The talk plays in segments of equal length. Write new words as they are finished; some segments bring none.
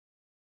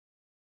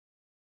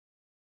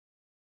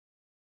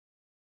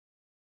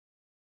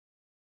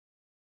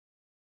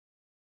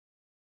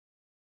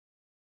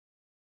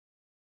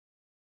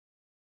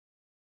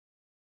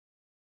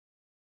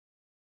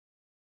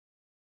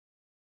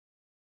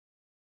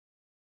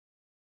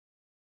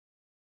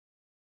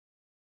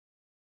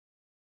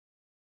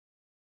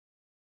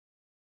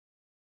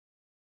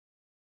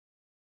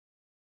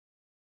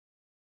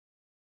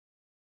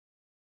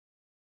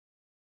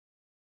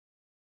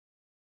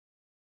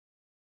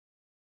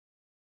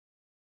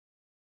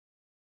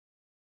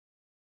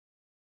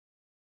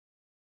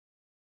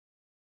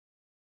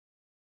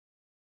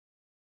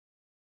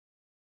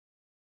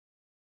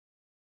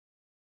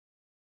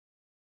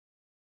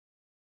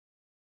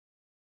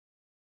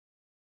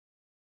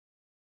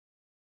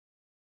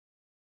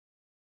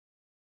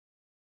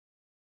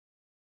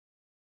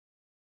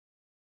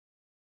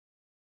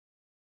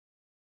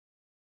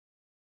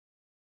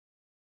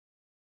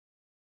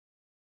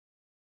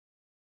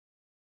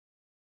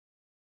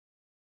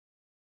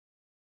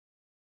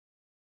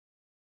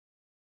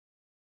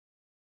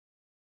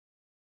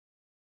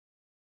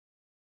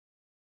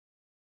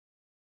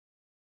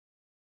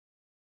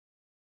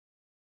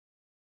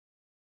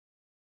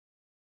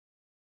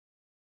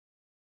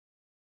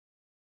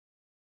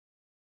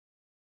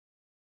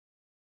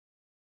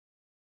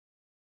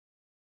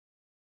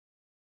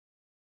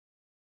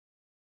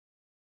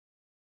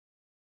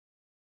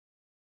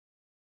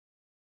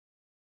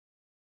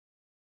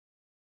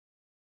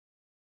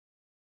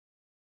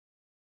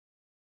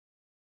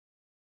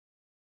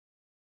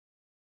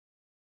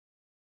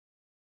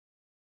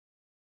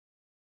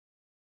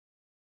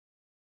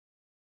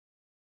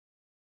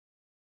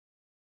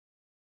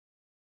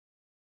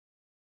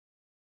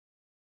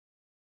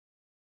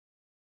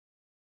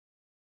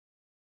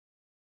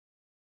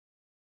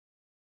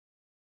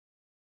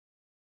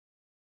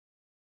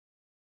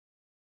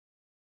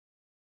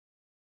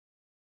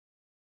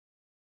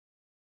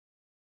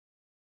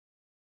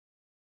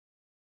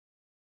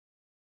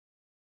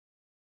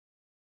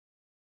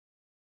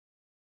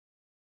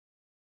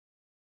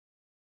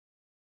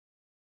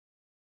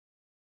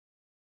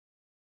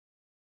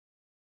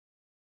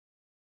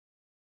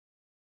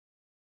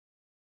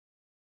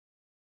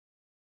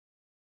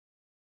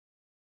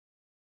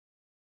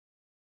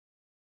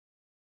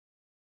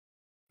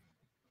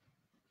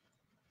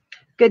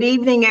Good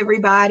evening,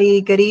 everybody.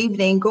 Good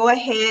evening. Go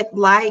ahead,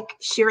 like,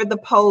 share the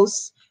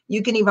post.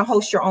 You can even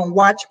host your own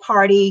watch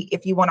party.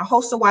 If you want to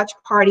host a watch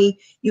party,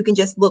 you can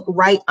just look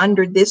right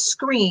under this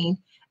screen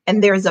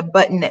and there's a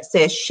button that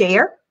says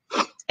share.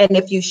 And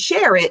if you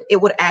share it, it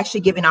would actually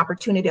give an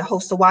opportunity to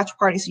host a watch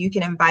party so you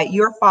can invite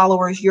your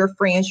followers, your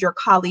friends, your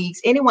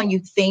colleagues, anyone you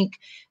think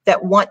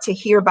that want to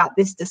hear about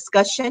this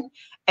discussion,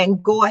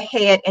 and go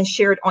ahead and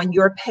share it on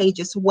your page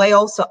as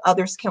well so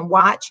others can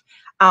watch.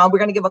 We're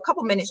going to give a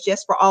couple minutes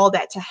just for all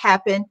that to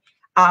happen.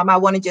 I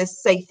want to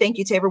just say thank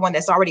you to everyone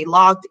that's already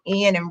logged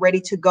in and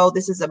ready to go.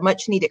 This is a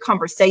much needed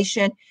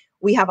conversation.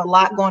 We have a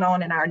lot going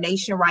on in our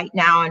nation right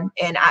now.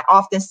 And I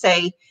often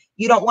say,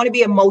 you don't want to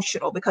be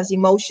emotional because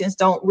emotions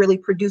don't really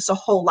produce a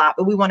whole lot,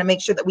 but we want to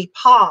make sure that we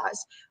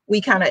pause.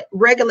 We kind of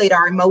regulate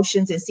our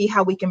emotions and see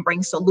how we can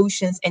bring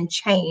solutions and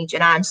change.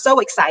 And I'm so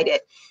excited.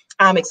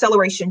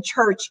 Acceleration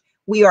Church,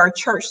 we are a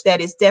church that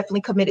is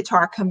definitely committed to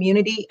our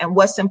community, and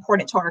what's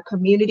important to our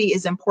community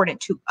is important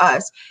to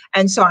us.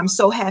 And so I'm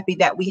so happy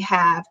that we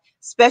have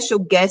special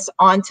guests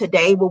on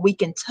today where we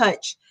can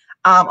touch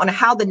on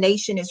how the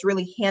nation is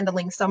really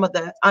handling some of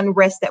the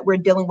unrest that we're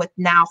dealing with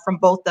now from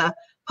both the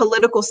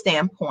political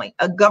standpoint,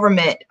 a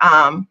government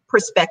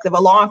perspective,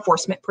 a law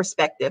enforcement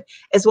perspective,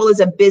 as well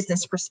as a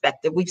business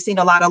perspective. We've seen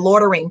a lot of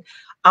loitering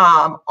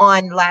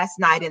on last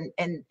night and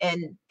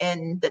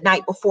the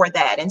night before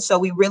that. And so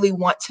we really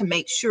want to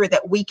make sure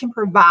that we can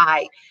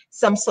provide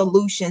some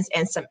solutions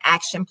and some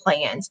action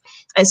plans.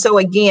 And so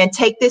again,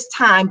 take this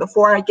time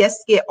before our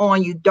guests get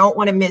on. You don't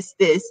want to miss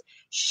this.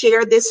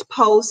 Share this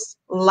post,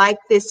 like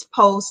this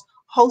post,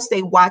 host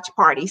a watch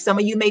party. Some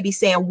of you may be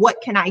saying, what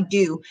can I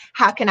do?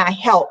 How can I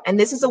help? And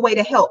this is a way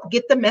to help.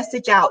 Get the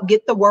message out,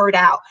 get the word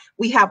out.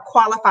 We have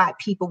qualified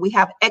people. We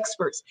have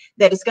experts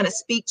that is going to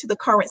speak to the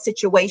current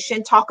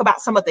situation, talk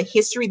about some of the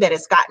history that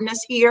has gotten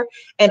us here.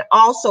 And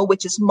also,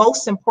 which is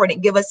most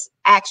important, give us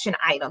action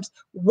items.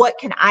 What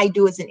can I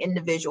do as an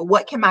individual?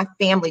 What can my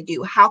family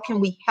do? How can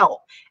we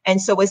help? And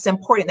so it's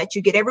important that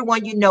you get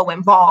everyone you know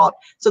involved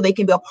so they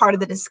can be a part of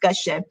the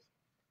discussion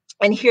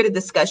and hear the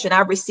discussion.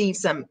 I've received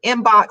some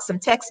inbox, some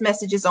text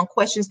messages on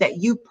questions that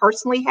you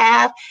personally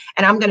have,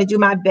 and I'm going to do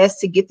my best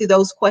to get through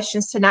those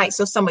questions tonight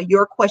so some of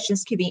your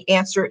questions can be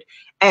answered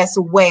as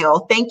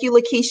well. Thank you,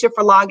 Lakeisha,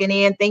 for logging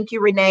in. Thank you,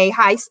 Renee.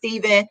 Hi,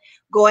 Stephen.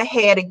 Go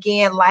ahead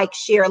again, like,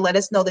 share, let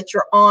us know that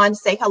you're on.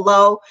 Say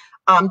hello.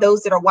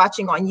 Those that are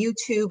watching on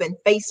YouTube and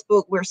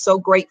Facebook, we're so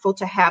grateful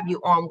to have you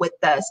on with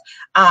us.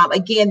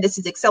 Again, this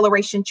is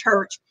Acceleration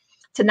Church.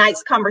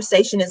 Tonight's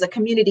conversation is a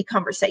community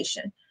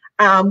conversation.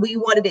 We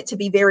wanted it to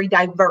be very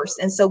diverse.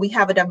 And so we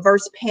have a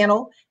diverse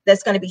panel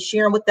that's going to be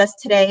sharing with us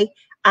today,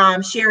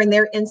 sharing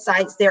their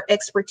insights, their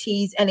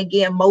expertise. And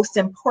again, most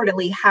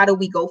importantly, how do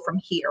we go from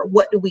here?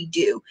 What do we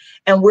do?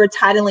 And we're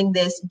titling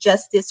this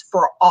Justice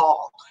for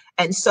All.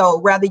 And so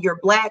whether you're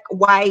Black,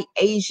 white,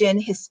 Asian,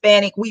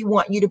 Hispanic, we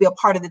want you to be a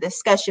part of the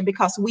discussion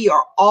because we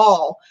are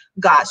all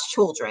God's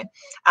children.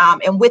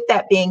 And with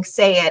that being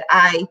said,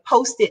 I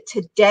posted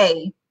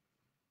today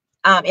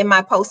in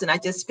my post, and I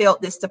just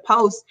felt this to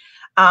post,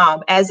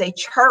 as a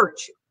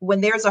church, when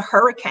there's a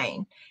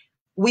hurricane,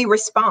 we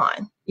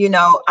respond. You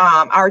know,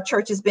 our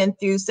church has been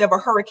through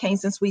several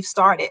hurricanes since we've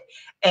started.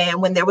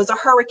 And when there was a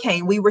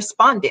hurricane, we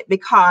responded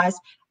because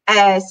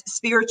as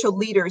spiritual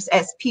leaders,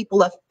 as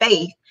people of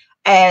faith,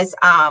 as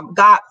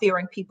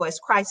God-fearing people, as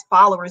Christ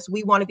followers,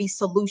 we want to be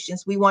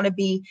solutions. We want to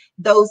be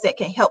those that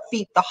can help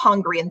feed the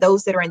hungry and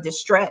those that are in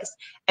distress.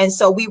 And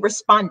so we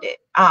responded.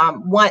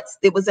 Once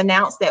it was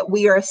announced that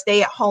we are a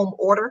stay-at-home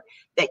order,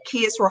 that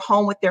kids were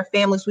home with their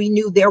families, we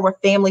knew there were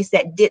families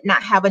that did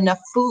not have enough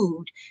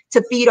food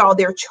to feed all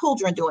their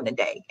children during the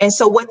day. And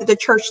so what did the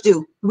church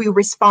do? We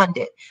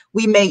responded.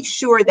 We made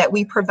sure that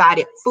we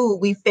provided food.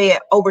 We fed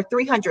over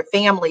 300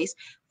 families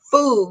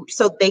food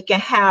so they can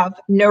have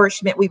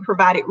nourishment. We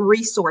provided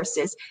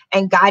resources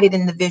and guided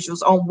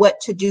individuals on what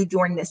to do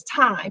during this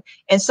time.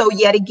 And so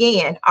yet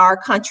again, our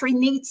country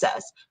needs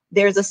us.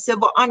 There's a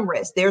civil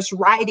unrest. There's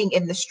rioting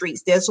in the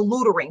streets. There's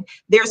loitering.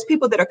 There's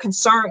people that are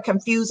concerned,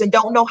 confused, and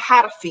don't know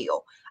how to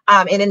feel.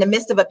 And in the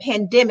midst of a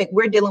pandemic,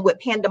 we're dealing with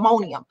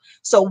pandemonium.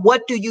 So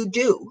what do you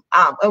do?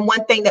 And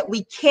one thing that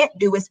we can't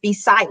do is be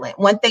silent.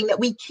 One thing that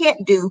we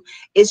can't do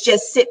is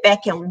just sit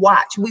back and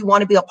watch. We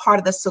want to be a part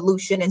of the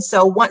solution. And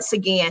so once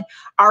again,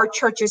 our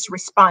church is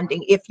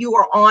responding. If you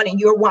are on and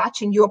you're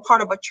watching, you're a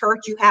part of a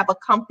church, you have a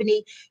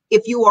company.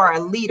 If you are a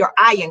leader,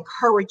 I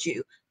encourage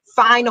you,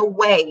 find a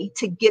way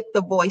to get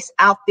the voice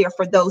out there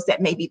for those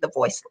that may be the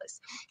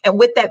voiceless. And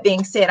with that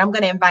being said, I'm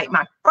going to invite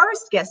my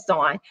first guest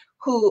on,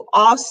 who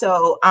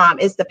also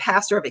is the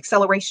pastor of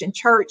Acceleration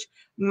Church.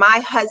 My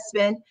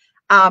husband,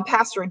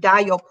 Pastor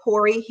Dio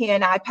Pouerie, he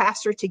and I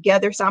pastor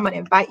together. So I'm going to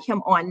invite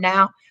him on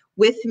now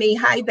with me.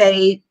 Hi,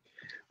 babe.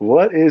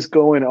 What is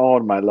going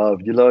on, my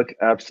love? You look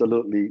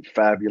absolutely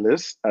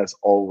fabulous, as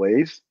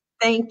always.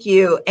 Thank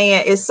you.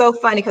 And it's so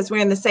funny because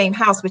we're in the same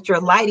house, but your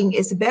lighting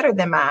is better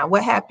than mine.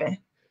 What happened?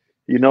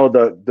 You know,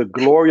 the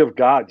glory of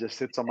God just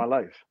sits on my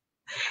life.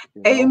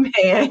 You know,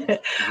 Amen.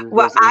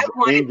 Well,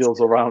 there's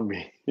angels around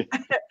me.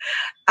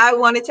 I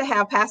wanted to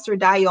have Pastor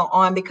Dio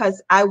on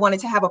because I wanted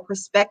to have a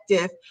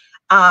perspective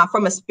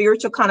from a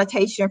spiritual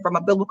connotation, from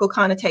a biblical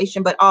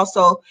connotation, but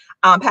also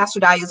Pastor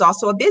Dio is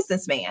also a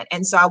businessman.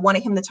 And so I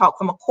wanted him to talk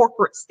from a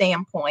corporate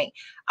standpoint.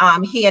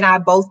 He and I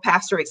both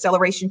pastor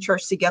Acceleration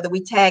Church together.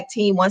 We tag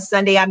team. One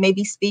Sunday I may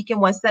be speaking,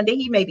 one Sunday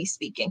he may be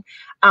speaking,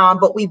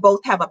 but we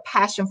both have a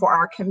passion for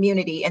our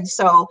community. And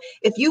so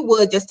if you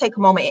would just take a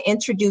moment and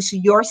introduce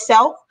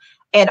yourself.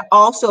 And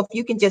also, if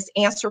you can just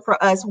answer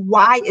for us,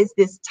 why is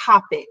this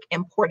topic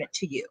important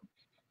to you?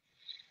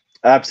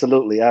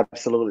 Absolutely,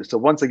 absolutely. So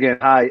once again,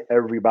 hi,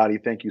 everybody.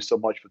 Thank you so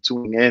much for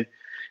tuning in.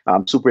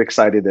 I'm super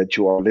excited that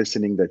you are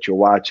listening, that you're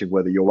watching,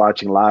 whether you're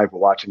watching live or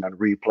watching on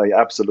replay.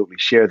 Absolutely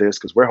share this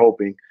because we're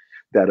hoping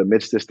that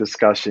amidst this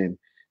discussion,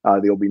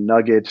 there'll be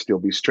nuggets,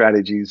 there'll be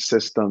strategies,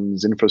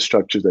 systems,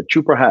 infrastructures that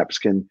you perhaps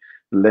can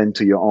lend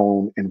to your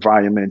own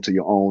environment, to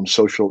your own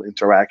social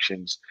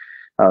interactions,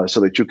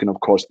 so that you can, of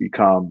course,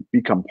 become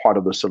part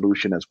of the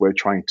solution as we're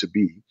trying to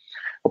be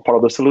a part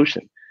of the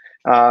solution.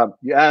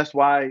 You asked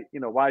why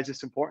is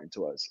this important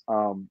to us?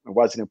 And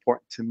why is it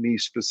important to me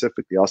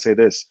specifically? I'll say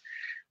this: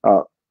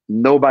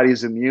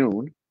 nobody's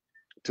immune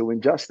to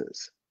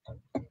injustice.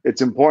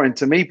 It's important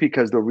to me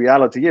because the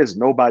reality is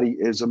nobody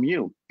is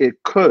immune.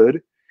 It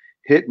could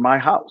hit my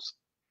house.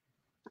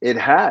 It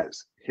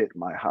has hit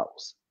my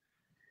house.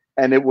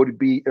 And it would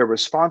be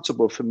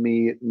irresponsible for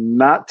me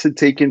not to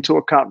take into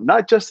account,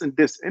 not just in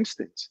this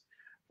instance,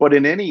 but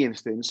in any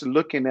instance,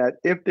 looking at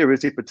if there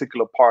is a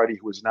particular party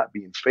who is not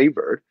being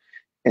favored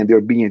and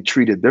they're being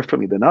treated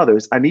differently than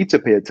others, I need to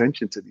pay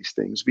attention to these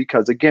things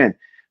because, again,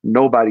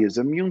 nobody is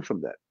immune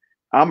from that.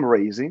 I'm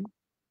raising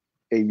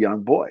a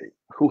young boy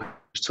who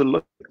has to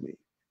look like me,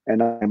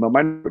 and I'm a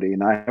minority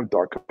and I have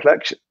dark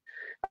complexion.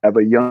 I have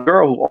a young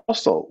girl who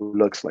also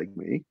looks like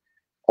me,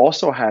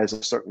 also has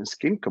a certain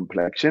skin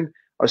complexion,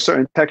 a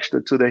certain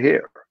texture to the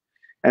hair.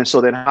 And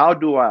so then how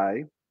do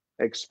I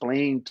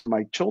explain to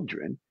my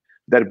children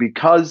that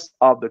because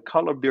of the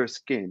color of their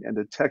skin and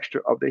the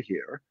texture of the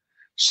hair,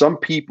 some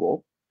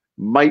people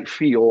might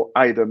feel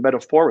either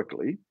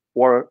metaphorically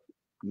or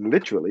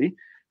literally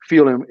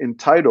feel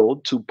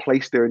entitled to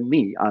place their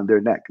knee on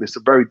their neck? It's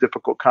a very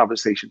difficult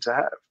conversation to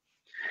have.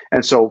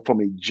 And so from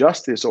a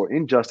justice or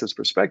injustice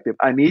perspective,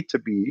 I need to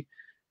be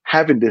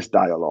having this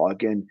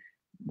dialogue and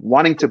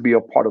wanting to be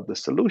a part of the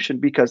solution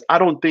because I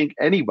don't think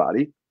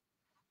anybody,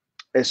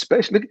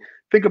 especially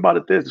think about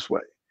it this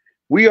way.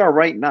 We are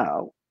right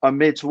now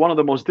amidst one of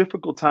the most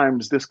difficult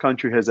times this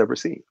country has ever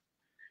seen.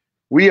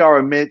 We are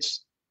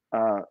amidst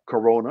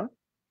Corona.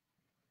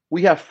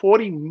 We have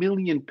 40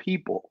 million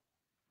people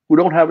who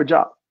don't have a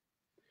job.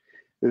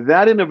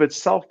 That in of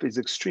itself is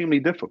extremely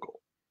difficult,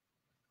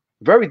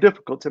 very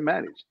difficult to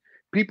manage.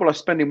 People are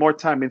spending more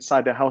time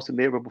inside their house than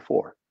they ever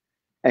before.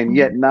 And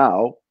yet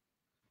now,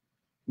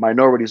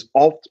 minorities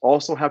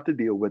also have to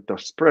deal with the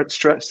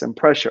stress and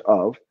pressure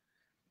of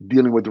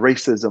dealing with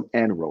racism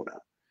and Rona.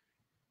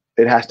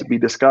 It has to be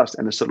discussed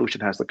and the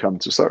solution has to come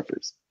to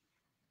surface.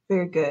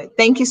 Very good.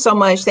 Thank you so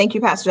much. Thank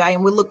you, Pastor Jai.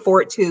 And we look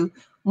forward to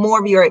more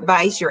of your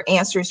advice, your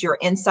answers, your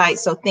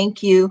insights. So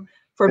thank you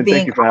for being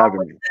thank you for having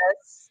me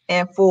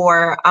and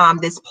for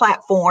this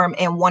platform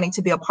and wanting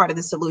to be a part of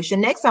the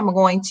solution. Next, I'm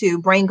going to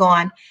bring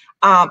on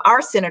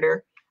our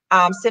Senator,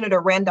 Senator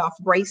Randolph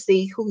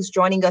Bracy, who's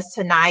joining us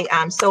tonight.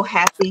 I'm so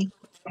happy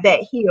that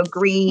he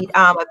agreed.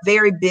 A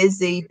very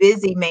busy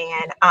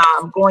man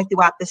going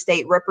throughout the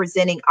state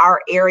representing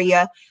our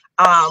area.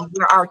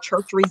 Where our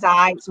church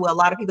resides, where a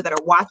lot of people that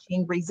are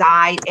watching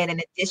reside. And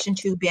in addition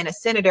to being a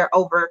senator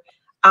over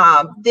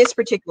this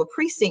particular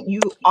precinct, you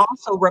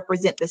also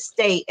represent the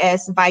state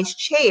as vice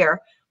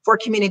chair for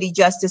community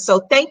justice. So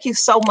thank you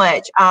so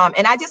much.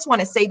 And I just want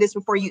to say this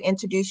before you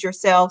introduce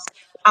yourselves.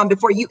 I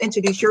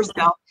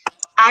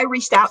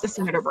reached out to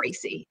Senator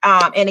Bracy.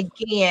 And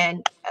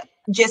again,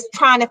 just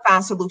trying to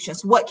find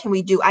solutions. What can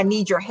we do? I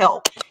need your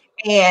help.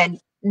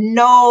 And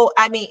no,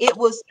 I mean, it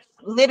was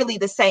literally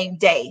the same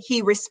day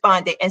he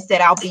responded and said,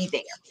 I'll be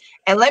there.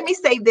 And let me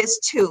say this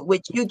too,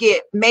 which you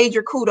get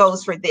major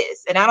kudos for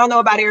this. And I don't know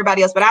about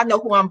everybody else, but I know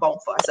who I'm voting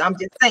for. So I'm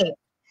just saying.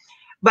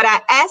 But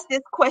I asked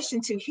this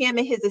question to him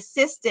and his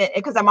assistant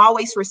because I'm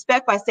always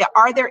respectful. I said,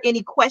 are there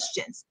any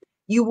questions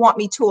you want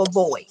me to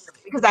avoid?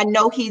 Because I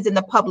know he's in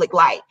the public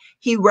light.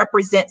 He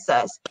represents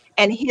us.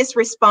 And his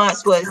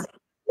response was,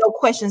 no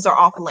questions are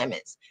off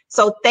limits.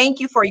 So thank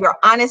you for your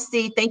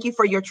honesty. Thank you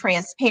for your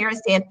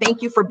transparency. And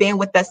thank you for being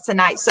with us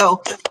tonight.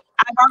 So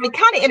I've already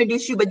kind of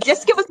introduced you, but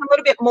just give us a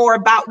little bit more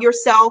about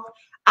yourself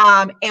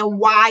and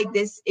why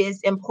this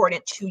is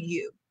important to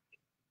you.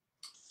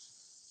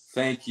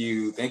 Thank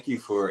you. Thank you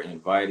for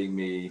inviting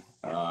me.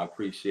 I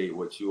appreciate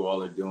what you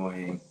all are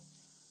doing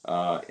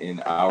in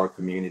our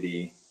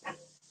community.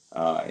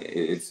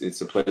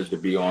 It's a pleasure to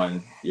be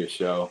on your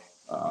show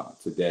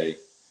today.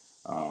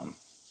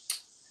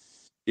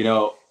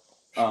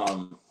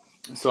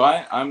 So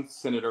I'm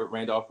Senator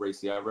Randolph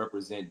Bracy. I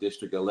represent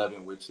District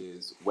 11, which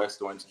is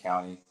West Orange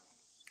County.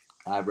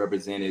 I've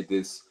represented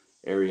this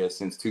area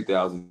since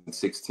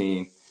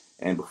 2016.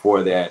 And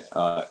before that,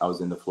 I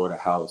was in the Florida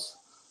House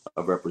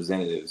of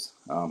Representatives.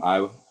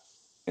 I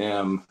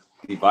am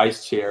the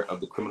vice chair of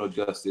the Criminal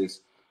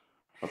Justice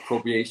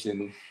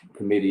Appropriation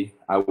Committee.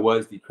 I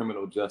was the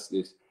Criminal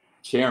Justice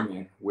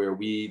Chairman, where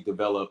we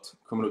developed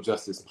criminal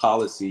justice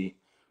policy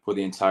for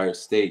the entire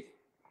state.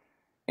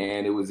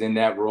 And it was in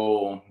that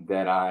role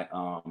that I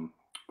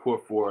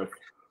put forth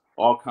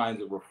all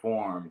kinds of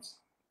reforms,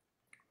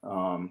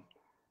 the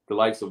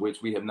likes of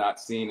which we have not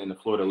seen in the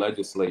Florida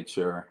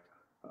legislature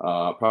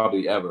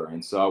probably ever.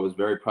 And so I was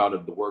very proud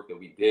of the work that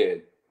we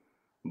did.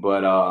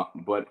 But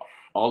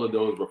all of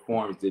those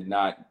reforms did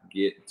not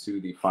get to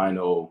the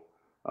final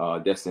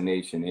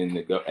destination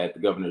at the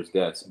governor's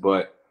desk.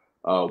 But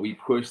we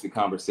pushed the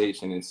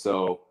conversation, and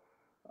so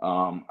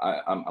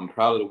I'm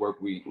proud of the work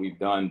we've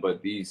done.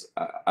 But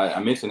I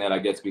mention that, I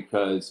guess,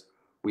 because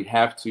we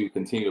have to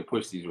continue to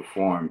push these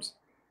reforms,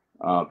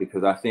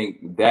 because I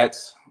think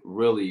that's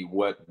really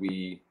what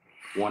we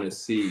want to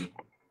see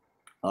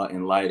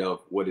in light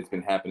of what has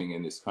been happening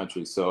in this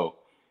country. So,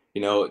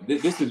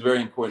 this is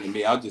very important to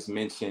me. I'll just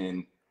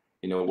mention,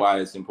 why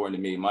it's important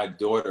to me. My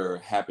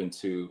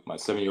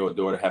 7-year-old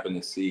daughter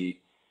happened to see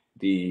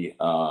the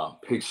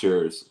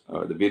pictures,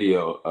 the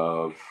video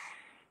of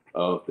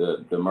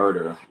the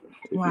murder,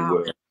 if you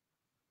will,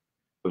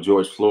 of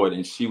George Floyd,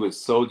 and she was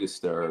so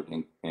disturbed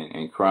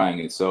and crying,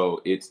 and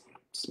so it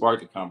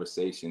sparked a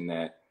conversation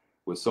that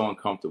was so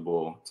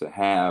uncomfortable to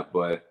have,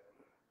 but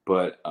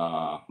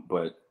I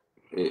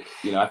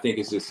think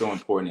it's just so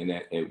important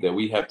that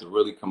we have to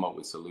really come up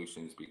with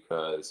solutions,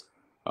 because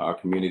our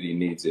community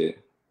needs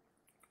it.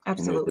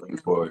 Absolutely.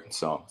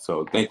 So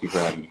thank you for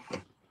having me.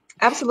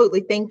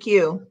 Absolutely. Thank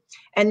you.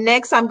 And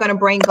next, I'm going to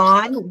bring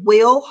on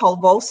Will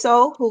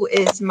Halvosa, who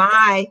is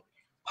my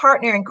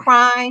partner in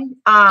crime.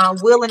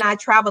 Will and I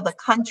travel the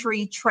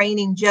country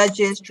training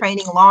judges,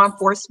 training law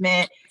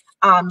enforcement,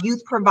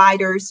 youth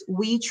providers.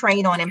 We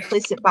train on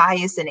implicit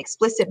bias and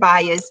explicit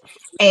bias.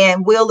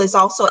 And Will is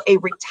also a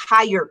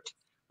retired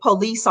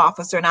police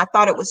officer. And I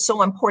thought it was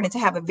so important to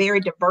have a very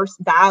diverse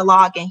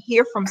dialogue and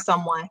hear from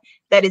someone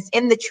that is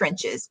in the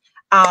trenches,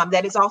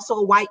 that is also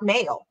a white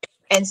male.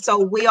 And so,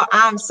 Will,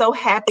 I'm so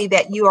happy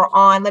that you are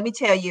on. Let me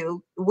tell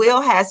you,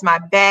 Will has my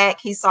back.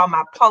 He saw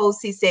my post.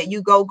 He said,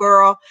 "You go,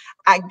 girl.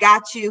 I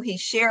got you." He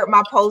shared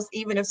my post,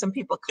 even if some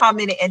people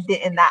commented and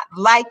did not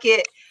like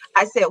it.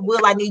 I said,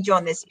 "Will, I need you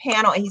on this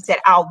panel." And he said,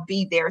 "I'll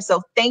be there."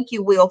 So thank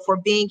you, Will, for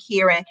being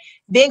here and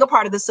being a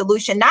part of the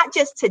solution, not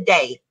just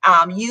today.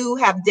 You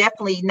have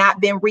definitely not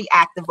been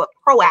reactive, but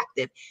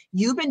proactive.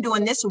 You've been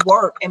doing this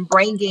work and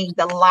bringing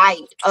the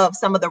light of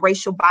some of the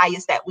racial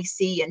bias that we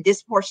see and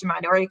disproportionate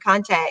minority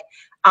contact,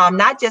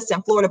 not just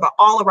in Florida, but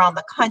all around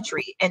the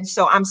country. And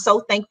so I'm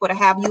so thankful to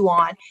have you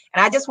on.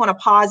 And I just want to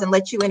pause and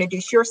let you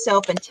introduce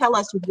yourself and tell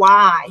us,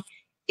 why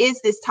is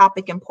this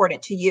topic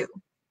important to you?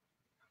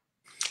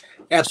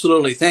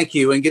 Absolutely. Thank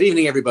you. And good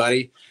evening,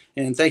 everybody.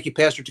 And thank you,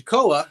 Pastor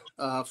Tekoa,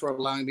 for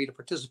allowing me to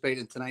participate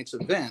in tonight's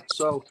event.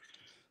 So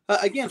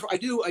again, I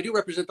do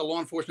represent the law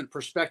enforcement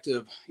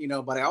perspective,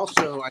 but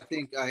I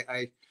think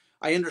I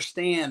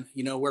understand,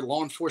 where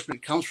law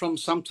enforcement comes from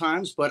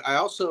sometimes, but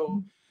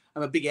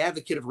I'm a big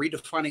advocate of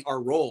redefining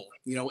our role,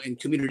 in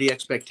community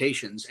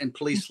expectations and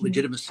police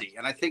legitimacy.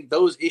 And I think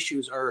those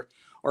issues are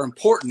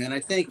important. And I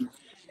think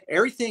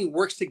everything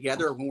works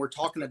together when we're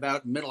talking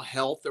about mental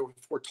health, or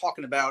if we're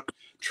talking about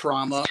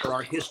trauma, or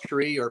our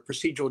history, or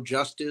procedural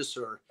justice,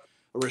 or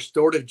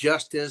restorative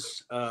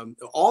justice.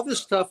 All this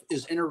stuff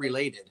is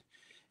interrelated.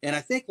 And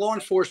I think law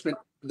enforcement,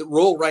 the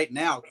role right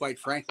now, quite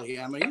frankly,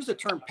 I'm going to use the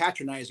term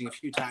patronizing a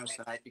few times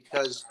tonight,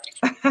 because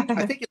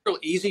I think it's real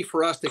easy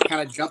for us to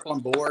kind of jump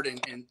on board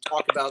and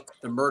talk about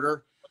the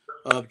murder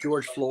of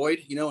George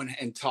Floyd,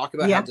 and talk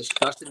about how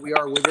disgusted we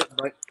are with it.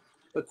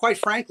 But quite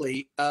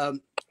frankly,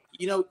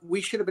 we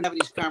should have been having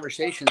these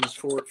conversations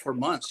for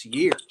months,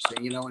 years,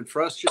 and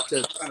for us just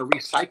to kind of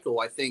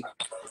recycle, I think,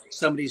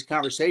 some of these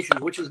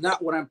conversations, which is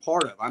not what I'm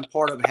part of. I'm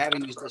part of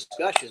having these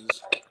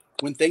discussions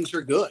when things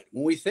are good,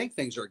 when we think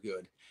things are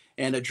good,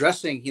 and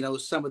addressing,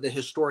 some of the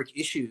historic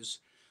issues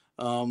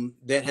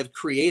that have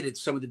created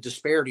some of the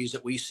disparities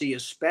that we see,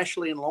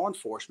 especially in law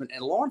enforcement.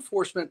 And law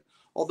enforcement,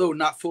 although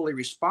not fully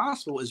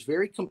responsible, is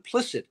very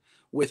complicit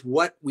with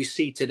what we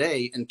see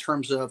today in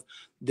terms of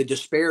the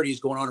disparities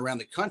going on around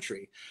the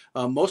country,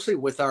 mostly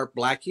with our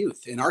Black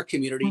youth in our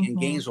community in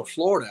Gainesville,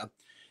 Florida.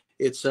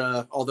 It's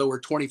although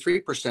we're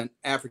 23%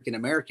 African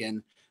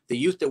American, the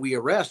youth that we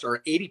arrest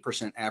are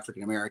 80%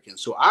 African American.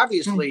 So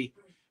obviously,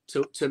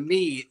 to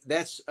me,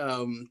 that's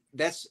an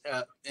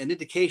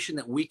indication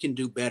that we can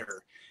do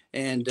better.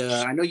 And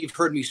I know you've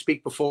heard me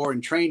speak before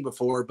and train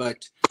before,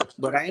 but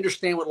I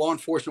understand what law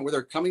enforcement, where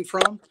they're coming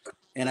from.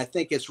 And I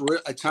think it's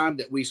a time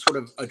that we sort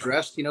of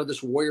addressed,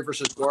 this warrior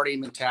versus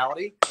guardian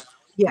mentality.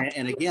 Yeah.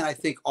 And again, I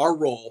think our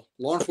role,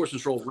 law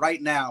enforcement's role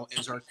right now,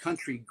 as our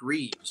country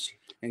grieves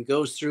and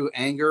goes through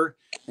anger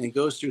and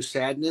goes through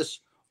sadness,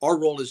 our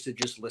role is to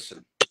just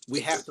listen. We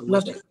have to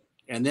listen.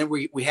 And then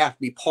we have to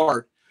be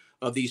part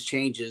of these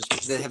changes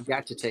that have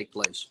got to take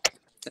place.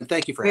 And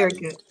thank you for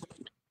having me.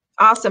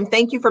 Awesome.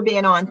 Thank you for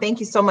being on.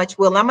 Thank you so much,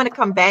 Will. I'm going to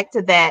come back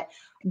to that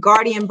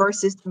guardian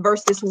versus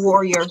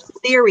warrior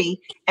theory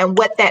and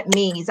what that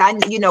means.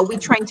 We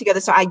train together,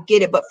 so I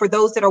get it. But for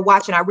those that are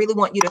watching, I really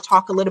want you to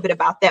talk a little bit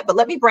about that. But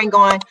let me bring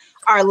on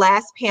our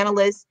last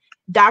panelist,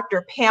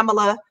 Dr.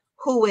 Pamela,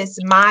 who is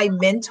my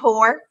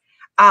mentor,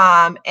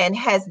 and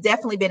has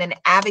definitely been an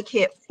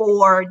advocate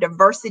for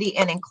diversity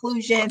and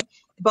inclusion,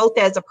 both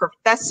as a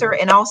professor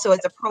and also as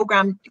a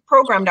program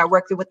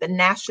director with the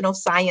National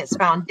Science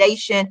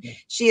Foundation.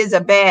 She is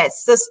a bad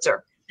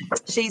sister.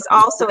 She's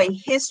also a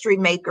history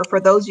maker. For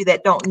those of you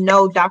that don't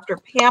know, Dr.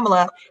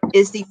 Pamela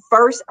is the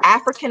first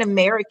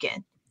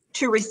African-American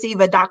to receive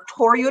a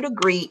doctoral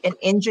degree in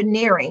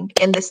engineering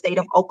in the state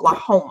of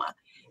Oklahoma.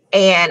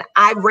 And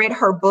I've read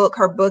her book.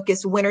 Her book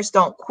is Winners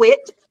Don't Quit.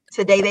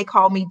 Today They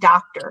Call Me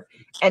Doctor.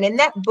 And in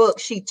that book,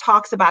 she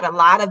talks about a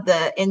lot of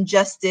the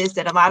injustice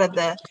and a lot of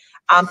the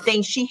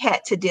things she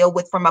had to deal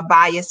with from a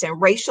bias and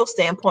racial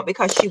standpoint,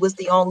 because she was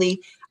the only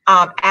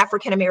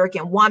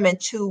African-American woman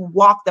to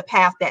walk the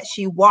path that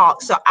she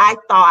walked. So I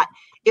thought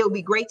it would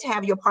be great to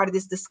have you a part of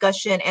this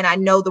discussion. And I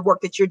know the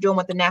work that you're doing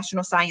with the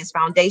National Science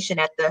Foundation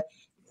at the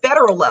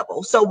federal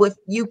level. So with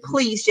you,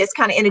 please just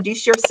kind of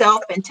introduce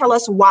yourself and tell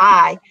us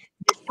why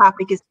this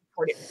topic is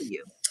important for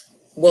you.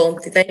 Well,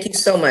 thank you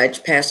so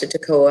much, Pastor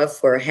Tekoa,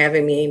 for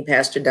having me, and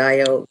Pastor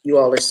Dio. You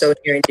all are so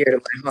near and dear to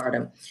my heart.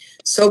 I'm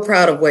so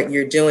proud of what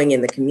you're doing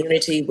in the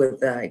community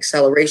with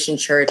Acceleration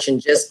Church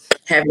and just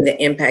having the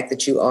impact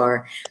that you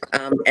are.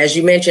 As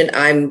you mentioned,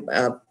 I'm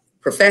a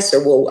professor.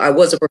 Well, I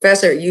was a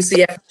professor at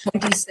UCF for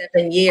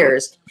 27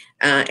 years.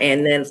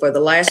 And then for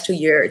the last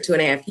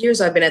 2.5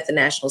 years, I've been at the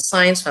National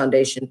Science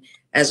Foundation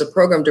as a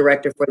program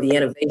director for the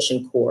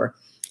Innovation Corps.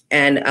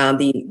 And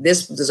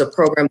this is a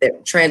program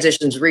that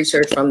transitions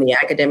research from the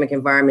academic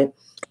environment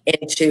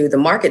into the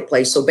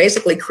marketplace. So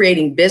basically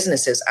creating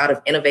businesses out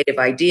of innovative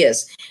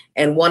ideas.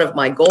 And one of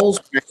my goals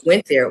when I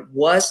went there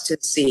was to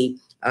see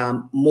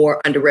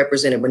more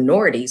underrepresented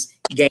minorities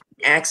gain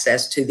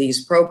access to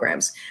these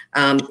programs.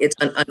 It's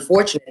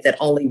unfortunate that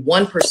only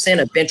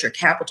 1% of venture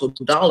capital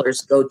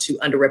dollars go to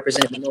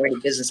underrepresented minority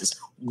businesses.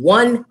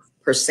 1%.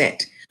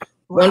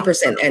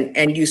 1%.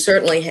 And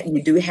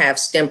you do have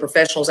STEM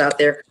professionals out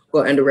there who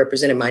are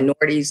underrepresented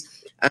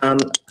minorities.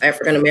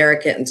 African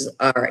Americans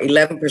are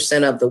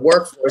 11% of the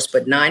workforce,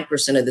 but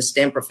 9% of the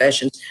STEM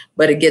professions.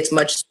 But it gets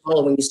much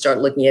smaller when you start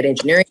looking at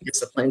engineering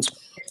disciplines,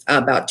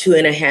 about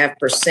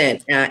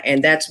 2.5%.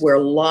 And that's where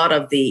a lot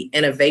of the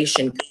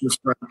innovation comes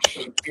from.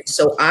 And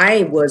so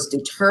I was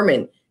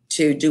determined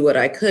to do what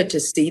I could to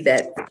see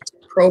that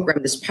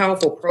program, this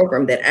powerful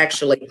program that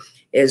actually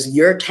is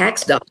your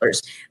tax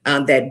dollars,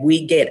 that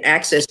we get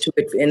access to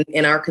it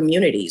in our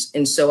communities.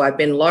 And so I've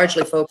been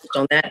largely focused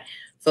on that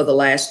for the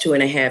last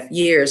 2.5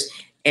 years.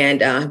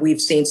 And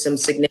we've seen some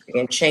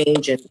significant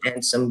change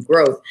and some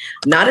growth.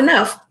 Not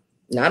enough,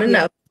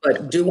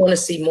 but do want to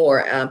see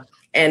more.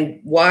 And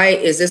why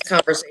is this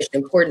conversation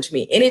important to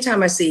me?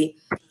 Anytime I see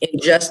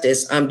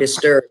injustice, I'm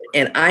disturbed.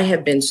 And I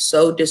have been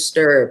so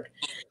disturbed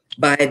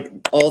by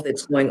all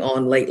that's going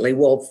on lately.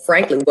 Well,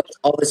 frankly,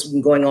 all this has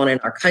been going on in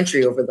our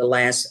country over the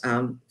last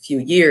few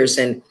years,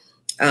 and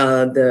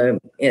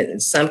in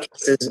some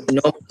cases,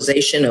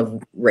 normalization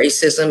of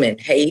racism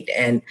and hate,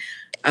 and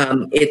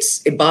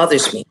it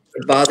bothers me.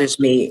 It bothers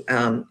me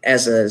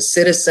as a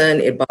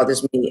citizen. It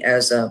bothers me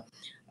as a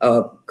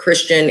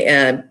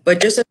Christian, but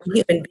just as a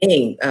human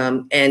being.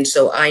 And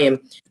so I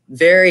am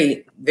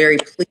very, very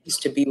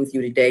pleased to be with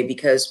you today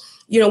because,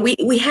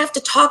 we have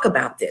to talk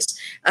about this,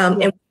 and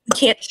we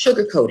can't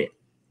sugarcoat it.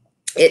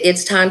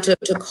 It's time to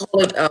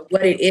call it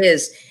what it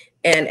is.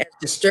 And as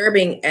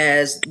disturbing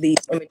as these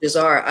images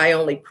are, I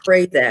only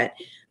pray that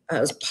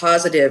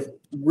positive,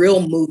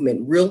 real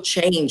movement, real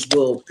change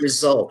will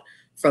result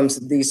from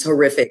these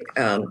horrific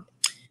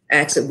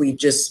acts that we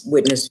just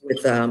witnessed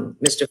with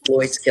Mr.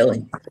 Floyd's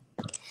killing.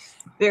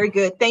 Very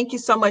good. Thank you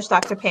so much,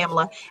 Dr.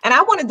 Pamela. And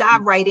I want to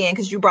dive right in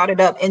because you brought it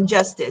up,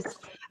 injustice.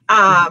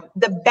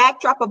 The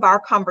backdrop of our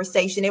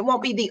conversation, it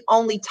won't be the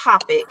only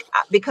topic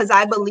because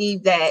I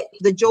believe that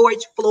the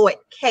George Floyd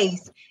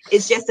case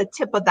is just a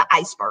tip of the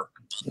iceberg.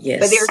 Yes.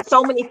 But there are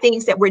so many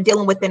things that we're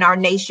dealing with in our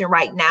nation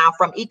right now,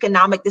 from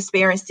economic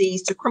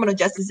disparities to criminal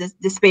justice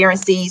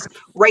disparities,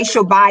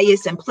 racial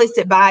bias,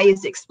 implicit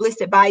bias,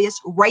 explicit bias,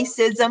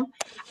 racism.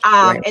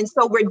 Right. And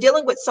so we're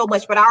dealing with so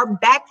much, but our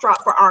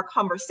backdrop for our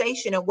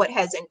conversation and what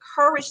has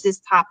encouraged this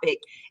topic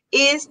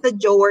is the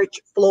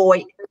George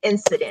Floyd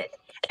incident.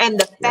 And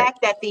the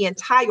fact that the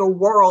entire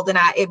world, and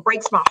it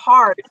breaks my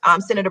heart,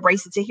 Senator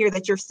Bracy, to hear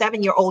that your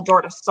 7-year-old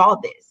daughter saw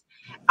this.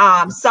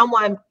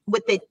 Someone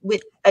with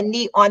a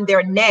knee on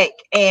their neck.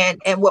 And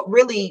what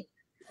really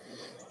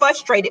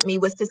frustrated me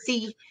was to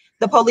see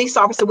the police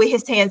officer with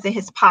his hands in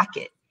his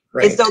pocket,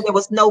 as though there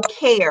was no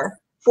care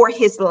for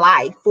his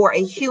life, for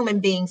a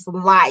human being's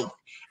life.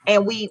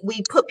 And we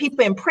put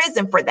people in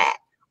prison for that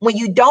when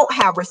you don't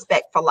have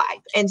respect for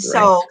life. And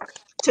so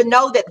to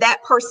know that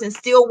that person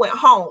still went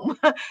home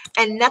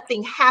and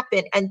nothing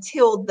happened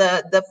until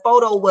the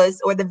photo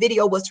was, or the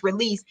video was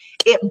released,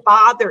 it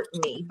bothered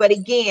me. But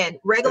again,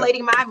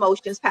 regulating my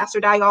emotions, Pastor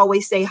Dye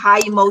always say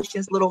high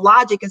emotions, little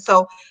logic. And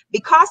so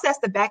because that's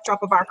the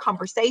backdrop of our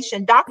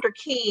conversation, Dr.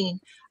 King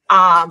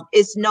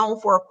is known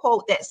for a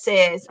quote that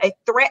says, a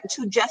threat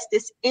to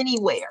justice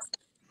anywhere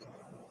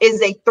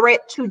is a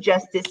threat to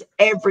justice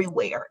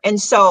everywhere.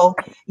 And so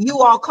you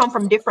all come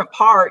from different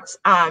parts,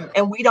 and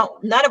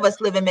none of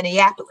us live in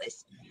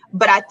Minneapolis,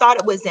 but I thought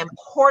it was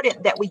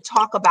important that we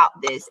talk about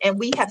this. And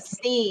we have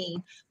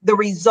seen the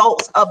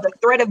results of the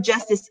threat of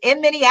justice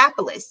in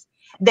Minneapolis,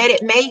 that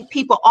it made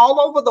people all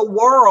over the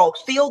world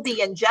feel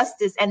the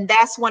injustice. And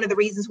that's one of the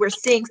reasons we're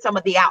seeing some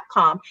of the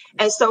outcome.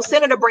 And so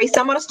Senator Bracy,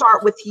 I'm going to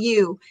start with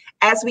you.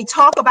 As we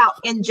talk about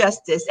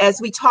injustice,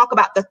 as we talk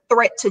about the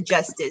threat to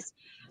justice,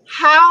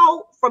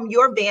 how, from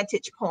your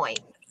vantage point,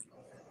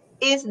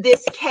 is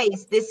this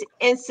case, this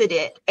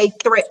incident, a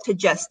threat to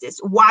justice,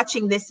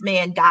 watching this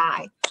man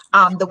die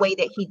the way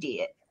that he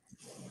did?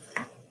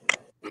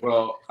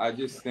 Well, I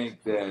just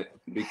think that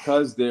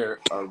because there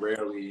are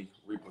rarely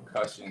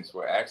repercussions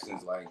for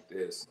actions like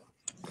this,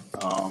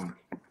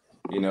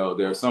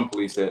 there are some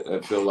police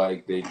that feel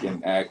like they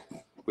can act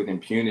with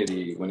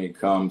impunity when it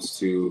comes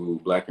to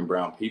Black and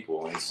brown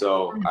people. And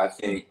so I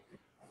think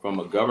from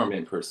a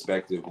government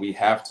perspective, we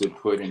have to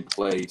put in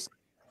place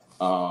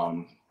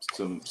some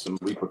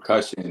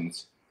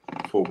repercussions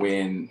for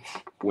when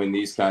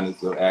these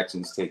kinds of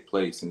actions take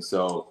place. And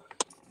so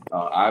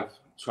I've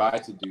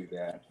tried to do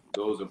that.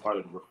 Those are part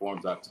of the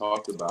reforms I've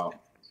talked about,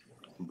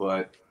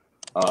 but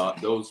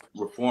those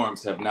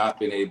reforms have not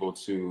been able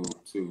to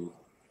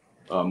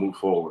move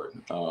forward.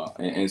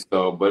 And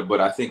so,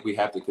 but I think we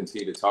have to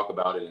continue to talk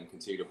about it and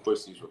continue to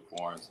push these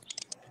reforms,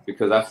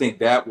 because I think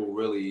that will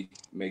really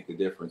make the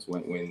difference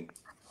when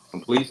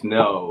police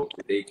know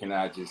that they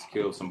cannot just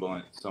kill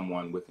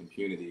someone with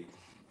impunity.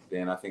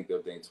 Then I think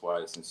they'll think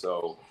twice. And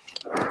so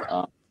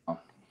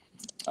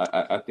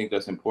I think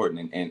that's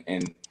important.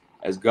 And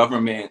as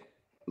government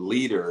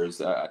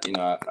leaders, I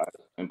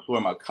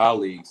implore my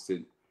colleagues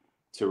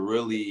to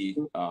really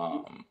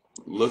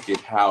look at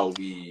how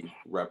we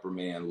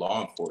reprimand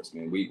law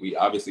enforcement. We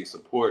obviously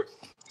support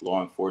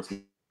law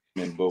enforcement,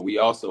 but we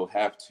also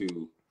have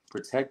to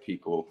protect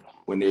people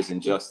when there's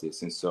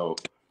injustice. And so,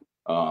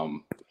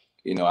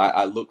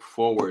 I look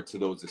forward to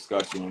those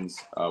discussions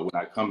when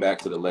I come back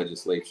to the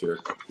legislature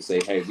to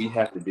say, hey, we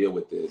have to deal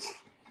with this.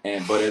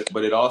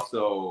 But it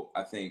also,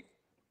 I think,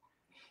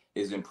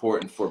 is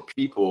important for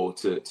people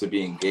to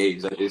be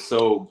engaged. It's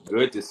so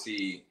good to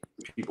see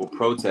people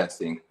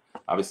protesting.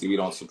 Obviously, we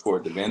don't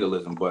support the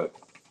vandalism, but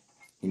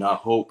I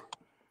hope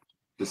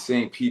the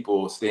same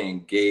people stay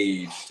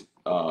engaged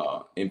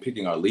in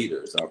picking our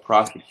leaders, our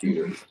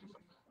prosecutors,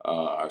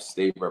 our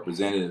state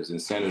representatives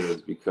and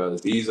senators,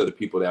 because these are the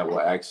people that will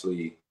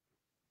actually.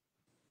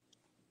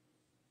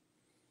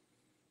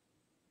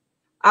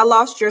 I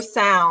lost your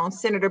sound,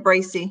 Senator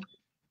Bracy.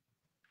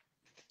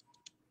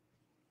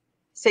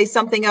 Say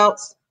something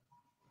else.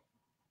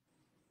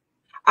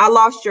 I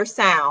lost your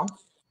sound.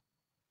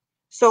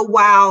 So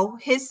while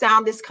his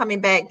sound is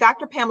coming back,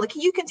 Dr. Pamela, can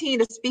you continue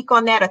to speak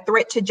on that, a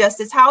threat to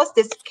justice? How is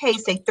this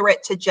case a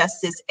threat to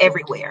justice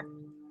everywhere?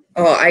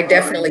 Oh, I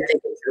definitely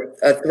think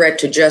it's a threat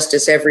to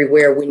justice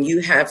everywhere when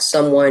you have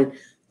someone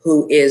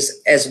who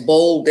is as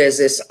bold as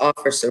this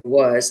officer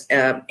was,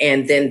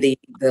 and then the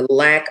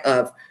lack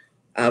of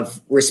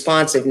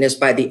responsiveness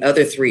by the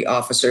other three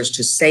officers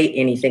to say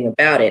anything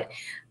about it.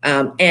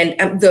 And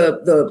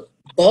the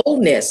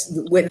boldness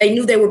when they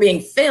knew they were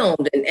being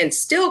filmed and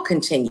still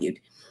continued.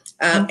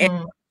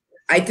 And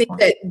I think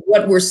that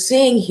what we're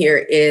seeing here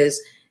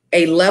is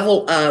a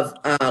level of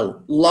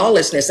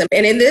lawlessness.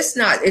 And in this,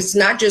 it's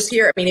not just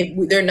here. I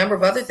mean, there are a number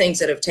of other things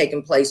that have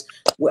taken place,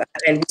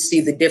 and we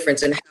see the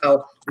difference in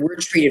how we're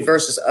treated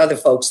versus other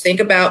folks. Think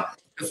about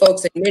the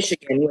folks in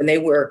Michigan when they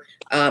were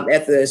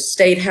at the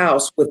state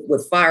house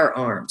with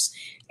firearms.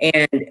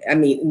 And I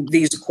mean,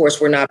 these, of course,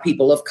 were not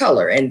people of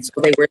color, and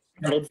so they were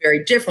handled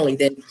very differently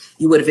than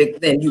you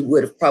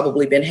would have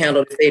probably been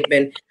handled if they'd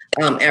been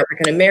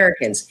African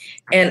Americans.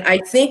 And I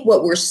think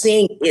what we're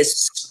seeing is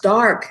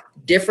stark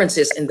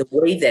differences in the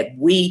way that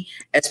we,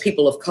 as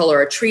people of color,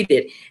 are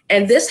treated,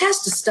 and this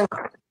has to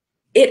stop.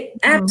 It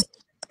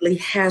absolutely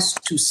has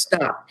to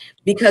stop,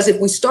 because if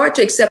we start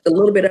to accept a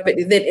little bit of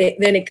it,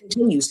 then it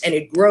continues and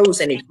it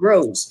grows and it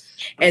grows.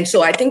 And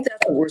so I think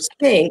that's what we're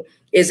seeing,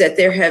 is that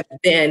there have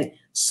been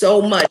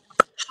so much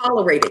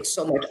tolerated,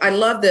 so much. I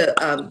love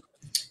the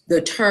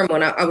term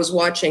when I was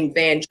watching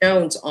Van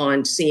Jones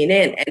on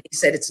CNN, and he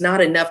said, it's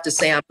not enough to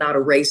say I'm not a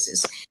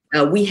racist.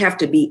 We have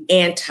to be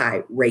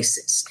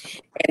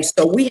anti-racist. And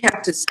so we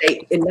have to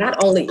say, and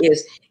not only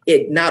is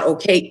it not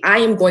okay, I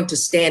am going to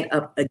stand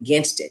up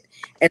against it.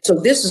 And so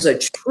this is a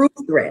true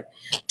threat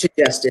to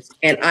justice.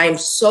 And I am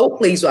so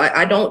pleased.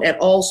 I don't at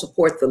all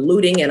support the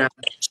looting, and I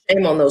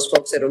shame on those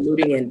folks that are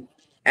looting and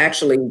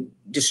actually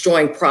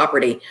destroying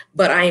property.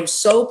 But I am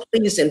so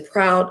pleased and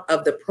proud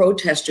of the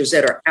protesters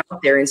that are out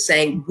there and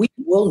saying, we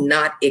will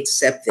not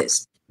accept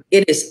this.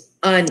 It is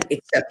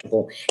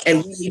unacceptable.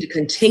 And we need to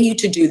continue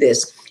to do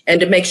this and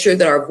to make sure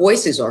that our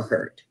voices are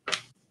heard.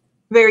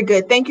 Very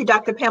good. Thank you,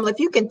 Dr. Pamela. If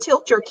you can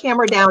tilt your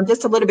camera down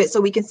just a little bit so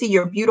we can see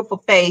your beautiful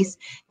face.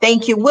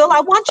 Thank you. Will,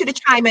 I want you to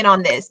chime in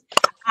on this.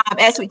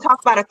 As we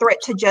talk about a threat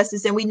to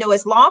justice, and we know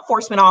as law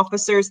enforcement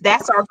officers,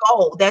 that's our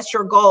goal. That's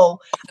your goal,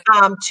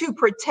 to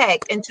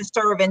protect and to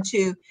serve and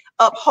to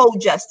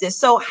uphold justice.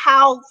 So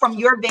how, from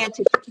your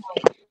vantage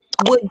point,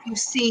 would you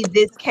see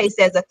this case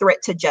as a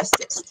threat to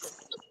justice?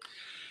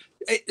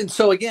 And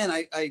so again,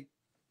 I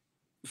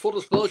full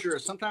disclosure,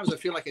 sometimes I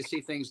feel like I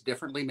see things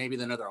differently maybe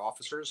than other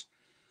officers.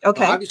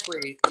 Okay.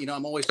 Obviously,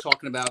 I'm always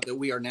talking about that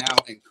we are now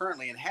and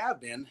currently and have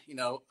been,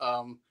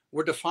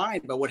 we're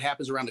defined by what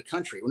happens around the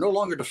country. We're no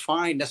longer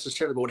defined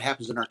necessarily by what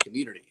happens in our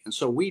community. And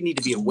so we need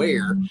to be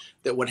aware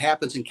that what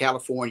happens in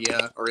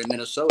California or in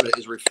Minnesota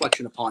is a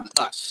reflection upon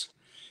us,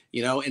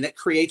 and that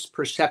creates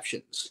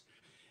perceptions.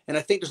 And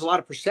I think there's a lot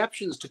of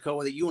perceptions,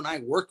 Tekoa, that you and I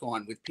work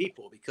on with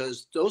people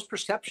because those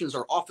perceptions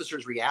are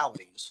officers'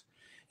 realities.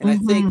 And I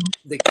think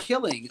the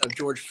killing of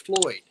George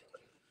Floyd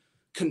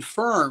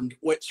confirmed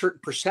what certain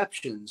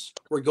perceptions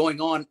were going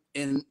on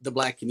in the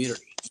Black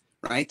community,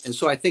 right? And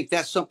so I think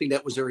that's something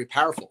that was very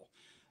powerful.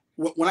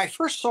 When I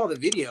first saw the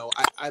video,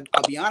 I'll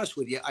be honest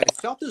with you, I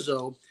felt as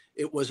though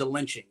it was a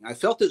lynching. I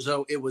felt as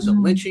though it was a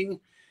lynching,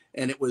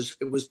 and it was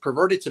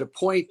perverted to the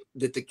point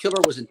that the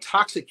killer was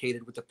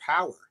intoxicated with the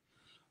power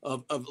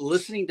of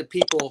listening to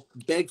people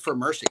beg for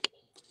mercy.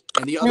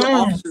 And the other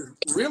officers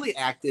really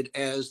acted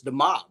as the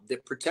mob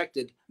that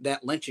protected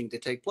that lynching to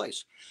take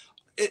place.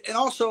 And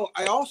also,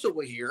 I also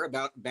will hear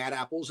about bad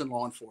apples in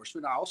law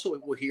enforcement. I also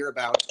will hear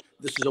about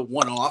this is a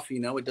one-off,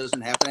 it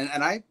doesn't happen.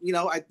 And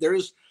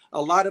there's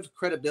a lot of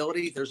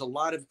credibility. There's a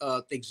lot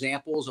of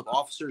examples of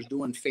officers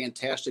doing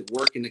fantastic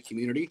work in the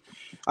community.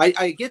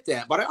 I get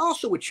that. But I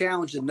also would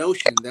challenge the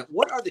notion that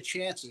what are the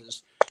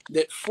chances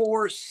that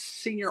 4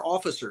 senior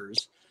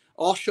officers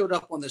all showed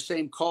up on the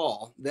same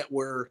call that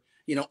were,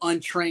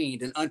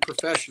 untrained and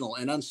unprofessional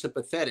and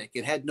unsympathetic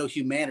and had no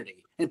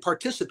humanity and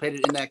participated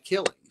in that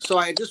killing. So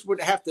I just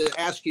would have to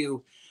ask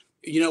you,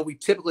 we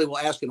typically will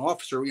ask an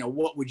officer,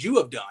 what would you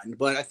have done?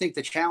 But I think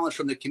the challenge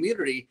from the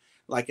community,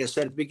 like I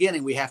said at the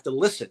beginning, we have to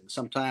listen.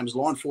 Sometimes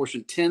law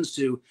enforcement tends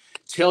to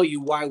tell you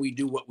why we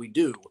do what we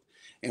do,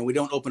 and we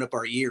don't open up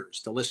our ears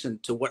to listen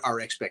to what our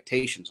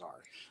expectations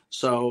are.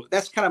 So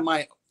that's kind of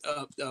my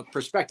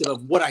perspective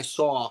of what I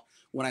saw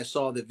when I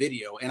saw the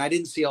video, and I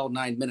didn't see all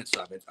 9 minutes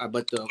of it,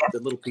 but the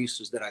little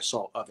pieces that I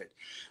saw of it.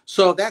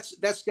 So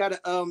that's got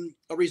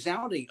a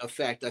resounding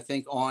effect, I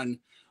think, on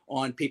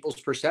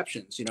people's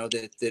perceptions,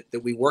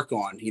 that we work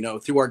on,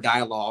 through our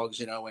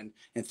dialogues,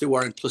 and through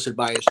our implicit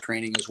bias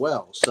training as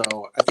well. So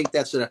I think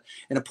that's an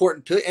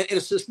important, and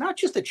it's not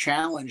just a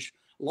challenge.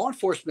 Law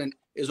enforcement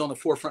is on the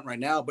forefront right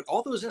now, but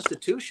all those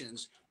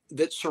institutions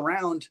that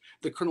surround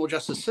the criminal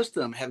justice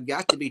system have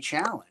got to be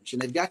challenged,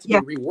 and they've got to be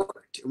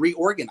reworked,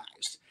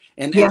 reorganized.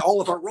 And all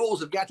of our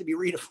roles have got to be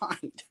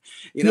redefined,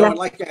 and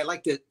like I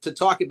like to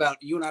talk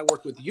about, you and I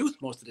work with youth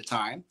most of the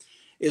time,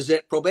 is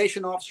that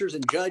probation officers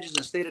and judges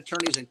and state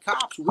attorneys and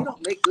cops, we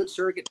don't make good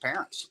surrogate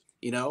parents.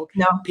 No.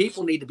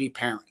 People need to be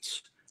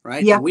parents,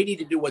 right? Yeah. And we need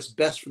to do what's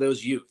best for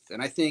those youth.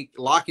 And I think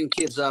locking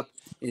kids up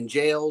in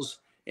jails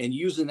and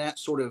using that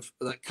sort of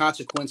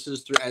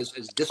consequences through as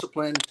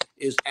discipline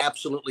is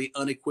absolutely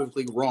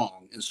unequivocally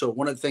wrong. And so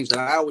one of the things that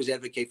I always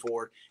advocate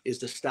for is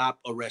to stop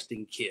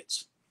arresting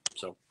kids.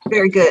 So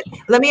very good.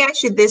 Let me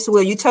ask you this,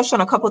 Will. You touched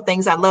on a couple of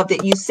things. I love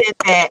that you said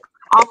that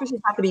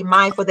officers have to be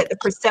mindful that the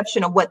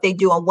perception of what they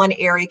do in one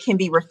area can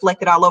be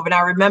reflected all over. And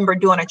I remember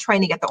doing a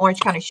training at the Orange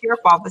County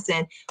Sheriff Office,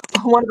 and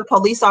one of the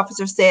police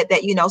officers said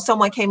that,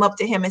 someone came up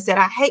to him and said,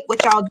 "I hate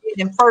what y'all did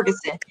in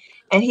Ferguson."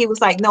 And he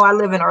was like, "No, I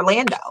live in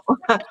Orlando."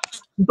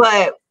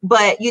 but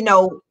when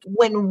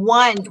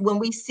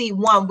we see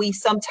one, we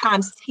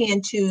sometimes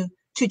tend to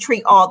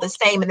treat all the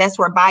same, and that's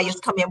where bias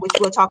come in, which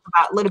we'll talk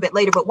about a little bit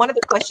later. But one of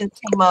the questions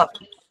came up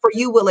for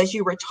you, Will, as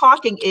you were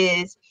talking,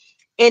 is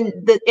in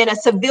a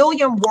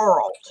civilian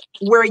world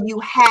where you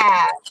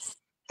have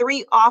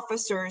 3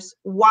 officers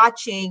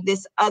watching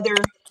this other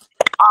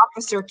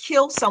officer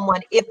kill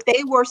someone, if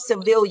they were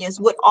civilians,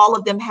 would all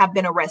of them have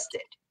been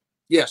arrested?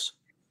 Yes.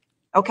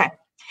 Okay.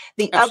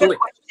 The Absolutely. other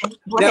question,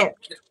 go ahead.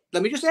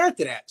 Let me just add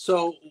to that.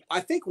 So I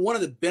think one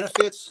of the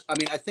benefits,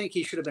 I think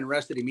he should have been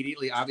arrested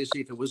immediately,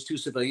 obviously, if it was 2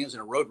 civilians in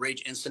a road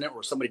rage incident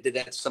where somebody did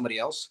that to somebody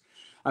else.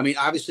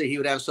 Obviously, he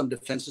would have some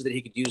defenses that he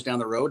could use down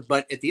the road.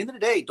 But at the end of the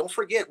day, don't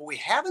forget, what we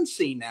haven't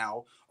seen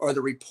now are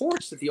the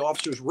reports that the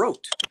officers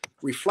wrote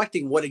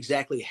reflecting what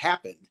exactly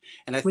happened.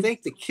 And I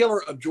think the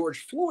killer of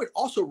George Floyd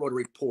also wrote a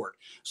report.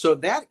 So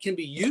that can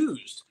be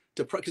used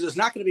because it's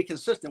not going to be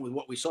consistent with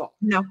what we saw.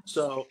 No.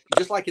 So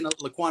just like in the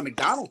Laquan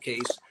McDonald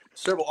case,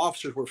 several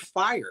officers were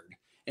fired,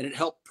 and it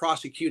helped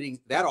prosecuting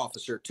that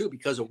officer too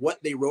because of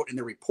what they wrote in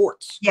their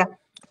reports. Yeah.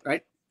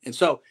 Right. And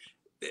so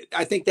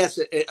I think that's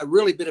a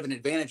really bit of an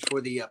advantage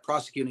for the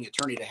prosecuting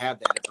attorney to have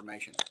that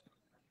information.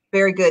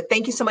 Very good.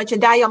 Thank you so much.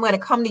 And Dahlia, I'm going to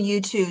come to you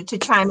to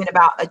chime in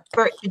about a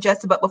threat to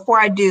justice. But before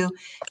I do,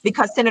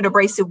 because Senator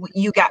Bracy,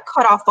 you got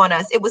cut off on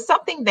us, it was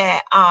something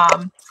that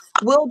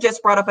Will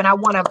just brought up, and I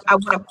want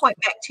to point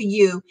back to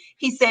you.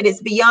 He said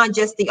it's beyond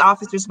just the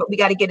officers, but we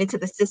got to get into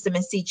the system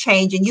and see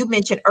change. And you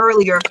mentioned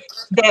earlier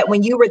that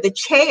when you were the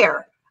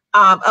chair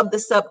of the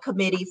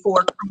subcommittee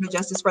for criminal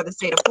justice for the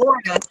state of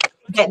Florida,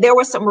 that there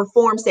were some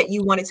reforms that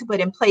you wanted to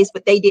put in place,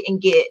 but they didn't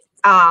get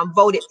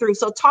voted through.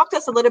 So talk to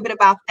us a little bit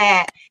about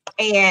that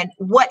and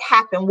what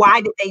happened.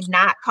 Why did they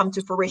not come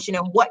to fruition,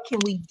 and what can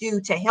we do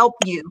to help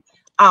you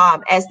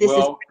as this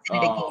is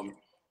presented again?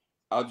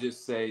 I'll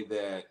just say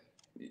that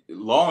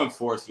law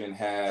enforcement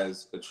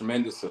has a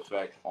tremendous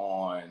effect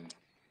on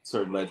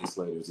certain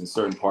legislators in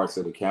certain parts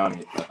of the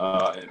county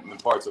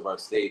and parts of our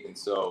state. And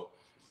so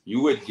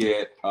you would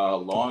get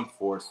law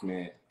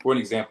enforcement, for an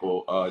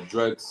example,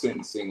 drug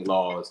sentencing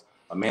laws,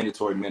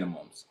 mandatory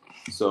minimums.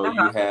 So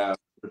you have,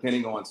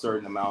 depending on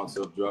certain amounts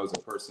of drugs a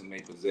person may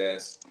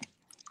possess,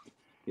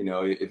 you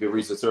know, if it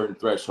reaches a certain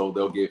threshold,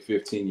 they'll get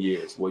 15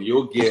 years. Well,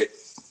 you'll get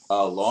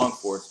law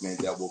enforcement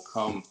that will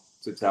come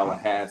to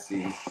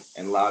Tallahassee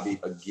and lobby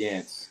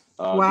against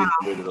getting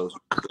rid of those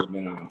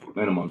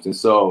minimums. And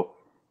so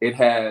it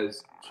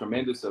has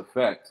tremendous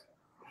effect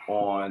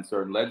on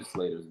certain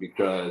legislators,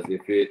 because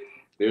if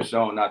they're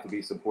shown not to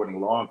be supporting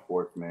law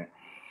enforcement,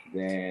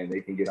 then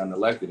they can get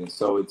unelected. And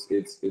so it's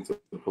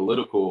a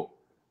political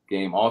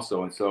game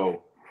also. And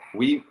so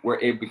we were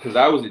able, because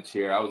I was the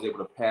chair, I was able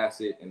to pass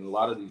it, and a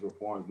lot of these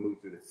reforms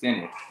moved through the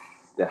Senate.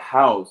 The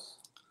House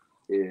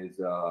is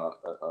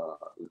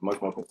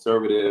much more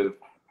conservative,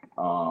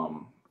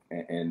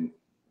 and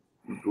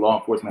law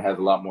enforcement has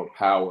a lot more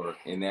power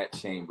in that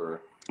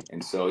chamber.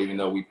 And so even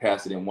though we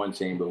passed it in one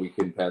chamber, we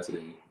couldn't pass it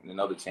in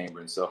another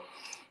chamber. And so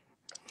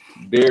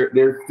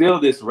there's still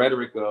this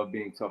rhetoric of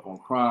being tough on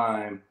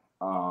crime,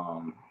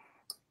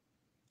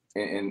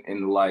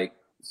 and like,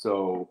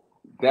 so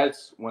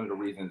that's one of the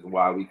reasons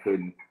why we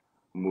couldn't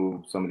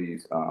move some of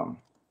these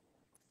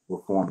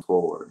reforms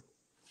forward.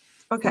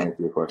 Okay.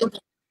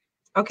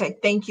 Okay,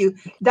 thank you.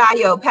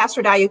 Dayo,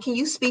 Pastor Dayo, can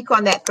you speak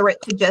on that threat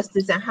to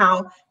justice and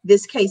how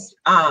this case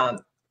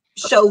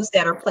shows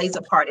that or plays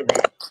a part in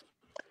that?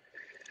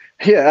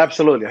 Yeah,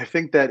 absolutely. I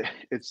think that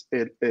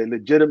it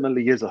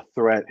legitimately is a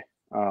threat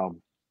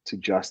to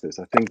justice.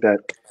 I think that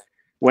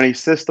when a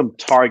system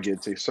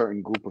targets a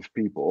certain group of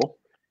people,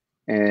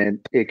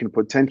 and it can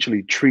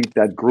potentially treat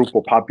that group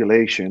or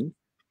population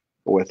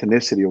or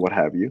ethnicity or what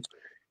have you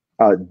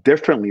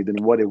differently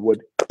than what it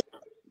would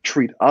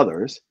treat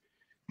others,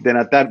 then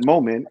at that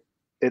moment,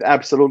 it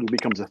absolutely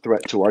becomes a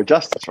threat to our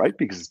justice, right?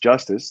 Because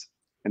justice,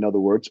 in other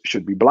words,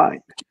 should be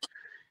blind.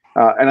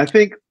 And I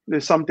think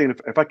there's something,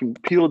 if I can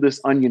peel this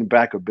onion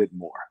back a bit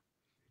more,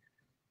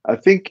 I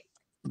think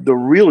the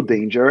real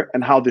danger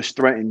and how this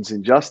threatens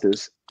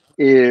injustice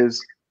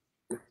is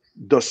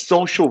the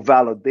social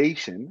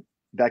validation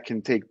that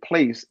can take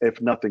place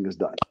if nothing is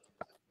done.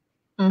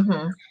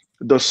 Mm-hmm.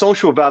 The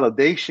social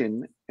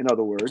validation, in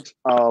other words,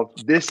 of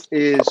this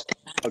is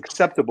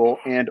acceptable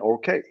and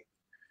okay.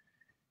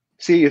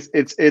 See,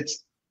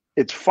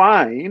 it's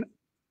fine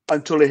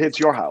until it hits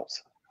your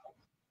house.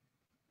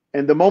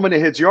 And the moment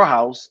it hits your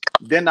house,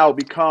 then now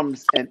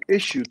becomes an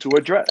issue to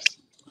address.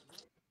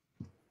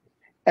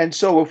 And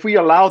so if we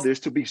allow this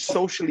to be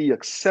socially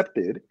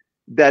accepted,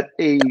 that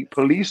a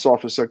police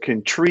officer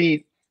can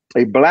treat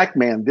a Black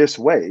man this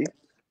way,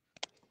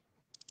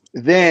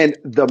 then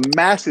the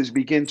masses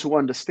begin to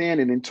understand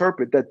and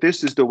interpret that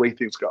this is the way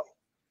things go.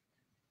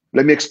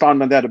 Let me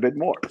expound on that a bit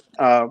more.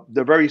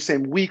 The very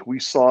same week, we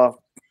saw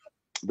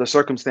the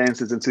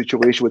circumstances and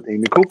situation with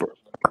Amy Cooper.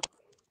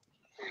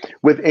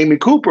 With Amy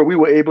Cooper, we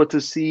were able to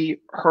see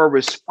her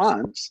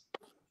response,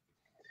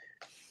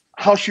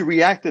 how she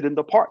reacted in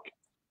the park.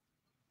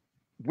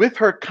 With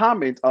her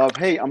comment of,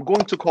 hey, I'm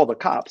going to call the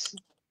cops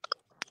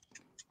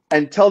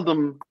and tell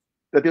them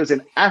that there's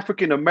an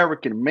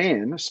African-American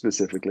man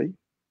specifically,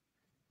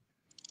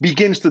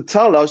 begins to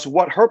tell us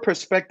what her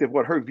perspective,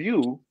 what her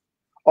view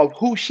of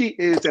who she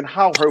is and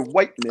how her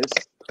whiteness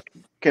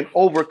can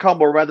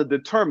overcome or rather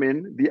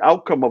determine the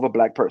outcome of a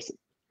Black person.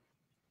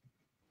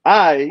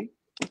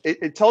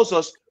 It tells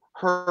us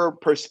her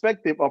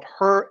perspective of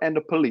her and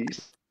the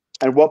police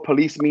and what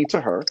police mean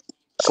to her,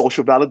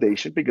 social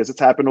validation, because it's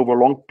happened over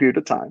a long period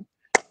of time.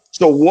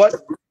 So what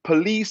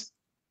police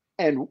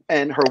and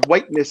her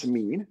whiteness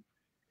mean,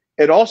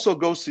 it also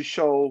goes to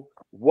show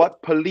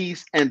what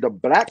police and the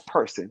Black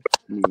person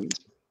means,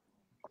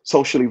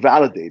 socially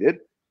validated.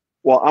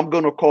 Well, I'm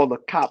going to call the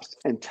cops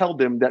and tell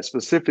them that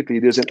specifically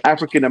there's an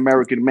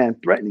African-American man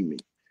threatening me.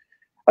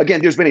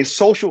 Again, there's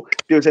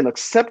an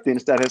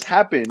acceptance that has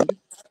happened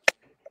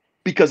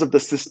because of the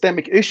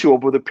systemic issue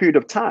over the period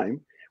of time,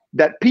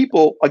 that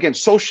people, again,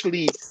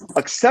 socially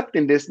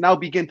accepting this, now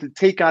begin to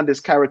take on these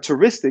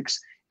characteristics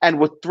and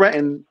would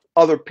threaten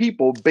other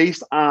people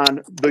based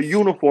on the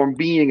uniform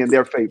being in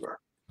their favor.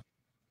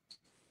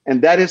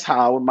 And that is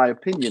how, in my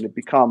opinion, it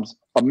becomes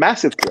a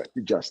massive threat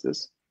to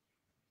justice.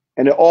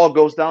 And it all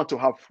goes down to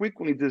how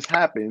frequently this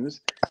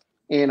happens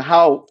and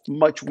how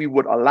much we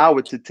would allow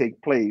it to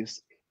take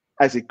place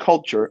as a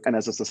culture and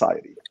as a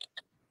society.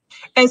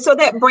 And so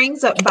that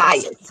brings up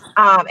bias,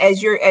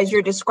 as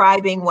you're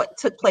describing what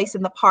took place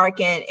in the park,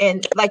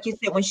 and like you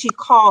said, when she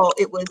called,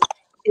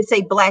 it's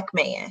a Black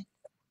man,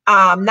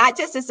 not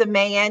just as a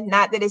man,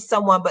 not that it's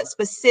someone, but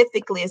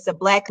specifically it's a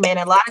Black man.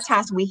 And a lot of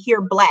times we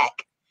hear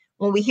Black,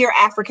 when we hear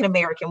African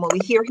American, when we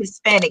hear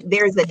Hispanic,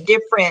 there's a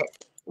different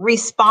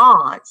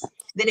response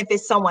than if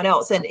it's someone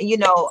else. And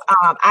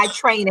I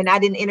train, and I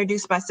didn't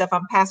introduce myself.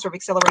 I'm pastor of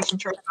Acceleration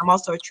Church. I'm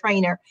also a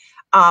trainer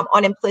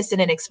on implicit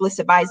and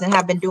explicit bias, and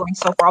have been doing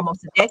so for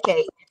almost a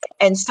decade.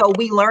 And so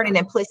we learn in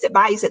implicit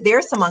bias that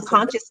there's some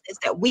unconsciousness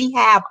that we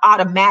have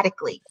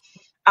automatically,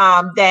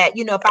 that,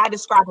 if I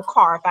describe a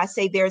car, if I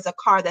say there's a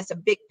car that's a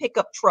big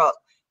pickup truck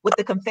with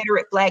the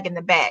Confederate flag in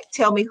the back,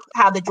 tell me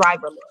how the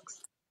driver looks.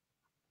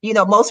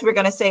 Most people are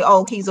going to say,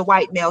 oh, he's a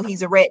white male,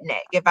 he's a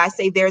redneck. If I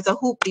say there's a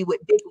hoopty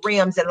with big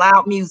rims and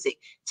loud music,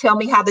 tell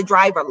me how the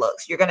driver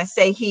looks. You're going to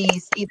say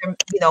he's either,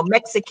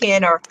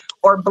 Mexican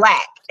or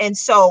Black. And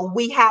so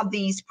we have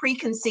these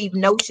preconceived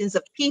notions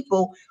of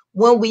people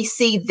when we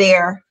see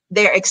their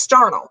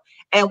external,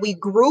 and we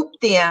group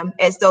them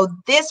as though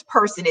this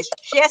person is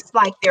just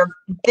like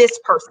this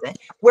person,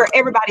 where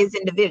everybody is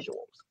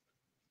individuals.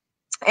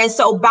 And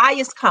so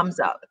bias comes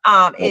up.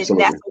 And that's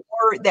a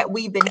word that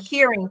we've been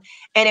hearing,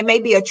 and it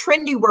may be a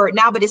trendy word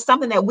now, but it's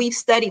something that we've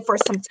studied for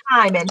some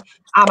time. And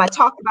I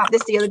talked about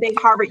this the other day.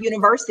 Harvard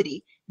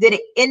University did an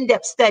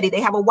in-depth study.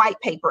 They have a white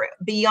paper.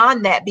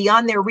 Beyond that,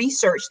 beyond their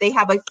research, they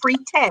have a free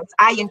test.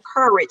 I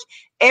encourage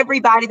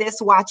everybody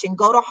that's watching,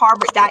 go to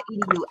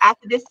harvard.edu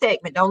after this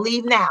segment. Don't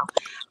leave now.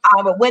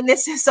 But when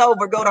this is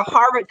over, go to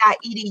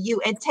harvard.edu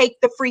and take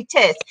the free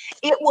test.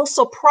 It will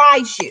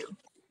surprise you,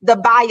 the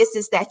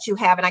biases that you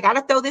have. And I got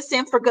to throw this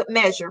in for good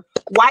measure.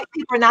 White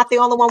people are not the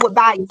only one with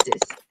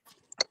biases.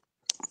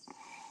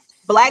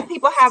 Black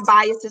people have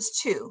biases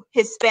too.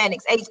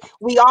 Hispanics,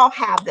 we all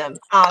have them.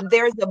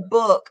 There's a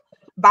book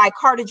by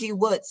Carter G.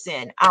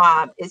 Woodson.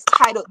 It's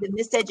titled The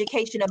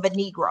Miseducation of a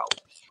Negro.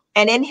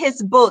 And in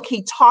his book,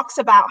 he talks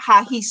about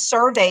how he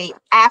surveyed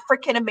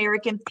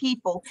African-American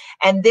people.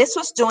 And this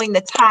was during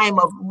the time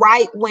of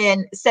right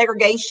when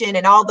segregation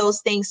and all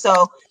those things.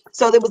 So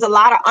there was a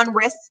lot of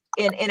unrest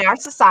in our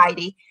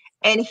society.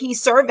 And he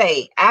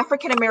surveyed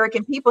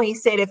African-American people. He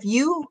said, if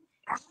you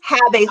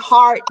have a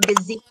heart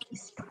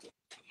disease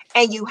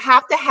and you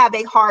have to have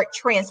a heart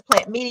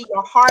transplant, meaning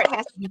your heart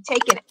has to be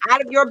taken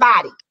out of your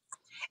body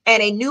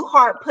and a new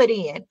heart put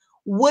in,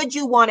 would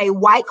you want a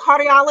white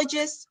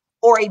cardiologist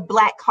or a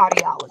Black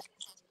cardiologist?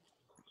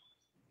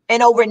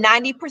 And over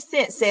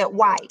 90% said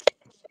white.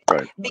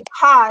 Right.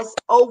 Because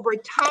over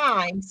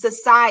time,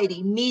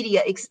 society,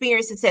 media,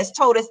 experiences has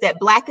told us that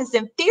Black is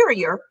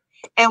inferior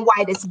and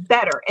white is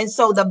better. And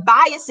so the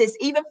biases,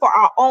 even for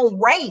our own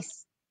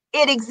race,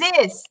 it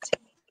exists.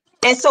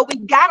 And so we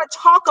got to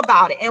talk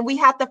about it, and we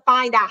have to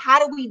find out, how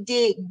do we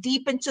dig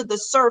deep into the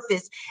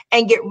surface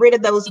and get rid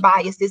of those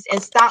biases and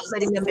stop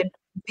letting them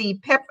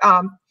be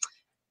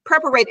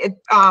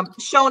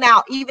shown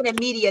out even in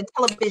media,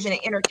 television,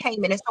 and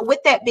entertainment. And so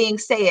with that being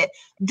said,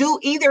 do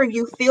either of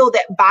you feel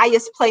that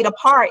bias played a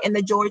part in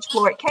the George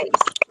Floyd case?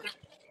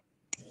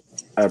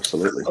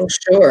 Absolutely. Oh,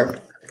 sure.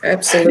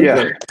 Absolutely.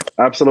 Yeah,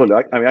 absolutely.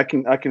 I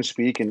mean, I can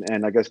speak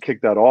and I guess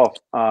kick that off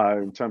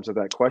in terms of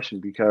that question,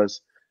 because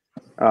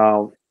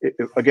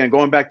again,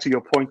 going back to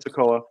your point,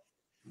 Tekoa,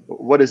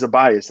 what is a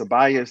bias? A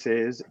bias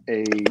is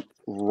a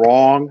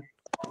wrong,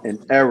 an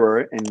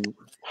error in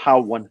how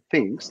one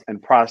thinks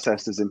and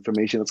processes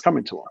information that's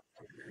coming to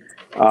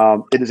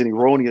them. It is an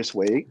erroneous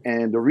way.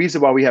 And the reason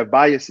why we have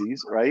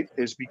biases, right,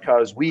 is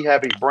because we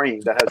have a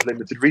brain that has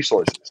limited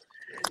resources.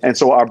 And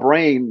so our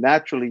brain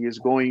naturally is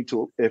going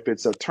to, if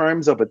it's in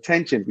terms of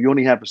attention, we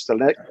only have a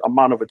select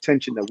amount of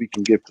attention that we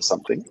can give to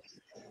something.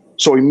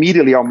 So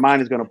immediately our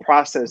mind is going to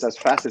process as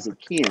fast as it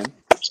can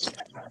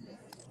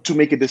to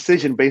make a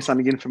decision based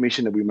on the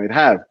information that we might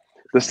have.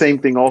 The same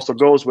thing also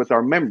goes with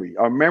our memory.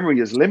 Our memory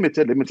is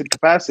limited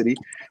capacity.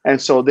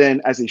 And so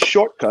then as a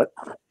shortcut,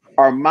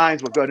 our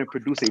minds will go ahead and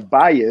produce a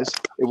bias.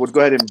 It would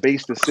go ahead and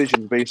base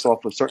decisions based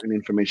off of certain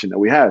information that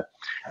we have.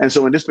 And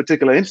so in this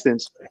particular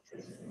instance,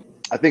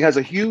 I think has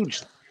a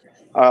huge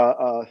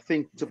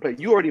thing to play.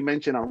 You already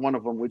mentioned on one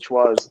of them, which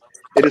was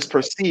it is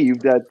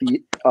perceived that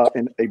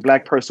a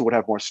Black person would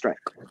have more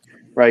strength,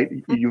 right?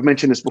 You've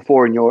mentioned this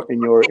before in your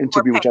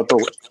interview, which I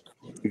thought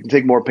you can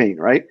take more pain,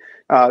 right?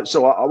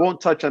 So I won't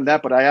touch on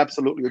that, but I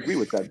absolutely agree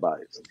with that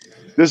bias.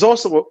 There's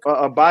also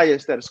a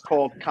bias that is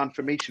called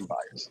confirmation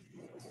bias.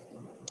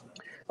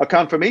 A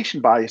confirmation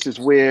bias is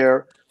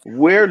where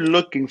we're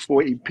looking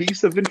for a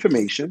piece of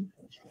information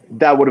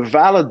that would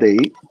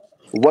validate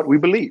what we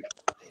believe.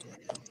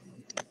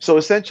 So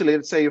essentially,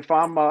 let's say if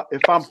I'm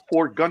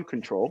for gun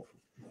control,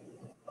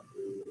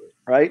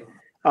 right?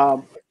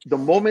 The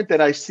moment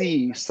that I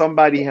see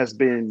somebody has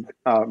been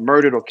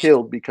murdered or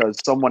killed because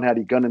someone had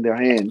a gun in their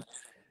hand,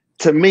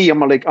 to me,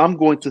 I'm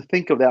going to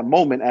think of that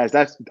moment as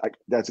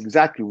that's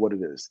exactly what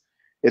it is.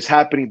 It's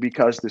happening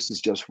because this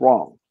is just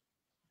wrong.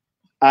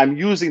 I'm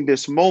using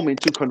this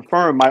moment to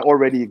confirm my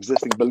already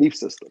existing belief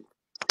system.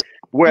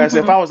 Whereas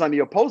if I was on the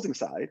opposing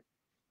side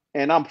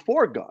and I'm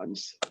for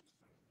guns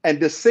and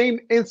the same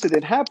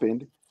incident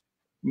happened,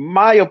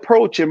 my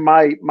approach and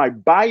my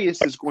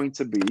bias is going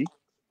to be,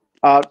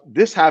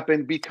 this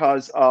happened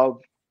because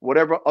of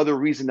whatever other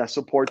reason that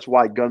supports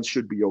why guns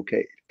should be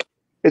okay.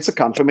 It's a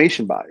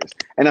confirmation bias.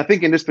 And I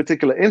think in this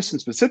particular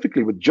instance,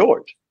 specifically with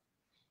George,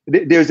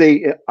 there's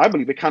I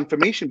believe, a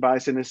confirmation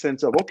bias in the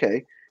sense of,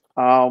 okay,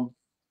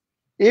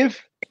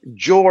 if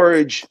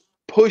George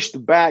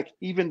pushed back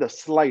even the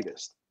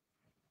slightest,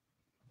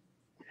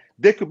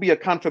 there could be a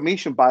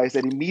confirmation bias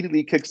that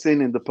immediately kicks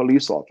in the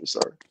police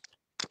officer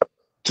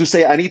to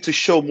say, I need to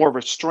show more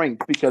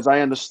restraint because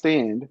I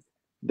understand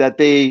that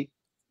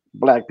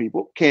Black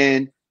people,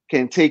 can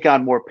take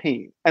on more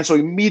pain. And so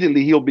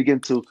immediately he'll begin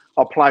to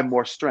apply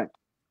more strength.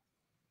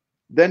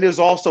 Then there's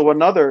also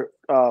another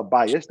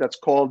bias that's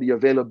called the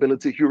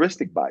availability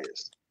heuristic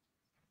bias.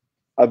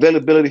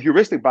 Availability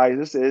heuristic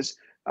bias is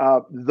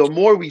the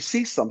more we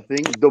see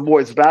something, the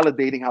more it's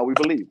validating how we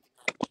believe.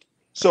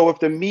 So if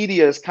the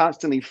media is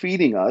constantly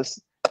feeding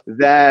us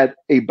that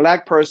a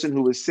Black person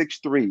who is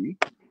 6'3"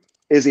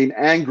 is an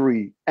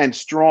angry and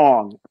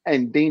strong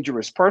and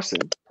dangerous person,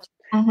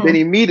 then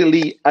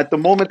immediately at the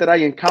moment that I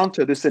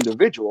encounter this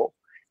individual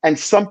and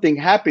something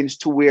happens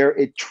to where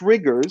it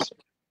triggers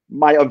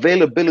my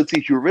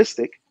availability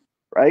heuristic,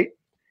 right?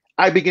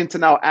 I begin to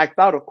now act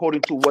out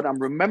according to what I'm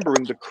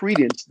remembering the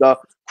credence, the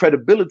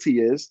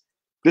credibility is,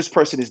 this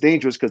person is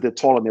dangerous because they're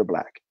tall and they're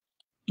Black.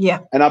 Yeah.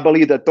 And I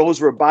believe that those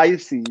were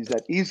biases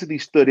that easily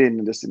stood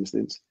in this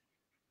instance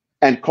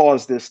and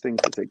caused this thing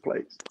to take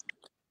place.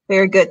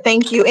 Very good.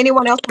 Thank you.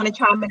 Anyone else want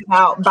to chime in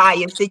about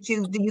bias? Do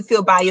you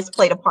feel bias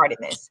played a part in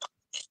this?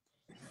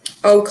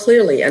 Oh,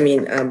 clearly. I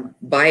mean,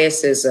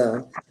 bias is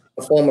a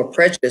form of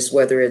prejudice,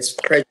 whether it's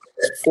prejudice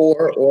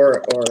for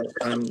or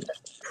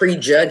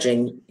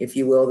prejudging, if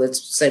you will. That's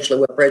essentially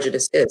what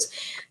prejudice is.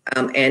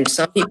 And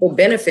some people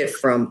benefit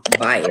from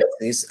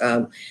biases.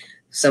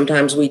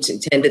 Sometimes we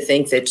tend to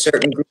think that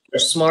certain groups are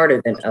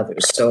smarter than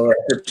others. So a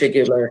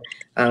particular,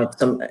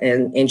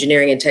 in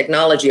engineering and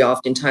technology,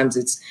 oftentimes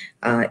it's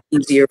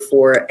easier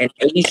for an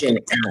Asian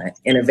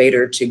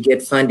innovator to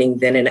get funding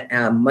than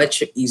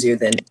much easier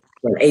than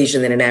an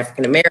Asian than an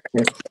African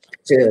American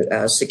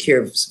to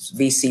secure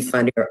VC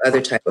funding or other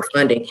type of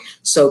funding.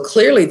 So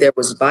clearly there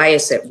was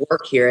bias at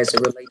work here as it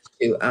relates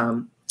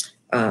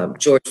to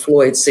George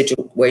Floyd's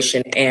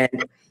situation.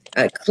 And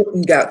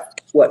you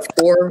got, what,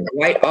 4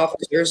 white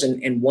officers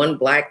and 1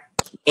 Black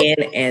man,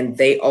 and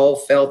they all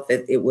felt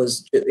that it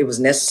was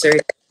necessary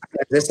to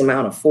have this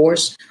amount of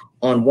force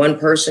on one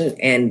person,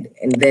 and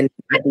then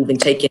not even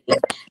taking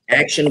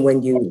action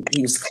when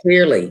he was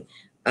clearly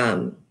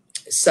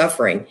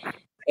suffering.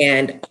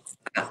 And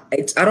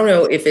I don't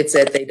know if it's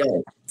that they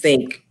don't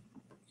think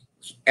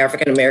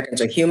African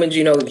Americans are humans.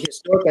 You know,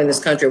 historically in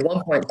this country, at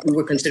one point, we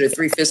were considered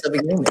 3/5 of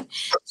a human.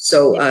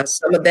 So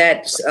some of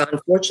that,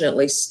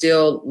 unfortunately,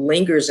 still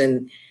lingers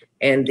in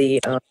the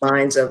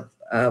minds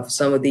of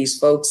some of these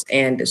folks.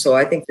 And so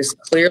I think there's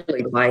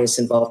clearly bias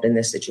involved in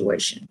this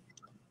situation.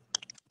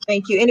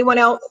 Thank you. Anyone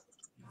else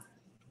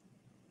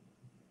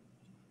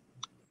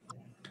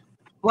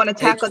want to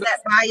tackle that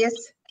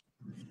bias?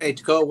 Hey,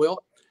 Tekoa,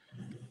 Will?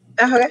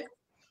 Okay.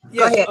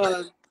 Yes, Go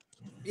ahead.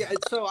 Yeah,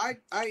 so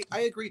I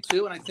agree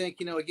too, and I think,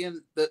 you know,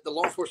 again, the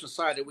law enforcement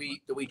side that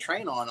we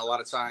train on a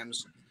lot of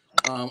times,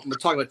 I'm going to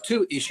talk about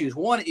 2 issues.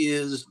 One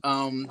is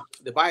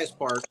the bias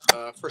part,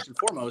 first and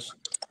foremost.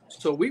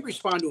 So we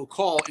respond to a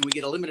call and we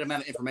get a limited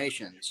amount of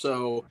information.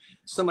 So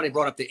somebody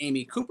brought up the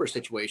Amy Cooper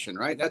situation,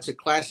 right? That's a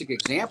classic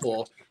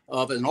example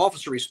of an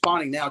officer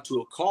responding now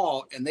to a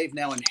call, and they've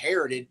now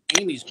inherited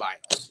Amy's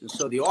bias. And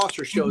so the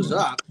officer shows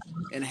up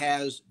and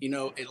has, you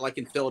know, like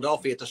in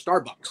Philadelphia at the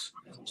Starbucks.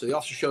 So the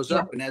officer shows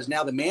up and has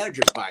now the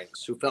manager's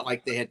bias, who felt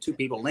like they had 2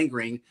 people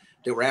lingering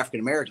that were African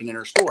American in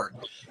her store.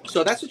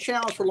 So that's a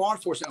challenge for law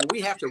enforcement, and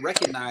we have to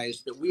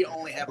recognize that we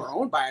only have our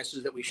own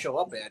biases that we show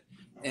up at,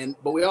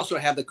 but we also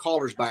have the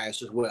caller's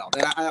bias as well.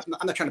 And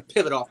I'm not trying to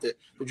pivot off the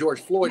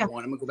George Floyd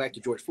one. I'm going to go back to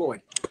George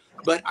Floyd,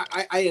 but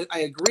I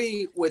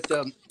agree with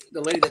the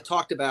lady that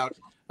talked about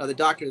the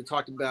doctor that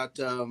talked about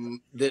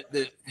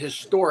the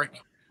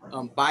historic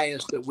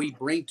bias that we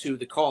bring to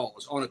the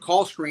calls on a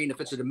call screen.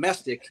 If it's a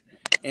domestic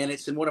and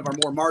it's in one of our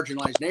more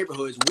marginalized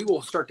neighborhoods, we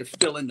will start to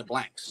fill in the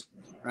blanks,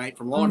 right?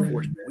 From law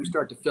enforcement, we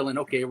start to fill in,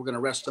 okay, we're going to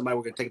arrest somebody,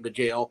 we're going to take them to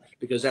jail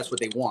because that's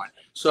what they want.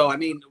 So, I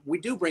mean, we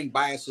do bring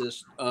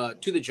biases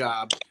to the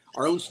job,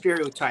 our own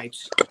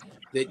stereotypes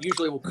that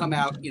usually will come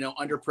out, you know,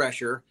 under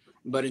pressure.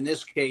 But in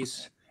this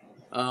case,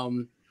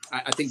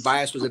 I think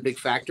bias was a big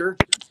factor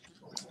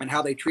in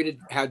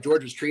how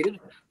George was treated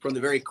from the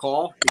very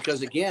call,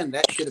 because again,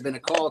 that should have been a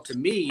call to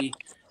me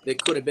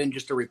that could have been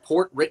just a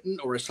report written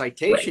or a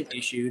citation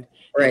issued.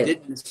 It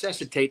didn't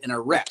necessitate an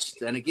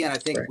arrest. And again, I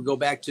think we go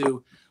back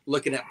to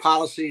looking at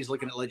policies,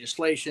 looking at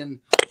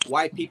legislation,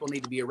 why people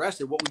need to be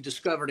arrested. What we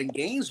discovered in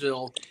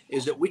Gainesville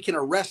is that we can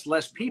arrest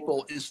less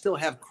people and still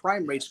have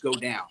crime rates go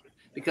down.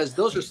 because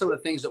those are some of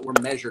the things that we're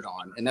measured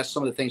on, and that's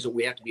some of the things that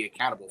we have to be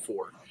accountable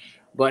for.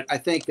 But I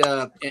think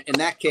in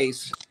that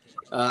case,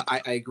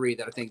 I agree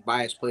that I think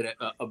bias played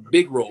a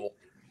big role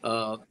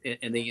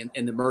in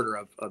the murder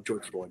of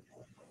George Floyd.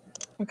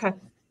 Okay,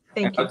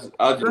 thank you.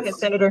 Go ahead,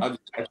 Senator. I'll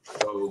just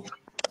echo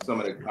some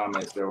of the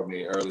comments that were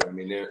made earlier. I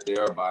mean,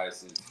 there are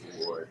biases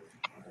toward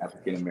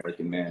African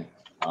American men.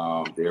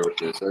 There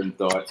are certain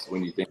thoughts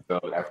when you think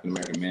of African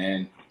American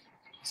men,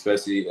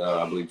 especially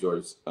I believe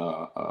George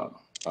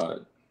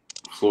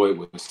Floyd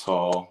was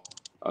tall.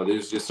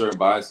 There's just certain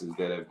biases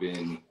that have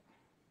been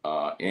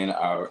in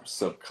our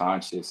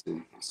subconscious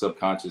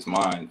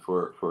mind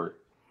for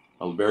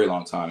a very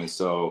long time, and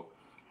so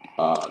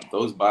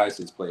those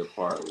biases play a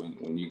part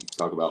when you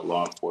talk about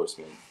law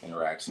enforcement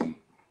interaction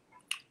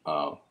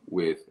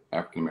with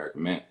African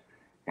American men,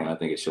 and I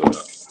think it shows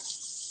up.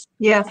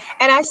 Yeah,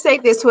 and I say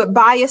this with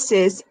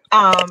biases,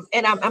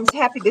 and I'm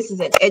happy this is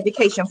an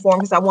education forum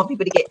because I want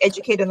people to get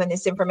educated on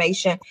this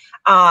information.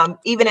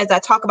 Even as I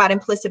talk about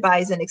implicit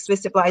bias and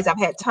explicit bias, I've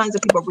had tons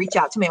of people reach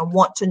out to me and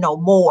want to know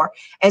more.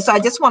 And so I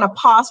just want to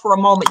pause for a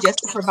moment just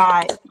to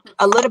provide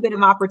a little bit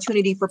of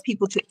opportunity for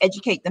people to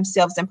educate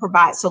themselves and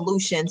provide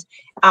solutions.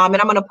 And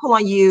I'm going to pull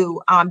on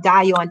you,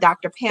 Dio and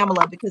Dr.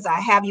 Pamela, because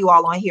I have you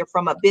all on here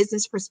from a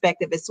business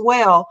perspective as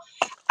well.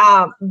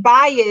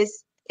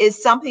 Bias is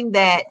something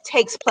that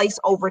takes place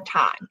over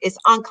time. It's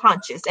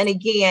unconscious. And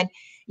again,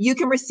 you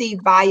can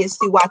receive bias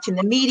through watching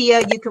the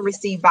media. You can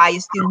receive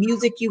bias through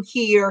music you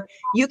hear.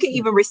 You can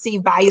even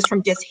receive bias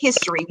from just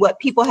history, what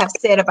people have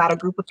said about a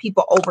group of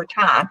people over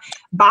time.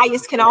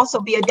 Bias can also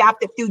be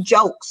adopted through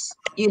jokes.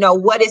 You know,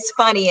 what is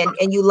funny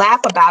and you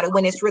laugh about it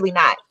when it's really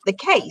not the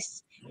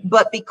case.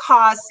 But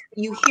because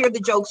you hear the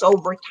jokes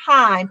over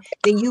time,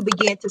 then you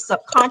begin to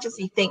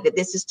subconsciously think that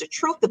this is the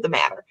truth of the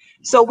matter.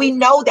 So we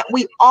know that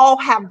we all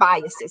have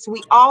biases.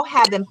 We all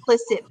have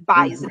implicit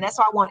bias. And that's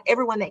why I want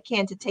everyone that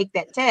can to take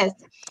that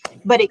test.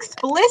 But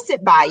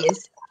explicit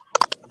bias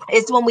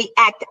is when we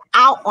act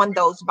out on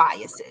those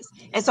biases.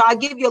 And so I'll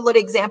give you a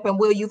little example. And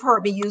Will, you've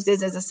heard me use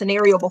this as a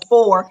scenario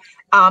before.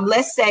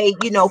 Let's say,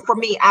 you know, for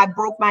me, I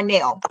broke my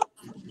nail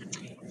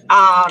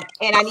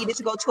and I needed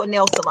to go to a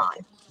nail salon.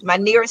 The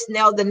nearest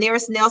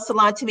nail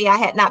salon to me, I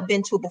had not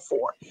been to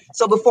before.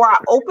 So before I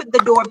opened the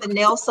door of the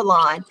nail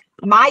salon,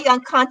 my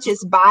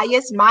unconscious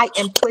bias, my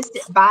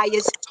implicit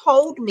bias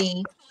told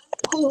me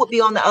who would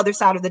be on the other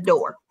side of the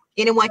door.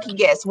 Anyone can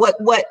guess what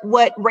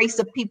race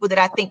of people that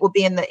I think would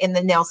be in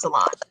the nail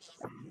salon?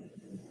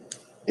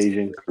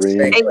 Asian,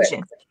 Korean.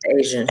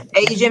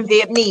 Asian,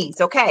 Vietnamese.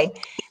 Okay.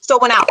 So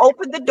when I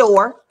opened the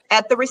door,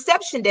 at the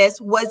reception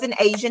desk was an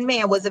Asian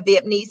man, was a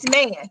Vietnamese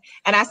man.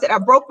 And I said, I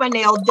broke my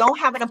nail, don't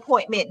have an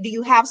appointment. Do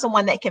you have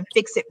someone that can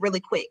fix it really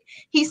quick?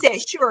 He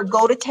said, sure,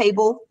 go to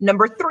table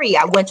number 3.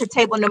 I went to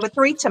table number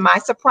 3. To my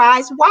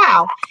surprise,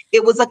 wow,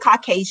 it was a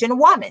Caucasian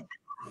woman.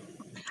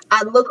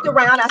 I looked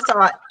around, I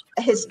saw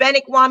a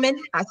Hispanic woman,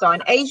 I saw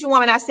an Asian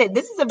woman. I said,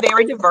 this is a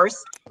very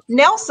diverse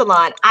nail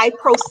salon. I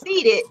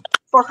proceeded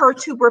for her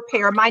to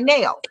repair my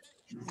nail.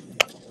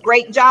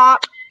 Great job,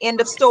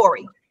 end of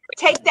story.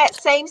 Take that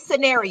same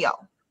scenario.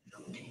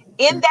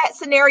 In that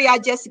scenario I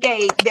just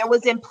gave, there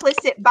was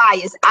implicit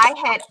bias. I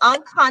had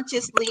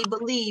unconsciously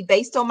believed,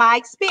 based on my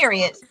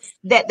experience,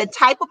 that the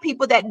type of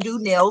people that do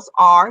nails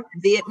are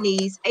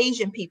Vietnamese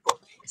Asian people.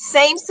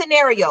 Same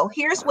scenario.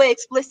 Here's where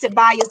explicit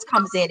bias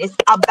comes in. It's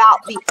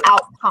about the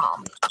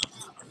outcome.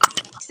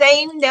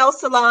 Same nail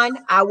salon.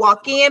 I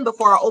walk in,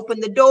 before I open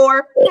the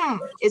door,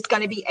 it's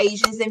going to be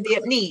Asians and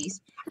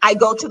Vietnamese. I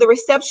go to the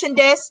reception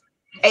desk.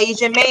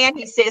 Asian man,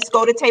 he says,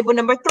 go to table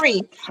number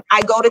 3.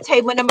 I go to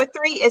table number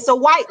 3. It's a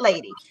white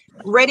lady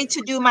ready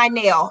to do my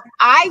nail.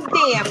 I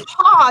then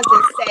pause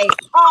and say,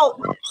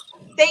 oh,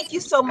 thank you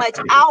so much.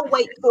 I'll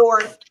wait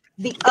for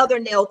the other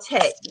nail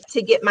tech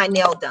to get my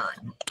nail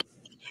done.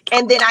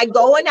 And then I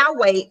go and I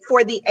wait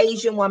for the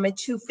Asian woman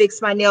to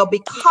fix my nail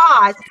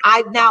because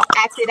I've now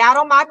acted out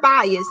on my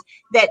bias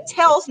that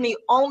tells me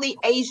only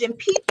Asian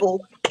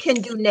people can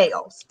do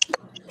nails.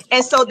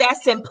 And so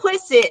that's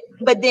implicit,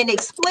 but then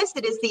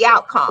explicit is the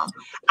outcome.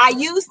 I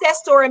use that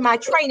story in my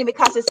training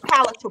because it's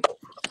palatable.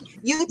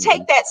 You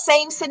take that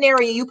same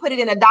scenario, you put it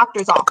in a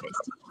doctor's office.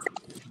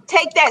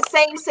 Take that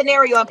same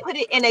scenario and put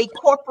it in a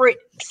corporate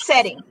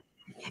setting.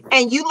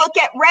 And you look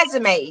at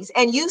resumes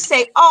and you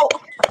say, oh,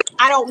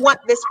 I don't want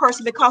this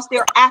person because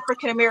they're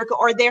African American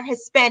or they're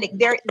Hispanic.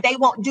 They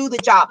won't do the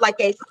job like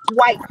a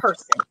white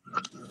person.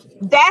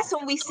 That's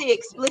when we see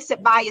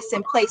explicit bias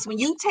in place. When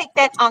you take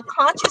that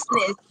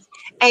unconsciousness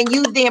and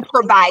you then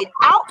provide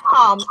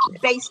outcomes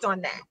based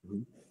on that.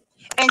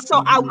 And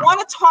so I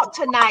want to talk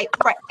tonight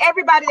for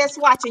everybody that's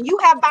watching. You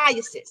have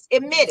biases,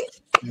 admit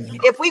it.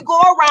 If we go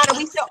around and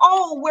we say,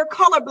 oh, we're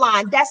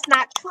colorblind, that's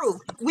not true.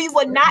 We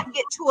will not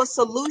get to a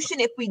solution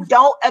if we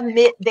don't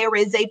admit there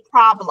is a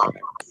problem.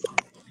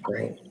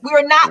 Right. We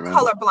are not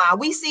colorblind.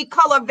 We see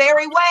color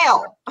very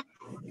well,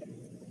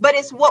 but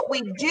it's what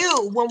we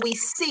do when we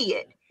see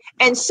it.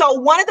 And so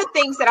one of the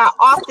things that I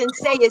often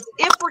say is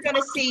if we're going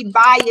to see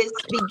bias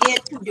begin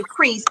to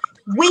decrease,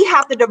 we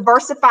have to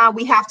diversify,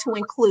 we have to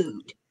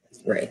include.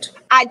 Right.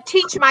 I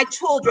teach my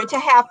children to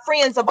have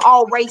friends of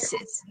all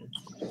races.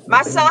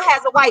 My son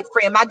has a white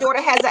friend, my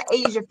daughter has an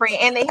Asian friend,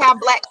 and they have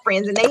Black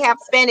friends, and they have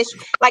Spanish.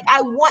 Like,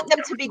 I want them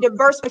to be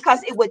diverse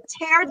because it would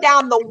tear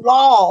down the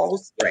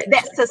walls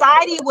that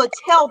society would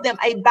tell them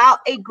about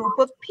a group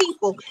of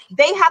people.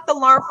 They have to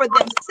learn for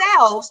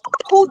themselves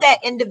who that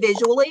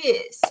individual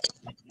is.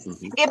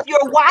 If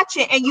you're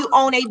watching and you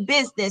own a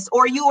business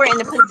or you are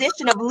in a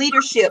position of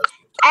leadership,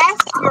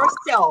 ask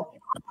yourself,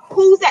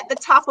 who's at the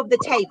top of the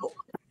table?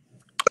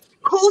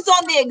 Who's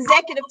on the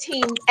executive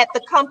team at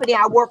the company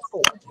I work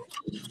for?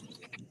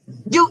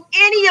 Do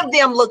any of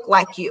them look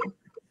like you?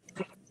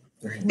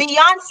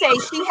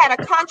 Beyonce, she had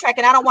a contract,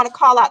 and I don't want to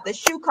call out the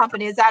shoe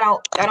companies. I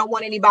don't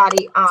want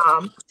anybody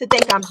to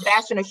think I'm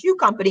bashing a shoe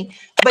company.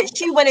 But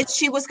she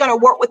was going to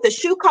work with the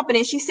shoe company,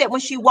 and she said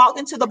when she walked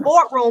into the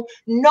boardroom,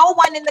 no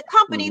one in the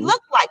company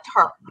looked like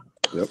her.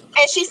 Yep.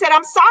 And she said,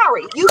 I'm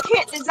sorry, you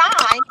can't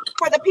design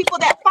for the people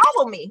that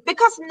follow me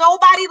because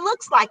nobody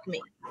looks like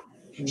me.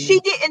 She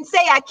didn't say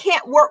I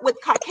can't work with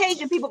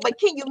Caucasian people, but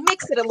can you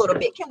mix it a little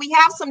bit? Can we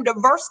have some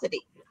diversity?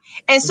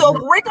 And so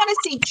if we're going to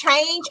see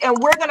change and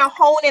we're going to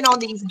hone in on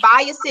these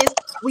biases,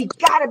 we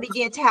got to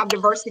begin to have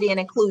diversity and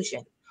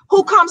inclusion.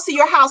 Who comes to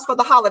your house for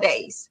the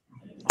holidays?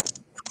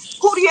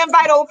 Who do you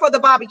invite over for the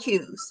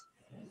barbecues?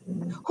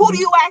 Who do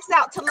you ask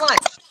out to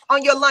lunch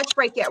on your lunch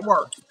break at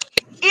work?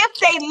 If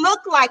they look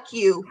like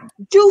you,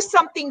 do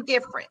something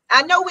different.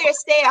 I know we're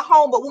stay at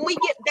home, but when we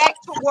get back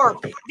to work,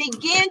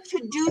 begin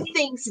to do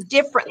things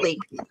differently.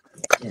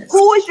 Yes.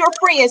 Who is your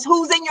friends?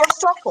 Who's in your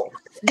circle?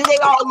 Do they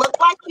all look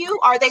like you?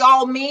 Are they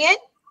all men?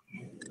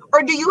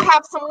 Or do you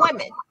have some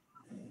women?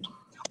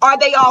 Are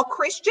they all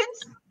Christians?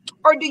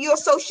 Or do you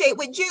associate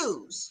with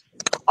Jews?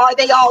 Are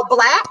they all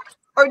Black?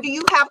 Or do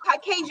you have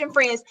Caucasian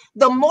friends?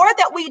 The more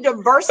that we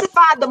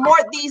diversify, the more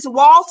these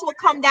walls will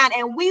come down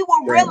and we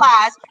will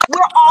realize we're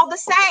all the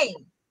same.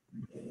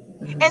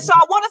 And so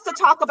I want us to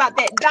talk about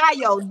that.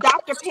 Dio,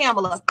 Dr.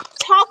 Pamela,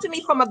 talk to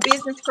me from a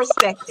business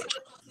perspective.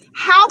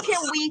 How can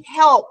we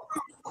help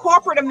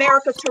corporate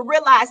America to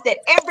realize that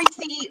every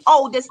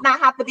CEO does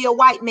not have to be a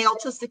white male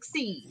to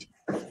succeed?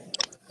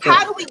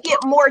 How do we get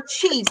more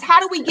chiefs? How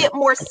do we get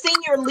more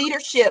senior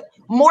leadership,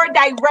 more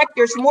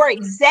directors, more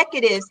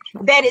executives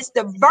that is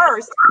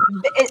diverse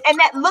and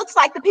that looks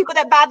like the people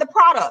that buy the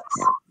products?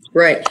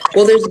 Right.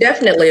 Well, there's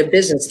definitely a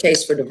business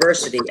case for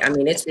diversity. I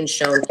mean, it's been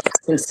shown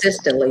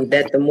consistently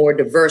that the more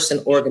diverse an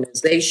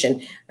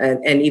organization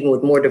and even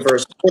with more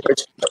diverse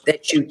boards,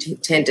 that you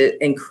tend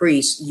to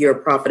increase your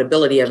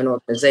profitability of an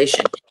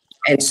organization.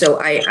 And so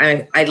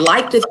I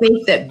like to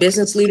think that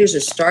business leaders are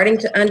starting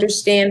to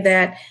understand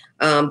that.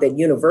 That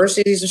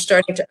universities are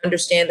starting to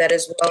understand that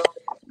as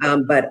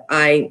well. But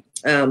I'm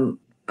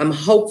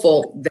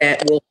hopeful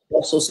that we'll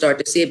also start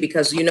to see it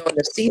because, you know, in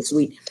the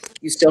C-suite,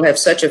 you still have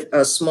such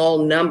a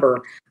small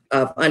number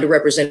of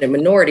underrepresented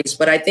minorities.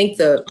 But I think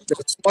the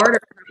smarter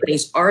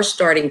companies are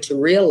starting to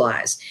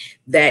realize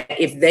that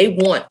if they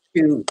want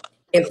to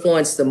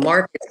influence the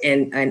market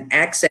and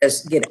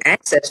get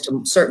access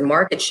to certain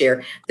market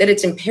share, that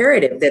it's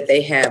imperative that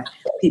they have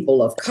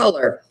people of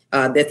color,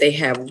 that they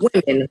have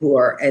women who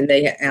are, and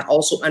they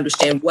also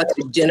understand what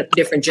the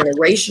different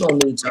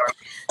generational needs are.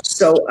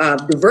 So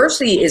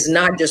diversity is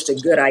not just a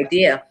good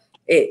idea.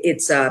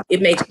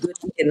 It makes good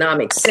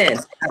economic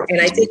sense.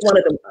 And I think one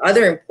of the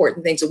other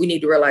important things that we need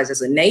to realize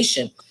as a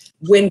nation,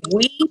 when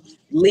we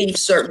leave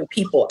certain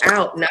people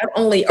out, not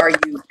only are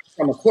you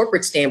from a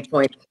corporate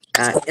standpoint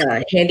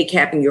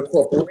handicapping your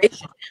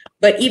corporation,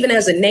 but even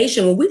as a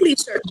nation, when we leave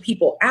certain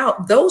people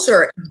out, those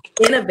are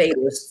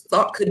innovators,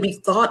 could be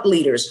thought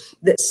leaders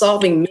that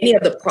solving many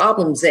of the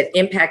problems that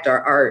impact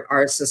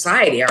our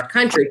society, our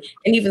country,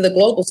 and even the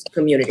global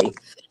community.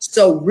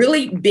 So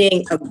really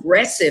being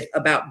aggressive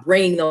about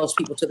bringing those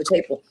people to the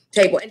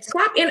table, and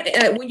stop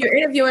when you're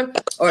interviewing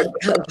or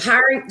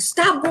hiring,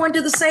 stop going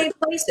to the same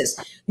places.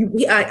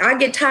 I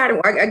get tired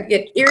of, I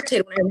get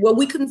irritated when well,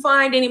 we couldn't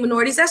find any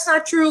minorities. That's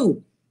not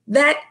true.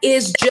 That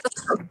is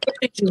just how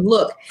good you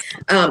look.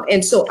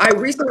 And so I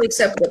recently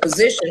accepted a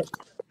position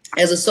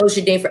as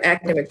Associate Dean for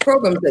Academic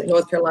Programs at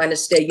North Carolina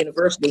State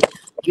University,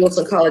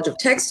 Wilson College of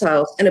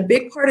Textiles. And a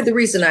big part of the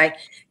reason I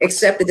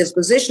accepted this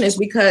position is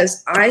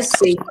because I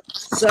see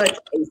such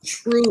a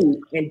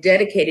true and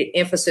dedicated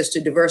emphasis to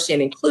diversity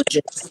and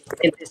inclusion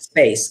in this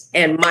space.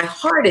 And my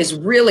heart is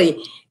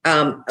really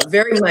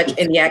very much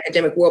in the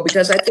academic world,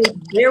 because I think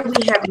there we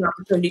have an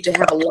opportunity to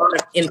have a lot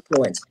of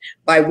influence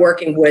by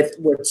working with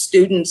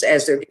students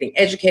as they're getting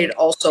educated,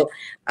 also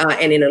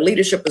and in a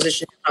leadership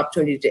position, an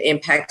opportunity to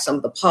impact some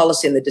of the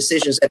policy and the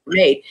decisions that are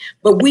made.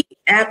 But we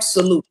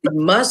absolutely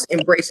must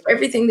embrace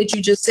everything that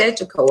you just said,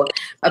 Tekoa,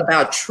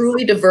 about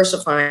truly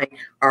diversifying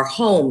our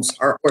homes,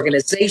 our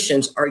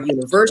organizations, our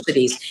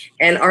universities,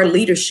 and our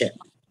leadership.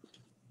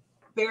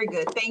 Very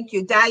good. Thank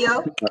you.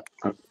 Dio?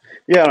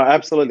 Yeah, no,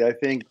 absolutely. I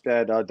think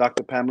that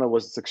Dr. Pamela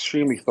was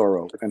extremely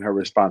thorough in her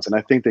response. And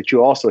I think that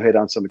you also hit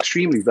on some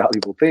extremely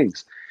valuable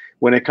things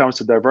when it comes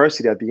to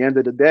diversity. At the end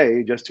of the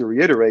day, just to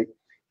reiterate,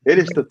 it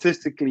is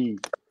statistically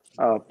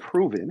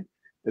proven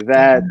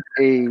that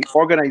a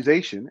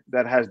organization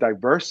that has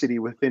diversity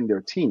within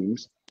their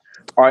teams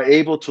are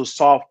able to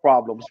solve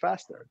problems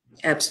faster.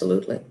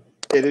 Absolutely.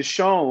 It is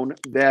shown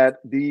that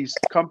these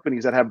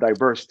companies that have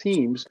diverse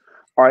teams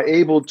are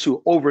able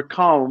to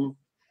overcome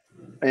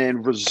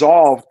and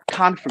resolve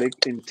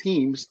conflict in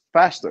teams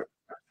faster.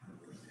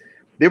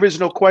 There is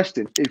no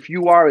question, if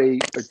you are a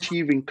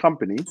achieving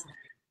company,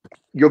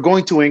 you're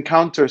going to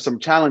encounter some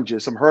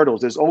challenges, some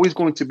hurdles. There's always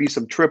going to be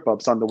some trip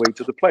ups on the way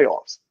to the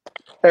playoffs.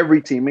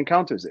 Every team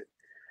encounters it.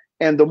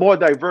 And the more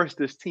diverse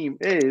this team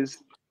is,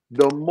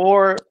 the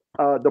more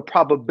the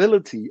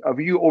probability of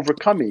you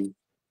overcoming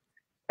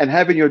and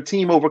having your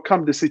team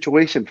overcome the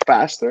situation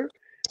faster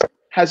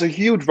has a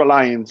huge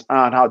reliance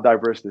on how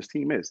diverse this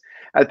team is.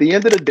 At the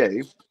end of the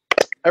day,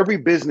 every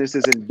business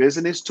is in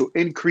business to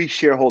increase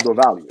shareholder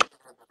value,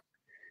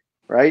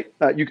 right?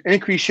 You can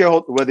increase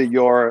shareholder, whether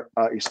you're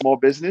a small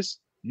business,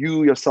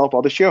 you yourself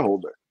are the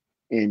shareholder,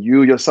 and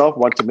you yourself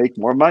want to make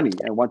more money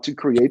and want to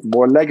create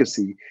more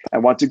legacy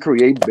and want to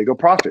create bigger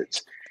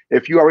profits.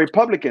 If you are a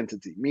public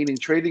entity, meaning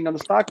trading on the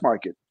stock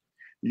market,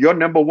 your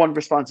number one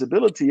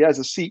responsibility as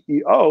a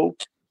CEO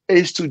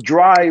is to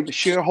drive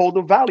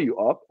shareholder value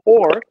up,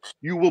 or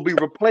you will be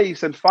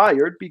replaced and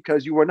fired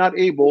because you were not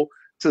able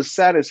to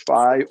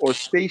satisfy or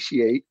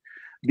satiate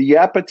the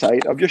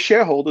appetite of your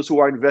shareholders who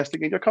are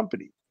investing in your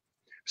company.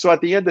 So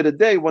at the end of the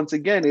day, once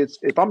again, it's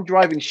if I'm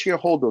driving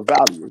shareholder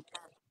value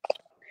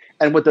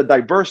and with a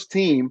diverse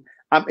team,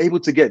 I'm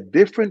able to get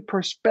different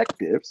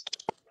perspectives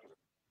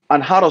on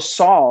how to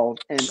solve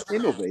and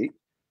innovate,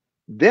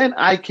 then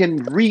I can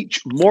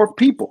reach more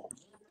people.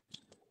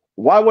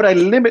 Why would I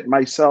limit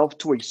myself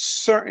to a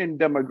certain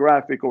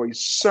demographic or a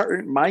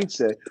certain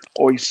mindset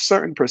or a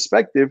certain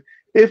perspective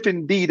if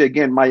indeed,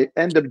 again, my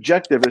end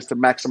objective is to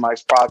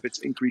maximize profits,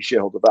 increase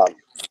shareholder value?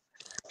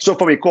 So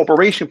from a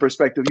corporation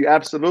perspective, you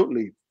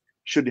absolutely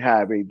should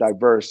have a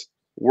diverse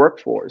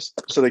workforce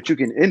so that you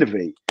can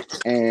innovate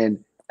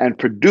and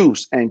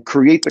produce and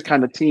create the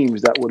kind of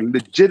teams that will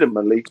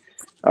legitimately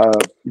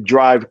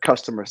drive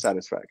customer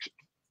satisfaction.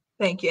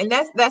 Thank you. And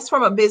that's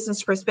from a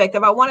business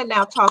perspective. I want to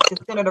now talk to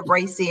Senator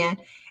Bracy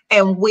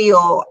and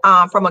Will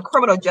from a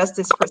criminal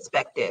justice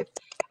perspective.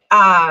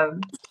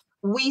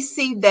 We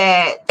see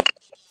that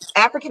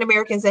African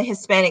Americans and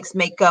Hispanics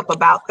make up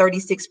about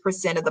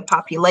 36% of the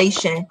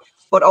population,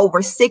 but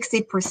over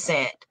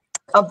 60%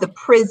 of the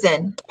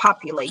prison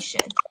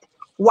population.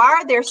 Why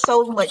are there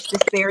so much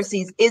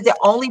disparities? Is it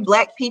only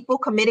Black people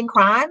committing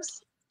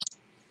crimes?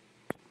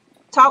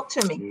 Talk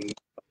to me.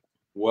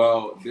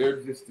 Well,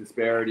 there's just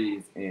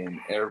disparities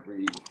in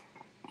every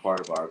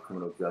part of our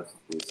criminal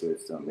justice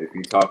system. If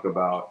you talk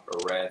about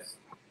arrest,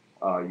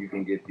 you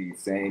can get the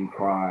same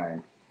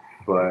crime,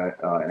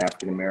 but an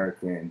African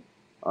American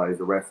is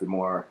arrested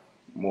they're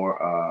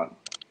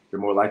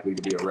more likely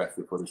to be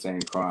arrested for the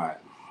same crime.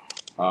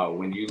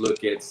 When you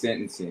look at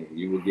sentencing,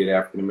 you will get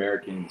African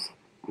Americans,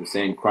 the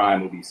same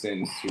crime will be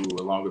sentenced to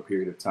a longer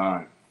period of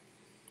time.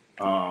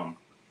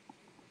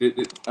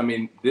 I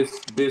mean,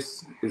 this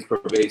is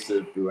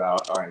pervasive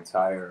throughout our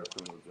entire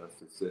criminal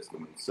justice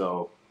system. And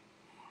so,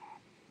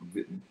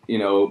 you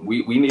know,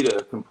 we need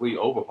a complete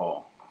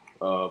overhaul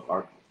of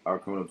our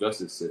criminal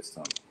justice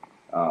system.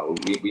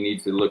 We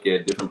need to look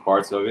at different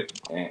parts of it,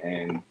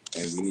 and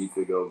we need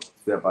to go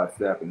step by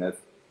step. And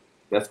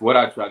that's what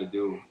I try to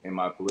do in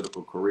my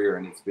political career.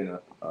 And it's been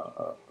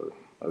a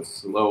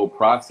slow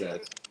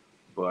process,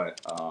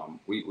 but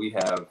we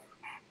have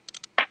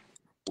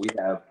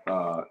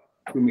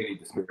too many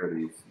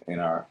disparities in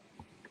our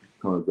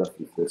criminal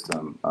justice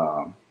system,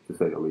 to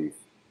say the least.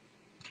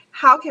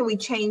 How can we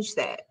change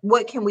that?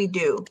 What can we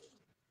do?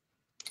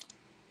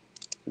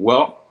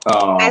 Well,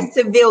 as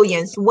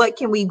civilians, what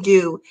can we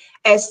do?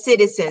 As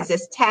citizens,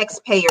 as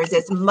taxpayers,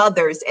 as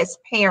mothers, as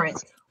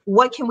parents,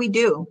 what can we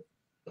do?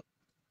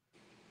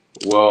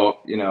 Well,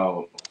 you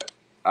know,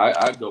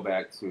 I go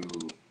back to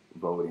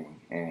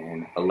voting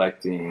and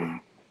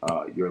electing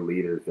your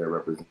leaders that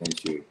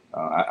represent you.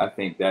 I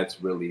think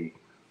that's really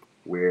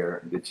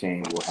where the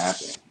change will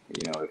happen.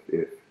 You know,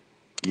 if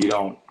you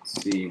don't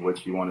see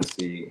what you want to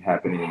see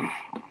happening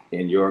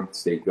in your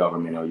state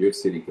government or your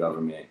city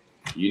government,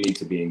 you need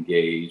to be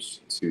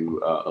engaged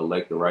to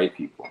elect the right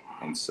people.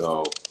 And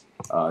so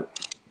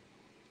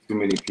too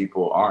many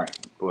people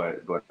aren't,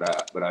 but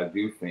I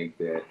do think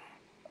that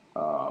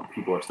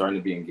people are starting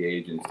to be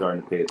engaged and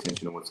starting to pay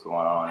attention to what's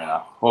going on. And I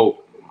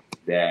hope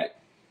that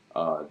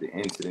the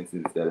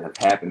incidences that have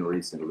happened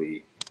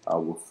recently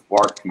will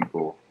spark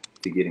people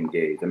to get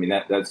engaged. I mean,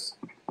 that's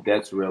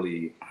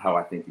really how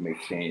I think you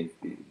make change.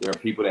 There are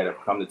people that have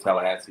come to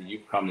Tallahassee.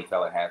 You've come to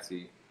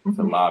Tallahassee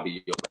to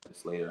lobby your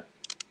legislator.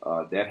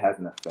 That has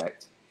an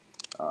effect.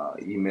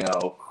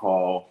 Email,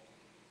 call,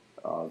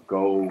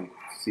 go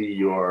see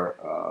your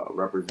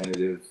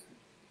representatives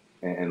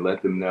and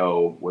let them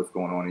know what's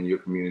going on in your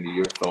community,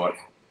 your thoughts.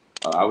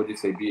 I would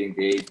just say be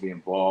engaged, be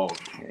involved,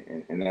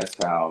 and that's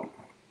how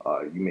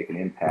you make an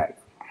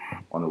impact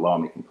on the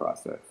lawmaking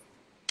process.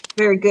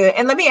 Very good.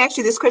 And let me ask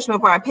you this question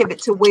before I pivot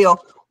to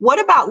Will. What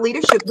about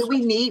leadership? Do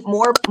we need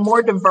more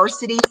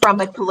diversity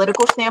from a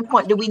political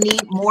standpoint? Do we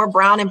need more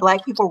brown and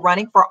black people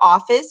running for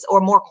office,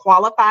 or more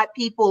qualified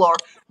people, or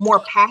more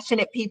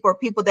passionate people, or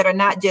people that are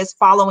not just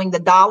following the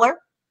dollar?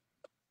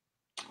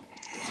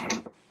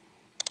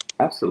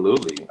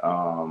 Absolutely.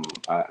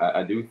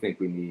 I do think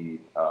we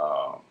need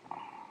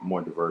more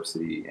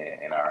diversity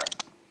in our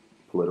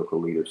political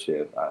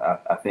leadership.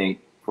 I think,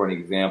 for an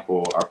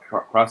example,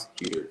 our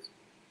prosecutors,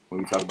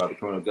 when we talk about the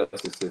criminal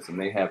justice system,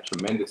 they have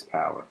tremendous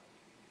power.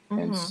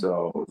 And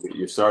so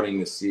you're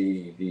starting to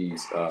see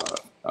these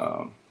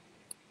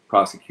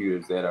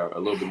prosecutors that are a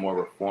little bit more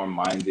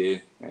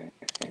reform-minded.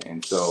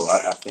 And so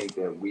I think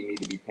that we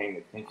need to be paying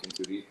attention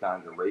to these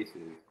kinds of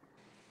races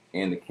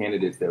and the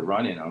candidates that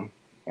run in them,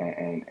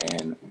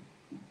 and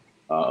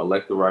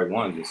elect the right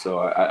ones. And so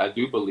I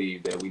do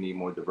believe that we need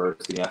more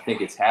diversity. I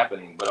think it's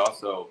happening, but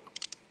also,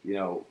 you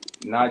know,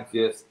 not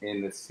just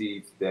in the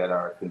seats that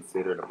are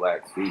considered a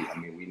black seat. I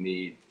mean, we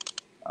need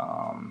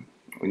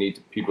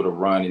people to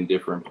run in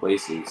different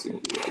places.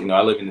 You know,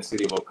 I live in the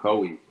city of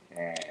Ocoee,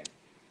 and,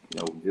 you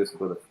know, just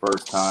for the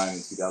first time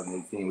in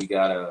 2018, we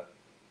got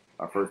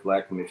our first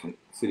black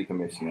city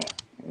commissioner.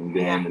 And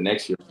then the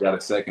next year, we got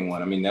a second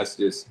one. I mean, that's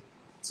just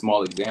a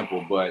small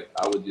example, but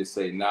I would just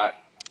say not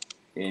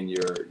in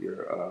your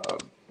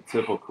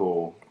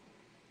typical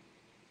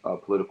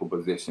political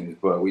positions,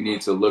 but we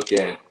need to look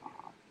at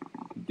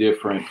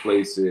different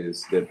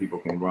places that people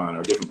can run,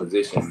 or different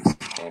positions,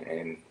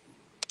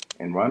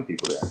 and run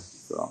people there.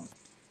 So.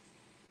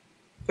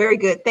 Very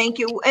good. Thank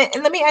you.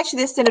 And let me ask you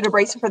this, Senator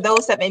Bracy, for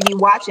those that may be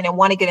watching and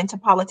want to get into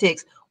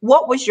politics,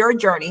 what was your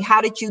journey?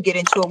 How did you get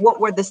into it? What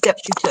were the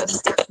steps you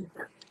took?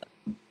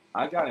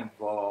 I got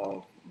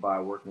involved by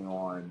working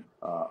on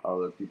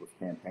other people's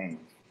campaigns,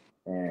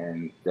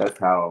 and that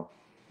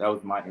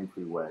was my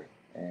entryway.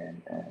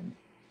 And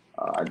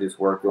I just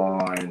worked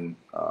on,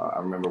 I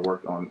remember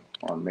worked on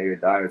Mayor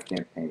Dyer's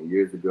campaign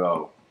years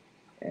ago,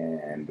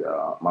 and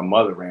my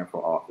mother ran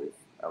for office.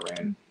 I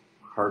ran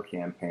her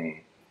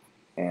campaign,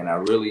 and I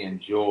really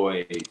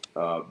enjoyed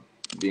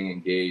being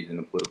engaged in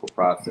the political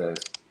process.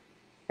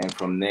 And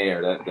from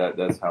there,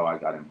 that's how I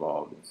got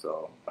involved. And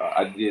so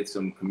I did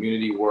some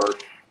community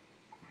work,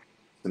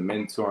 some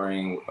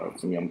mentoring of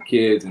some young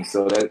kids, and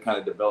so that kind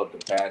of developed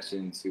a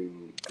passion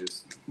to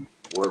just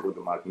work with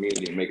my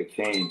community and make a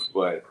change.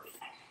 But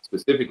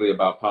specifically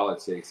about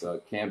politics,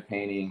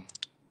 campaigning,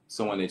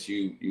 someone that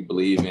you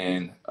believe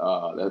in,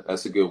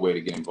 that's a good way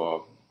to get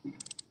involved.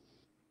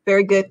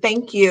 Very good.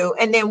 Thank you.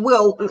 And then,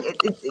 Will,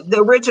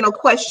 the original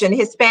question,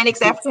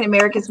 Hispanics, African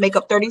Americans make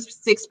up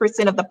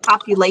 36% of the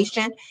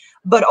population,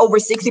 but over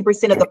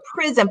 60% of the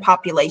prison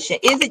population.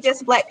 Is it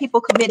just black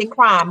people committing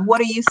crime? What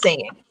are you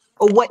saying?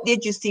 Or what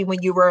did you see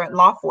when you were in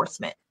law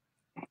enforcement?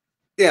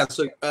 Yeah,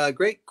 so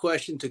great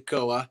question,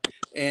 Tekoa.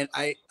 And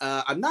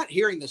I'm not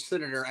hearing the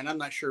senator, and I'm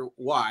not sure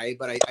why,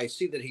 but I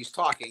see that he's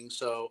talking.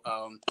 So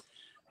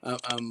I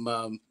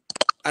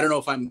don't know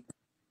if I'm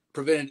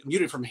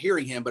muted from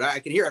hearing him, but I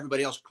can hear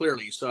everybody else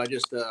clearly. So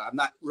I'm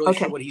not really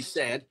sure what he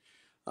said,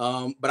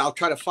 but I'll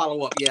try to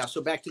follow up. Yeah,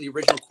 so back to the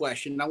original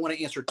question. I want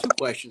to answer two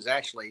questions,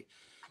 actually.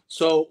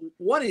 So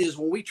one is,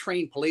 when we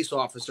train police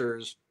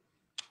officers,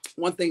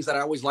 one thing that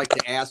I always like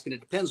to ask, and it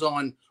depends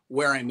on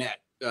where I'm at.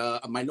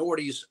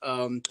 Minorities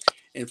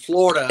in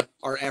Florida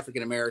are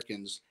African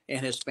Americans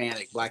and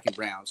Hispanic, black and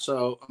brown.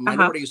 So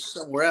minorities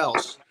somewhere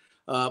else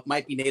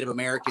might be Native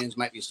Americans,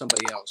 might be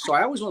somebody else. So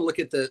I always want to look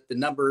at the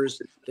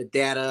numbers, the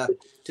data,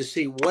 to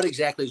see what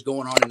exactly is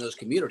going on in those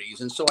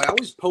communities. And so I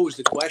always pose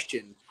the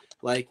question,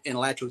 like in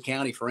Alachua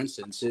County, for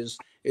instance, is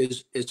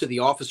to the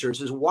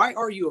officers, is why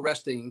are you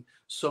arresting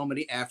so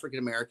many African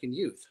American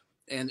youth?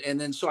 And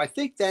then so I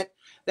think that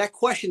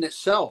question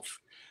itself,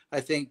 I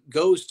think,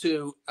 goes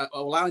to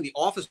allowing the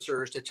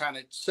officers to kind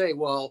of say,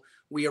 well,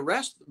 we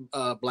arrest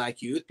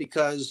black youth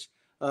because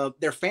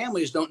their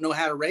families don't know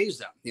how to raise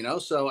them, you know?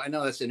 So I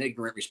know that's an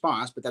ignorant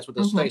response, but that's what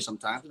they'll say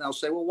sometimes. And they'll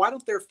say, well, why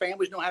don't their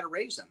families know how to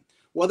raise them?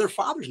 Well, their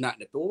father's not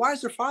in it. Well, why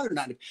is their father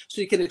not in it?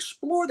 So you can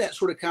explore that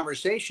sort of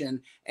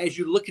conversation as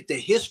you look at the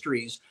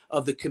histories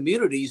of the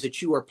communities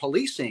that you are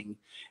policing,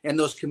 and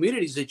those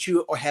communities that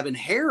you have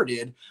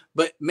inherited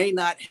but may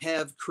not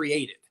have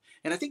created.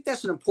 And I think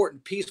that's an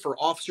important piece for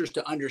officers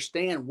to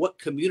understand, what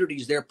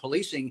communities they're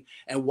policing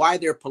and why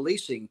they're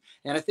policing.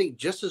 And I think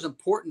just as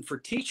important for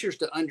teachers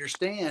to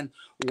understand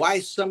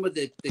why some of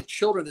the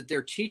children that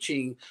they're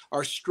teaching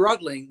are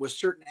struggling with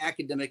certain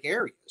academic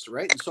areas,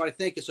 right? And so I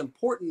think it's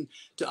important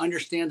to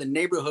understand the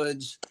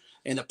neighborhoods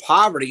and the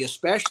poverty,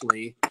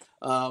 especially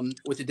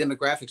with the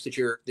demographics that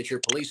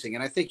you're policing.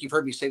 And I think you've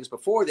heard me say this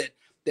before,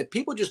 that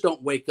people just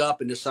don't wake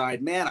up and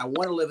decide, man, I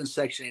want to live in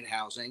Section 8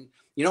 housing.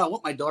 You know, I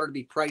want my daughter to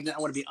be pregnant. I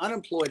want to be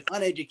unemployed,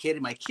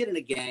 uneducated, my kid in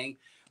a gang,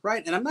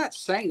 right? And I'm not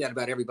saying that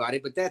about everybody,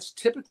 but that's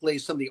typically,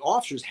 some of the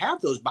officers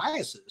have those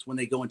biases when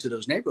they go into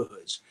those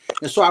neighborhoods.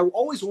 And so I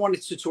always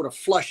wanted to sort of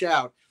flush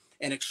out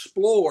and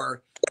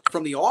explore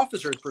from the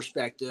officer's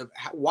perspective,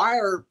 why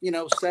are,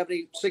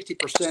 70,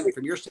 60%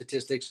 from your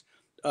statistics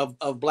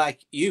of black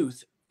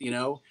youth,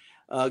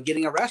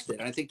 getting arrested?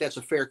 And I think that's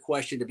a fair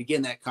question to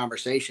begin that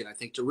conversation, I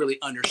think, to really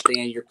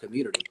understand your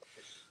community.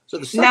 So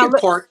the second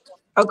part.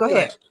 Oh, go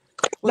ahead.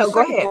 Well, No, the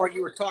go second ahead. part,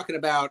 you were talking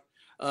about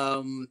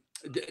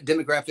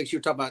demographics. You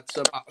were talking about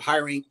some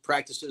hiring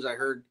practices. I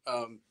heard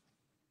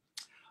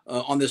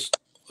on this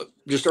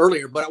just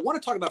earlier, but I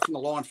want to talk about from the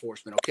law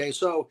enforcement. Okay,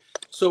 so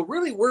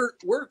really we're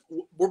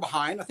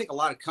behind. I think a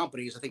lot of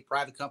companies, I think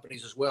private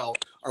companies as well,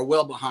 are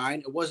well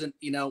behind. It wasn't,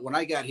 when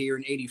I got here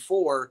in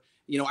 '84,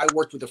 I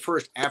worked with the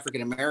first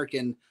African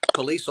American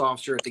police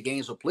officer at the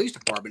Gainesville Police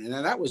Department,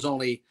 and that was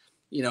only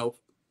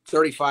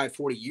 35,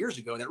 40 years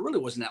ago. That really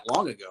wasn't that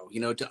long ago.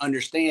 To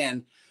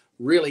understand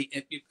really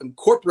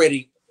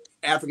incorporating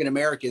African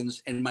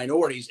Americans and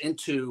minorities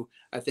into,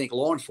 I think,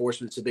 law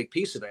enforcement is a big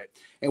piece of it.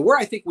 And where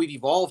I think we've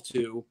evolved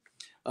to,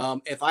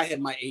 if I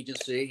had my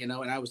agency, and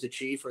I was the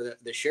chief or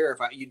the sheriff,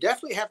 you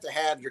definitely have to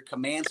have your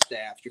command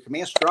staff, your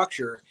command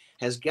structure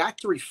has got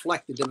to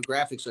reflect the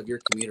demographics of your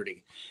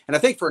community. And I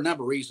think for a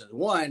number of reasons.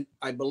 One,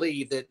 I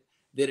believe that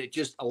it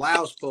just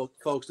allows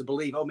folks to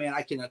believe, oh man,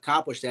 I can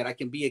accomplish that. I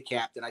can be a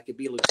captain. I can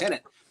be a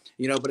lieutenant,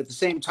 but at the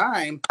same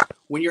time,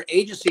 when your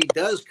agency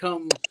does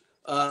come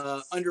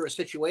under a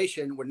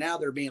situation where now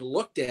they're being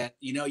looked at,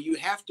 you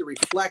have to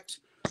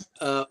reflect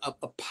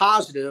a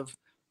positive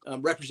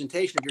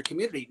representation of your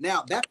community.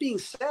 Now, that being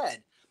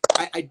said,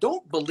 I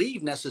don't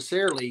believe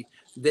necessarily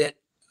that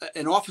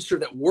an officer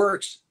that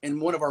works in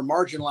one of our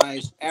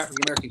marginalized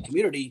African-American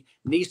community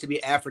needs to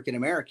be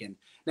African-American.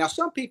 Now,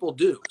 some people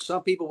do.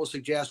 Some people will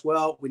suggest,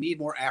 well, we need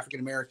more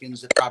African-Americans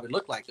that probably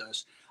look like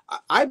us.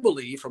 I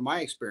believe, from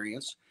my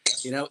experience,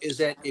 is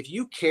that if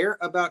you care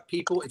about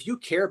people, if you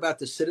care about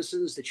the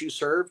citizens that you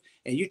serve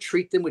and you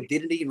treat them with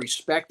dignity and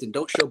respect and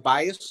don't show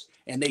bias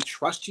and they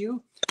trust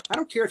you, I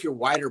don't care if you're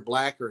white or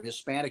black or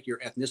Hispanic, your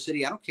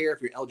ethnicity. I don't care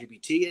if you're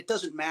LGBT. It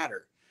doesn't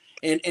matter.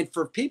 And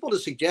for people to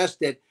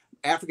suggest that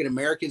African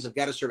Americans have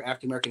got to serve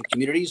African American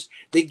communities,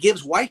 that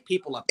gives white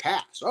people a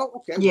pass. Oh,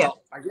 okay. Yeah.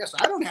 Well, I guess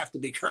I don't have to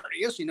be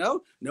courteous,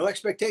 no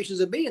expectations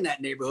of me in that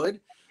neighborhood.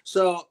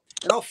 So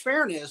in all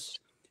fairness,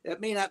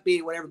 that may not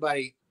be what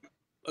everybody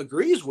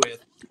agrees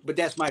with, but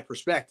that's my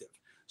perspective.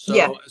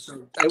 So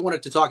I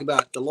wanted to talk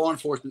about the law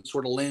enforcement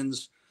sort of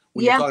lens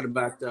when you're talking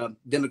about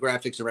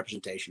demographics and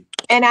representation.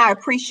 And I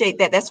appreciate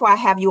that. That's why I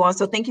have you on.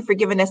 So thank you for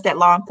giving us that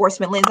law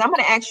enforcement lens. I'm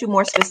going to ask you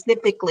more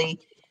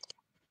specifically,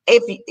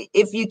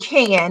 if you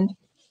can,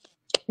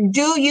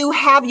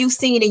 have you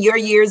seen in your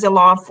years in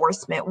law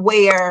enforcement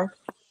where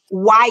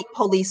white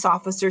police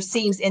officers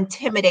seems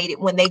intimidated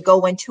when they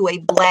go into a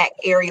black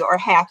area or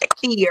have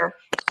fear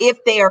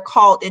if they are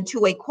called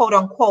into a quote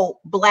unquote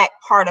black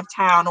part of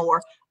town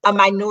or a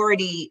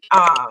minority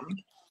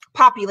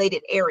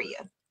populated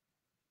area?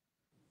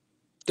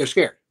 They're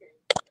scared.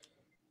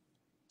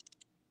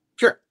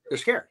 Sure, they're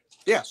scared.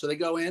 Yeah, so they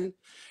go in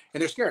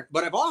and they're scared.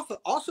 But I've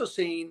also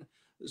seen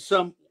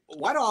some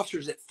white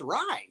officers that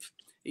thrive,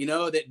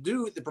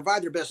 that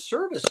provide their best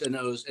service in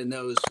those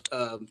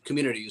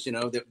communities, and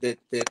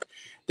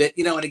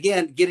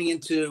again, getting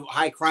into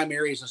high crime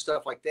areas and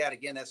stuff like that.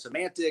 Again, that's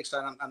semantics.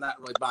 I'm not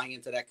really buying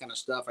into that kind of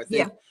stuff. I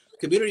think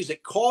communities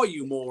that call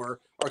you more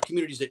are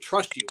communities that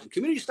trust you. When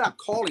communities stop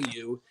calling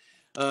you,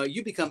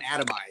 you become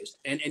atomized,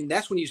 and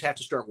that's when you have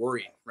to start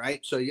worrying, right?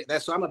 So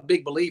I'm a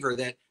big believer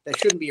that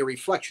shouldn't be a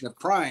reflection of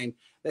crime.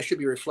 That should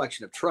be a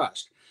reflection of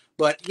trust.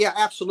 But yeah,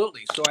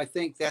 absolutely. So I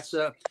think that's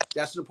an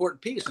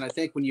important piece. And I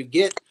think when you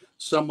get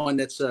someone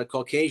that's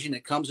Caucasian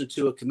that comes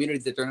into a community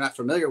that they're not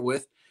familiar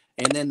with,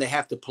 and then they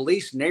have to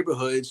police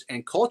neighborhoods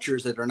and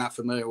cultures that they're not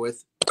familiar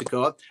with,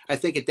 Tekoa, I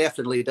think it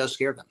definitely does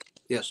scare them.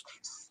 Yes.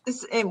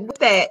 And with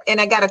that, and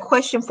I got a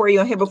question for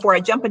you on here before I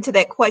jump into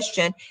that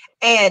question.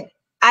 And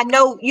I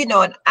know,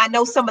 and I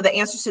know some of the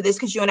answers to this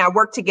because you and I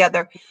work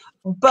together,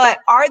 but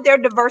are there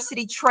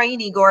diversity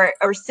training or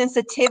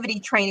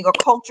sensitivity training or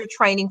culture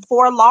training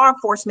for law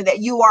enforcement that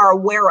you are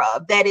aware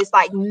of that is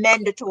like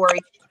mandatory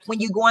when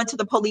you go into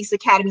the police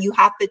academy, you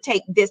have to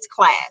take this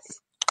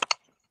class?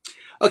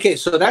 Okay,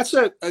 so that's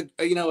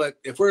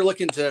if we're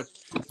looking to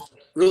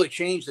really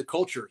change the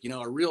culture,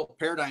 a real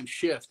paradigm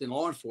shift in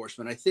law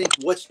enforcement, I think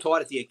what's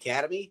taught at the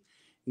academy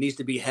needs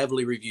to be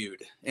heavily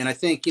reviewed. And I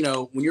think,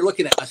 when you're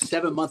looking at a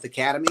 7-month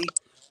academy,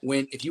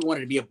 if you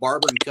wanted to be a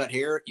barber and cut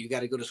hair, you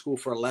got to go to school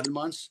for 11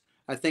 months.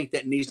 I think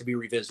that needs to be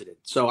revisited.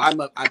 So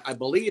I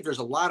believe there's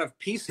a lot of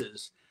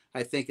pieces,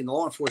 I think, in the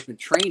law enforcement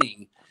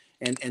training,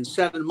 and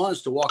 7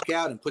 months to walk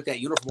out and put that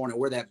uniform on and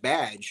wear that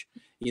badge,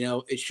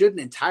 it shouldn't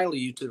entitle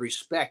you to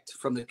respect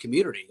from the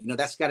community.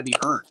 That's got to be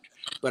earned.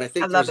 But I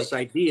think there's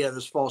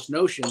this false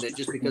notion that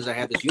just because I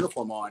have this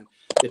uniform on,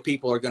 that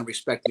people are going to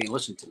respect me and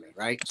listen to me,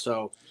 right?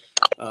 So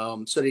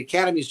the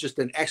academy is just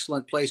an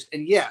excellent place.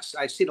 And yes,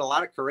 I've seen a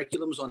lot of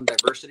curriculums on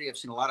diversity. I've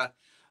seen a lot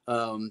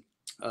of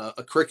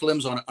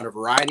curriculums on a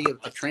variety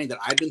of training that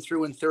I've been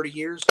through in 30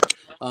 years.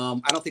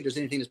 I don't think there's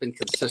anything that's been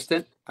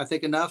consistent, I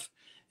think, enough.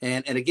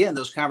 And again,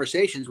 those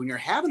conversations, when you're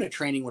having a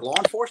training with law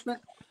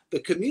enforcement, the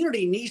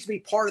community needs to be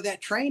part of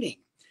that training.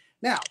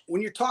 Now,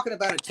 when you're talking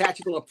about a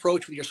tactical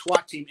approach with your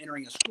SWAT team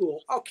entering a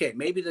school, okay,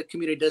 maybe the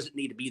community doesn't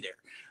need to be there.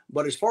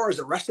 But as far as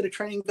the rest of the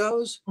training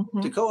goes,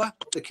 Tekoa,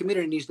 the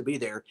community needs to be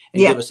there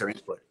and give us their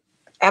input.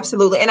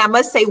 Absolutely. And I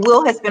must say,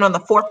 Will has been on the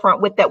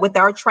forefront with that, with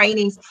our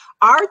trainings.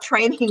 Our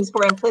trainings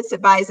for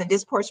implicit bias and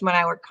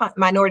disproportionate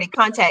minority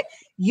contact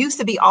used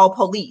to be all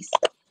police.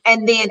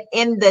 And then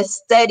in the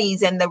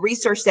studies and the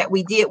research that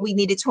we did, we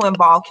needed to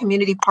involve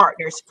community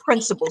partners,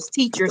 principals,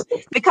 teachers,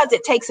 because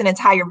it takes an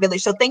entire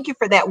village. So thank you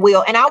for that,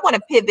 Will. And I want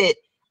to pivot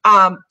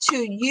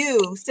to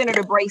you,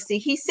 Senator Bracy.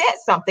 He said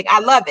something. I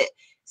love it.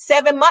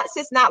 7 months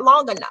is not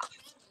long enough.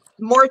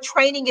 More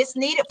training is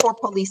needed for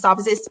police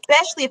officers,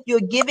 especially if you're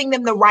giving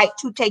them the right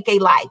to take a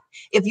life,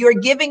 if you're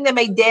giving them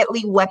a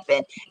deadly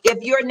weapon,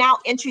 if you're now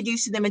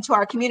introducing them into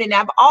our community.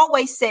 And I've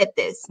always said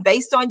this,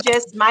 based on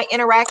just my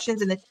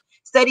interactions and the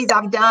studies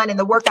I've done and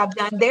the work I've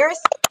done, there's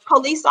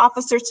police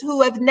officers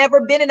who have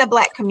never been in a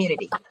Black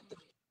community.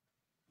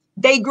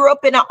 They grew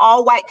up in an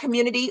all-white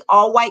community,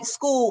 all-white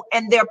school,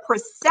 and their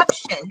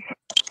perception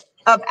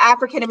of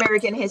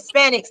African-American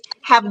Hispanics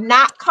have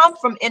not come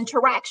from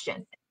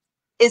interaction.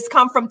 It's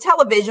come from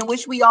television,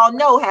 which we all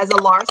know has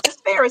a large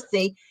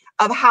disparity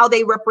of how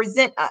they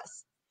represent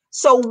us.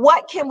 So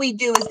what can we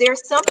do? Is there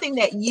something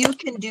that you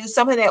can do,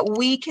 something that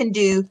we can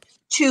do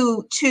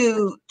to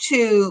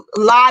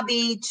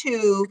lobby,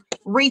 to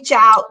reach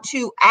out,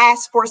 to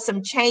ask for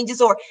some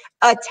changes, or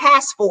a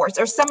task force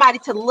or somebody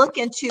to look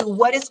into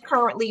what is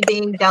currently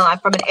being done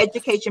from an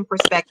education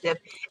perspective,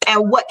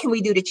 and what can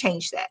we do to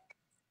change that?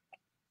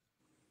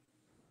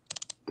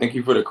 Thank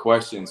you for the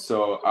question.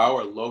 So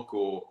our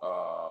local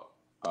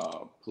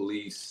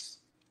police,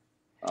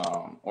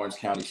 Orange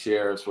County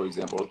sheriffs, for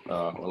example,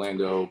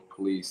 Orlando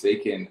police, they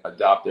can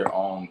adopt their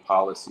own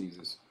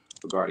policies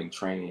regarding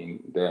training,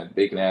 that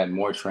they can add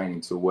more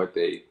training to what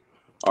they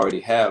already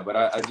have. But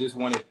I just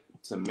wanted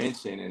to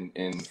mention,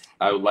 and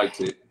I would like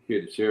to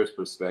hear the sheriff's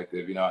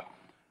perspective. You know,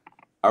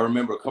 I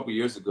remember a couple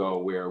years ago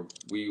where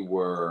we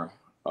were,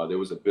 there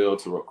was a bill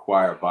to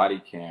require body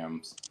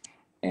cams,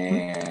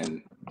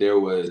 and there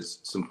was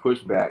some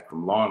pushback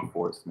from law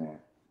enforcement.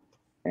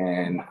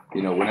 And,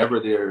 you know, whenever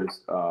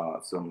there's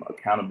some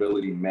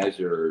accountability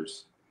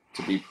measures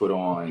to be put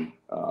on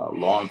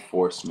law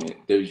enforcement,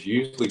 there's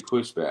usually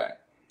pushback.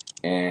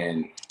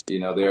 And, you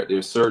know,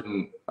 there's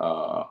certain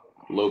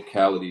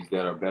localities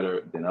that are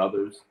better than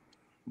others.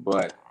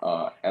 But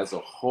as a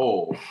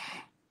whole,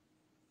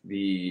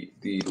 the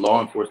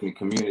law enforcement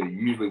community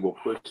usually will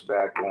push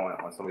back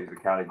on some of these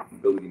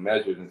accountability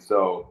measures. And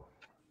so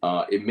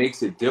it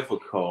makes it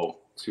difficult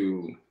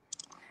to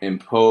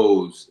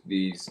impose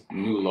these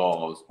new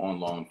laws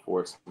on law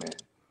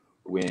enforcement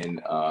when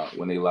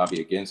they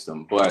lobby against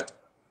them. But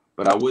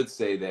I would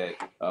say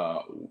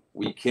that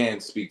we can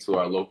speak to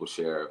our local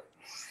sheriff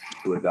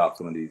to adopt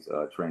some of these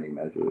training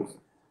measures,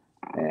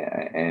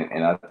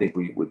 and I think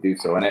we would do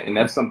so. And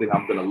that's something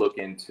I'm going to look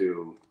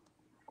into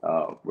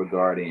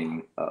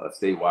regarding a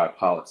statewide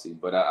policy.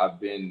 But I've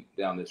been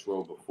down this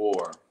road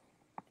before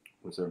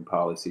with certain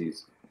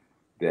policies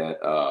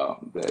that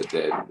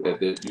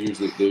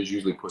there's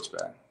usually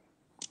pushback.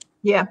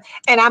 Yeah,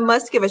 and I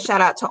must give a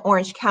shout out to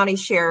Orange County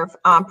Sheriff,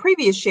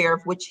 previous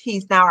sheriff, which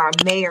he's now our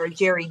mayor,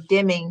 Jerry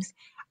Demings.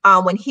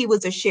 When he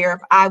was a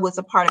sheriff, I was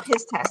a part of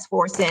his task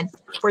force, and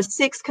for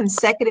 6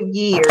 consecutive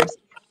years,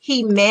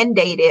 he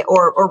mandated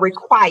or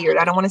required,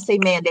 I don't want to say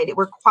mandated,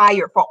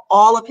 required for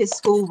all of his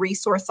school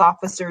resource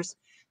officers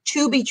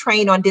to be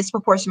trained on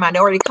disproportionate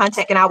minority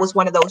contact, and I was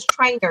one of those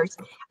trainers.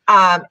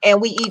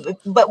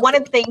 But one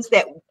of the things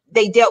that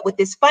they dealt with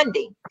is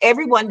funding.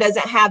 Everyone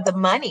doesn't have the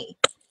money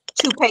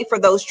to pay for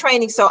those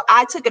trainings. So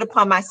I took it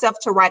upon myself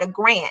to write a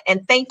grant,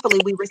 and thankfully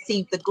we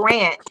received the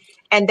grant,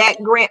 and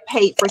that grant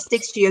paid for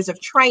 6 years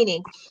of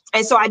training.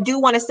 And so I do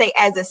want to say,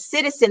 as a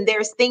citizen,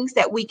 there's things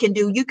that we can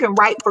do. You can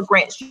write for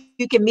grants.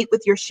 You can meet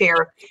with your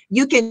sheriff.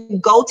 You can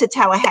go to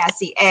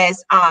Tallahassee,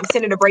 as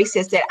Senator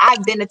Bracy said.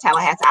 I've been to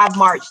Tallahassee. I've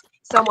marched.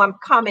 Someone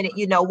commented,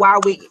 you know, why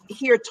are we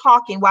here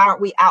talking? Why aren't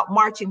we out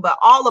marching? But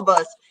all of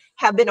us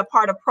have been a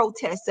part of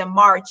protests and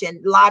march and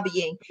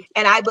lobbying.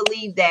 And I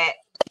believe that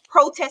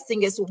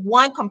protesting is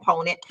one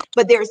component,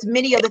 but there's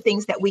many other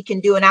things that we can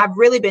do. And I've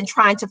really been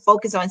trying to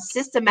focus on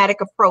systematic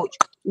approach.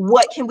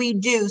 What can we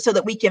do so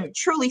that we can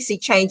truly see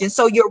change? And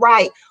so you're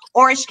right.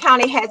 Orange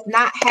County has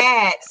not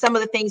had some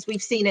of the things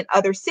we've seen in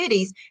other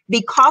cities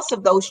because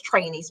of those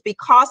trainings,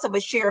 because of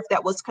a sheriff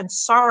that was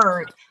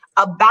concerned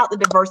about the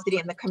diversity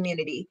in the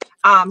community.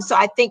 So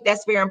I think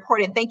that's very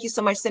important. Thank you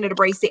so much, Senator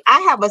Bracy.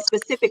 I have a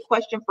specific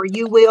question for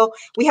you, Will.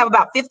 We have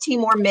about 15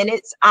 more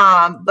minutes,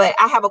 but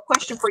I have a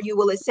question for you,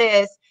 Will. It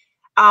says,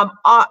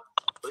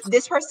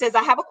 this person says,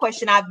 I have a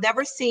question. I've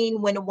never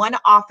seen when one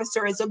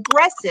officer is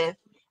aggressive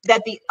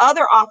that the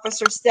other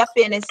officers step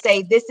in and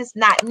say, this is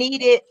not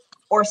needed,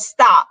 or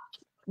stop.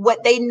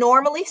 What they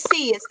normally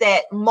see is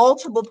that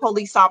multiple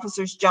police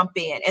officers jump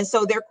in. And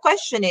so their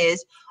question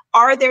is,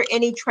 are there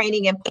any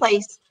training in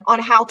place on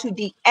how to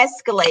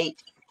de-escalate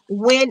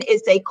when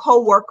it's a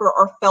co-worker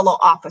or fellow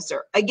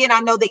officer? Again,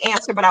 I know the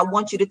answer, but I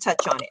want you to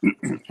touch on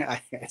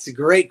it. That's a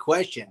great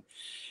question.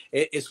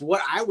 It's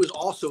what I was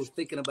also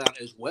thinking about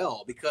as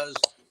well, because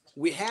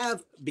we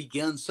have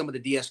begun some of the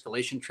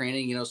de-escalation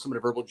training, you know, some of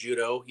the verbal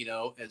judo, you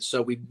know, and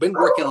so we've been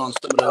working on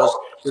some of those.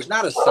 There's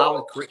not a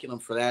solid curriculum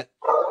for that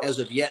as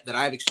of yet that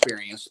I've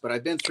experienced, but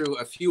I've been through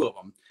a few of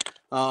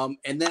them.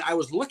 And then I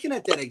was looking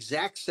at that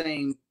exact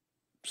same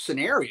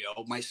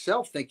scenario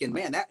myself, thinking,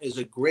 man, that is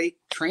a great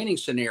training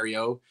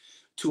scenario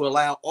to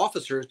allow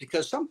officers,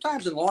 because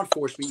sometimes in law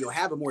enforcement, you'll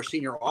have a more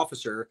senior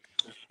officer,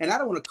 and I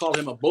don't want to call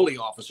him a bully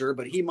officer,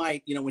 but he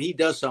might, you know, when he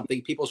does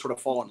something, people sort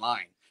of fall in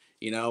line,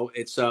 you know,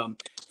 it's, and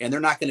they're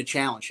not going to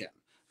challenge him.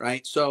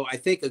 Right. So I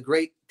think a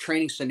great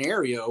training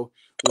scenario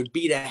would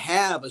be to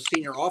have a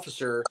senior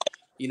officer,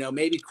 you know,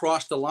 maybe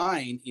cross the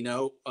line, you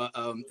know,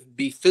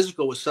 be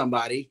physical with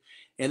somebody,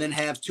 and then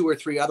have 2 or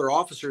 3 other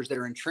officers that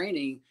are in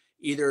training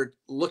either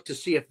look to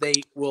see if they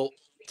will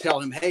tell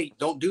him, hey,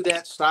 don't do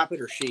that, stop it,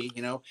 or she,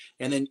 you know,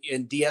 and then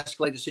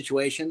de-escalate the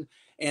situation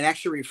and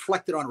actually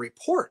reflect it on a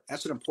report.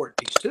 That's an important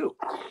piece too.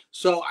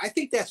 So I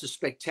think that's a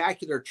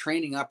spectacular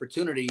training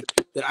opportunity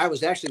that I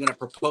was actually going to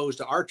propose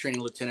to our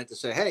training lieutenant to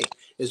say, hey,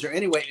 is there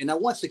any way? And now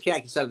once the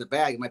cat gets out of the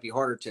bag, it might be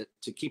harder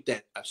to keep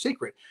that a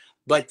secret.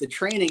 But the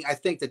training, I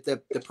think that the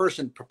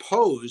person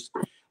proposed,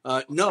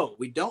 no,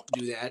 we don't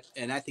do that.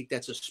 And I think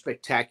that's a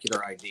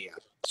spectacular idea.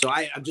 So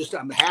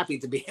I'm happy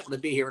to be able to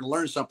be here and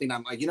learn something.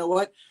 I'm like, you know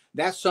what?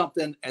 That's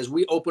something, as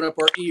we open up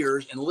our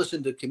ears and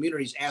listen to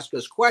communities ask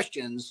us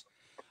questions.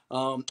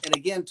 And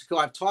again,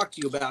 I've talked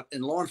to you about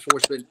in law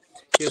enforcement,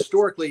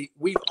 historically,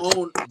 we've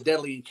owned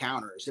deadly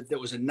encounters. If there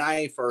was a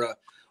knife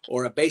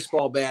or a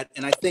baseball bat.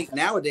 And I think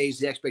nowadays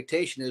the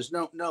expectation is,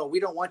 no, we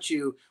don't want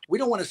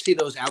to see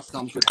those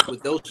outcomes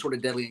with those sort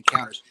of deadly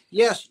encounters.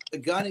 Yes, the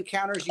gun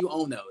encounters, you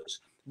own those.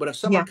 But if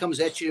someone comes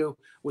at you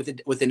with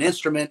an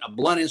instrument, a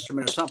blunt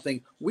instrument or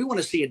something, we want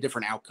to see a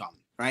different outcome,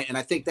 right? And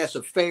I think that's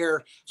a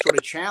fair sort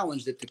of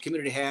challenge that the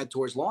community had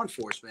towards law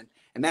enforcement.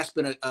 And that's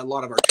been a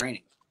lot of our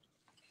training.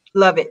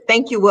 Love it.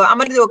 Thank you, Will. I'm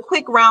going to do a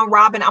quick round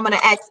robin. I'm going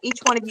to ask each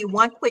one of you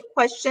one quick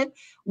question.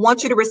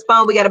 Want you to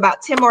respond. We got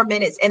about 10 more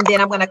minutes, and then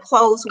I'm going to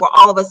close where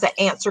all of us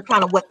answer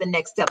kind of what the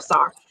next steps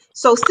are.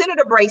 So,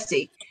 Senator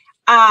Bracy,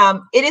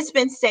 it has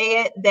been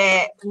said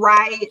that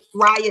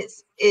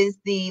riots is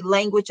the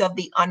language of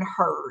the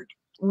unheard.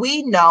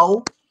 We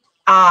know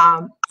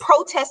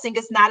protesting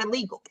is not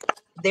illegal.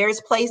 There's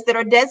places that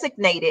are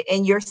designated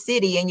in your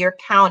city, in your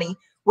county,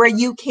 where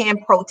you can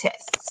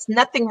protest. There's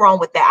nothing wrong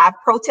with that.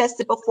 I've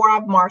protested before,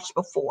 I've marched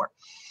before.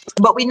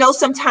 But we know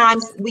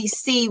sometimes we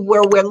see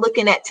where we're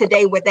looking at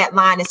today where that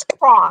line is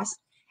crossed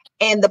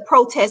and the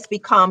protest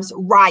becomes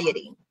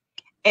rioting.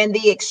 And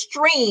the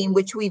extreme,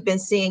 which we've been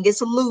seeing,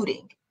 is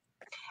looting.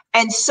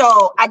 And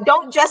so I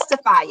don't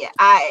justify it.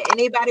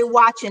 Anybody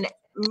watching,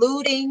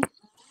 looting,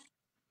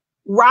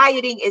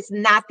 rioting is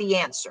not the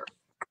answer.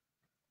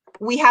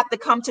 We have to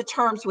come to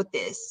terms with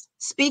this.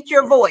 Speak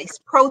your voice,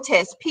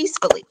 protest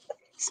peacefully.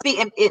 Speak,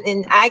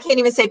 and I can't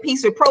even say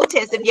peaceful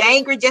protest. If you're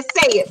angry, just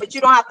say it, but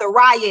you don't have to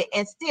riot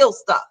and steal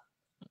stuff.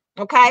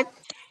 Okay.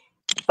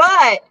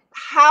 But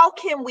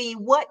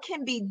what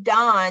can be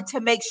done to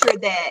make sure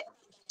that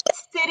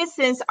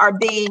citizens are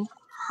being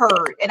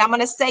heard? And I'm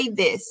going to say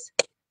this.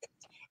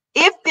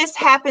 If this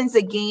happens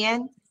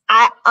again,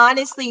 I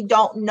honestly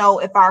don't know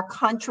if our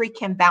country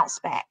can bounce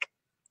back.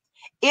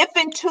 If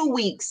in 2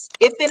 weeks,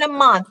 if in a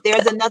month,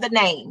 there's another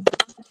name,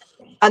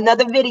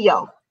 another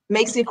video,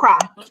 makes me cry,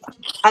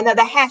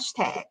 another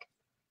hashtag,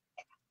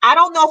 I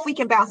don't know if we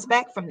can bounce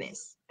back from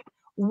this.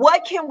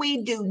 What can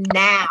we do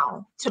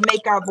now to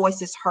make our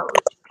voices heard?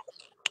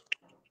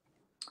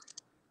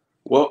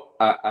 Well,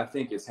 I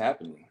think it's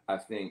happening. I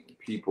think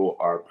people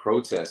are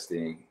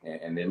protesting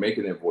and they're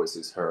making their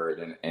voices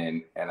heard.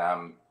 And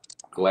I'm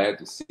glad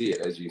to see it.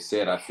 As you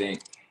said, I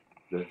think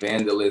the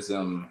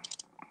vandalism,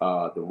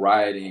 the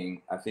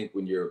rioting, I think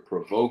when you're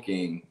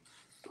provoking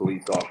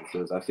police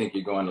officers, I think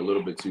you're going a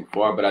little bit too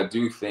far. But I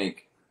do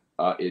think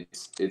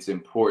it's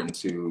important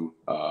to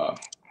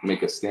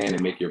make a stand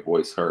and make your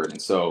voice heard.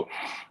 And so,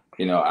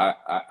 you know,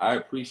 I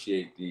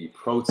appreciate the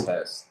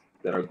protests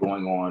that are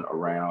going on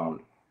around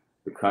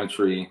the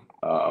country.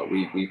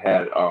 We've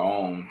had our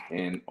own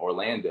in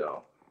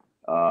Orlando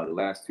the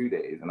last 2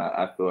 days, and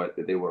I thought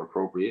that they were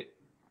appropriate.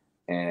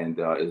 And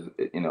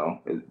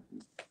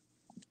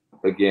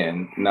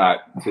again,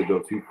 not to go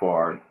too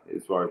far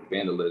as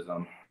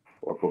vandalism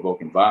or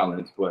provoking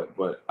violence,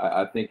 but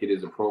I think it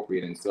is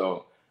appropriate. And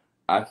so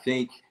I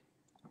think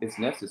it's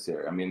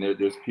necessary. I mean,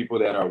 there's people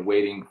that are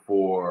waiting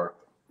for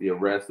the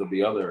arrest of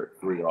the other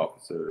 3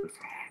 officers.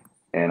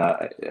 And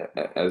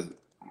as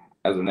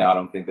of now, I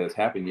don't think that's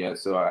happened yet.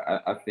 So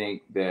I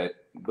think that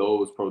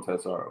those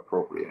protests are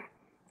appropriate.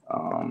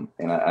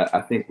 And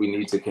I think we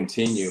need to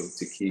continue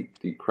to keep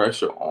the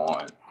pressure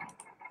on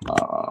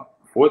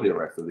for the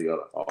arrest of the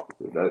other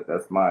officers.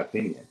 That's my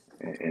opinion.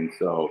 And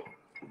so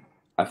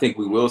I think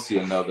we will see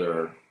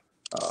another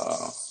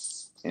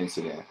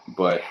incident.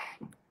 But,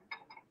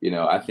 you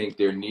know, I think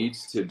there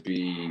needs to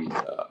be,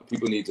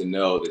 people need to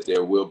know that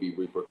there will be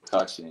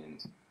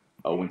repercussions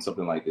when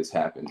something like this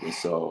happens. And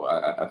so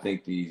I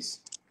think these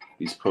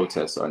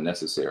protests are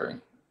necessary.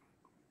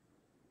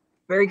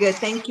 Very good.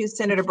 Thank you,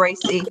 Senator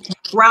Bracy.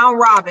 Round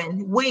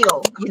robin.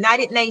 Will,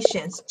 United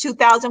Nations,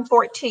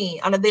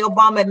 2014, under the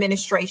Obama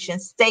administration,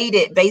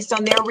 stated, based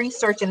on their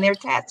research and their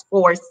task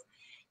force,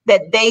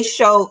 that they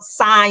show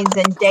signs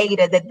and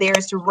data that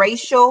there's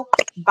racial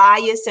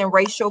bias and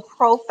racial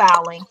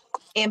profiling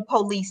in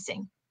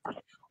policing.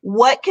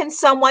 What can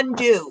someone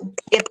do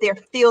if they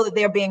feel that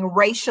they're being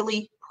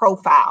racially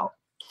profiled?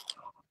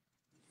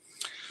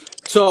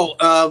 So,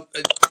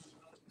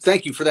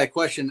 thank you for that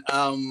question.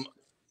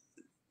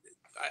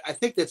 I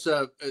think that's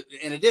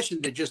in addition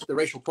to just the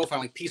racial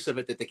profiling piece of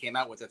it that they came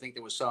out with, I think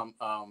there was some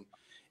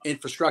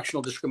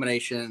infrastructural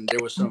discrimination. There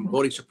was some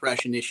voting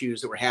suppression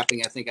issues that were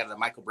happening, I think, out of the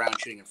Michael Brown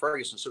shooting in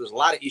Ferguson. So there's a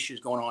lot of issues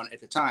going on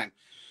at the time.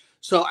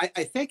 So I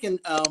think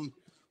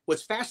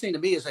what's fascinating to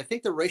me is I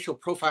think the racial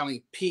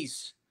profiling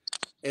piece,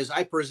 as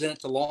I present it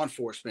to law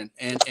enforcement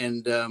and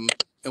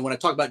when I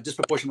talk about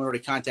disproportionate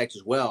minority contacts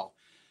as well,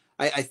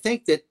 I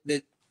think that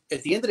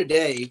at the end of the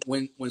day,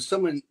 when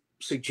someone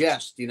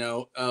suggests,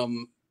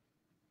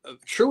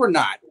 true or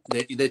not,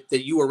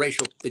 that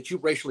you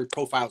racially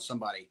profiled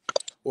somebody,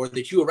 or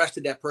that you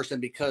arrested that person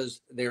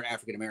because they're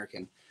African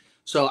American.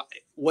 So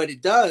what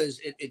it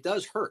does, it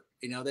does hurt,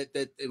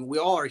 that we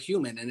all are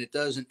human, and it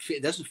doesn't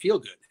feel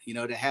good,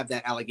 to have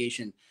that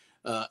allegation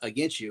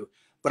against you.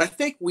 But I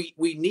think we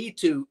need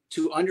to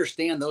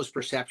understand those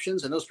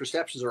perceptions, and those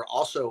perceptions are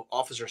also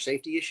officer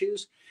safety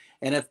issues.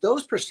 And if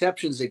those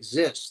perceptions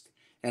exist,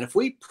 and if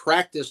we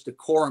practice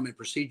decorum and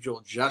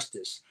procedural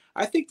justice,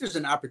 I think there's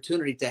an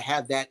opportunity to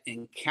have that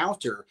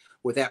encounter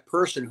with that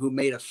person who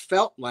may have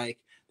felt like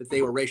that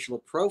they were racially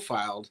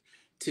profiled,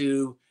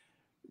 to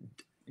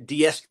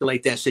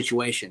de-escalate that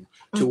situation,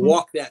 to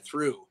walk that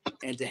through,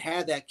 and to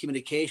have that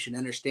communication,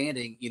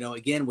 understanding,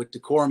 again, with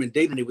decorum and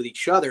dignity with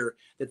each other,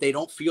 that they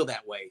don't feel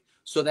that way.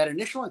 So that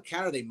initial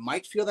encounter, they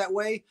might feel that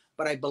way,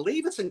 but I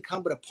believe it's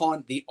incumbent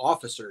upon the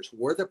officers.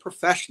 We're the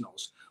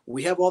professionals.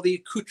 We have all the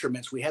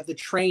accoutrements. We have the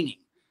training,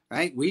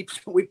 right? We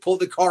pulled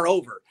the car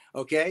over,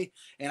 okay?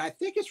 And I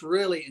think it's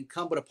really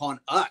incumbent upon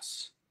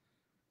us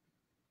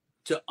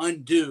to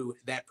undo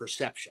that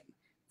perception.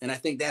 And I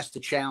think that's the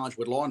challenge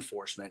with law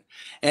enforcement.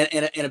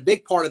 And a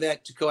big part of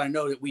that, Tekoa, I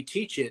know that we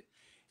teach it,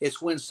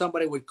 it's when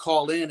somebody would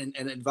call in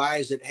and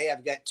advise that, hey,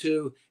 I've got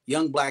 2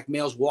 young Black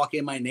males walk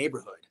in my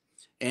neighborhood.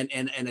 And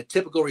a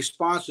typical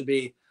response would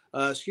be,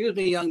 excuse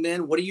me, young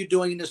men, what are you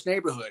doing in this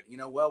neighborhood?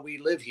 Well, we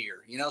live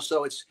here,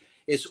 so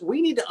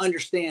we need to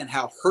understand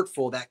how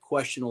hurtful that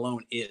question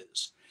alone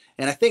is.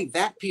 And I think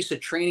that piece of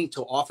training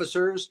to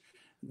officers,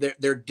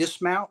 their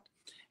dismount,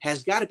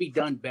 has got to be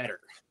done better.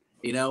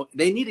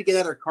 They need to get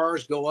out of their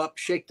cars, go up,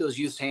 shake those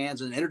youth's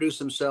hands and introduce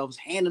themselves,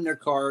 hand them their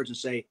cards and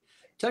say,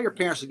 tell your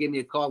parents to give me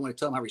a call when I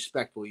tell them how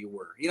respectful you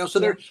were. So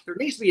there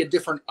needs to be a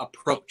different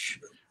approach,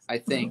 I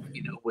think,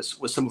 with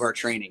some of our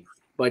training.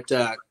 But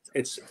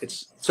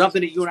it's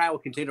something that you and I will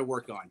continue to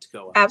work on,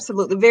 Tekoa.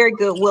 Absolutely. Very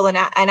good, Will. And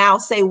I'll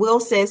say,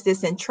 Will says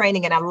this in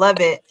training, and I love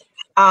it.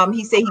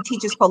 He said he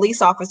teaches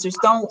police officers,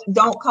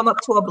 don't come up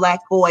to a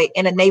Black boy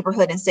in a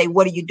neighborhood and say,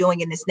 what are you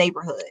doing in this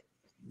neighborhood?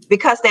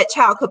 Because that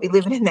child could be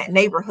living in that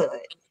neighborhood.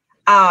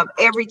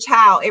 Every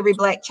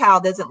Black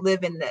child doesn't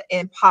live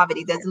in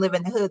poverty, doesn't live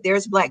in the hood.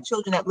 There's Black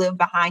children that live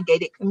behind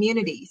gated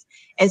communities.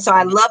 And so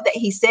I love that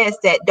he says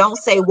that. Don't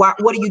say,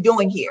 what are you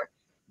doing here?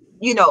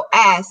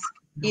 Ask,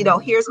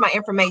 here's my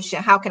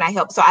information. How can I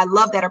help? So I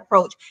love that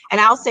approach. And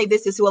I'll say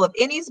this as well.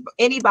 If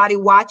anybody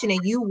watching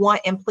and you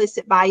want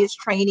implicit bias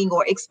training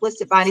or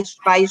explicit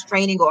bias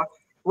training or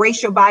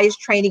racial bias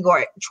training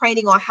or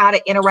training on how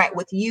to interact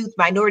with youth,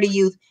 minority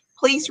youth,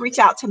 please reach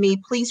out to me.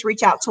 Please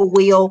reach out to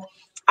Will.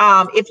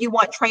 If you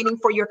want training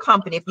for your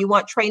company, if you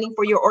want training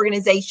for your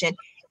organization,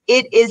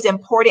 it is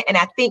important. And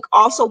I think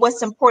also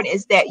what's important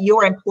is that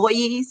your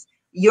employees,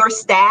 your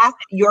staff,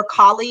 your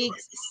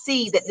colleagues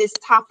see that this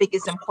topic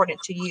is important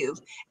to you,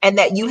 and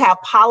that you have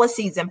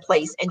policies in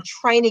place and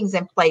trainings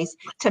in place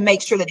to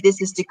make sure that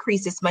this is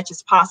decreased as much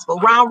as possible.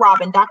 Round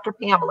robin, Dr.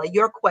 Pamela,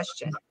 your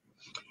question.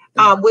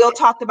 Will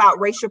talked about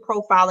racial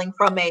profiling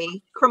from a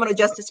criminal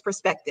justice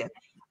perspective.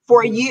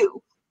 For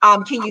you,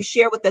 can you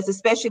share with us,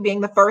 especially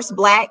being the first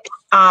Black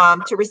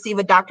to receive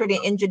a doctorate in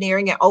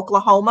engineering in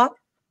Oklahoma,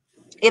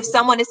 if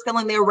someone is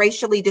feeling they're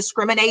racially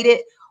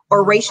discriminated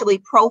or racially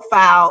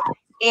profiled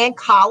in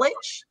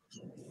college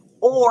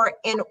or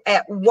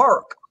at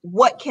work,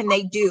 what can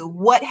they do?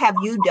 What have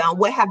you done?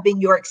 What have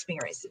been your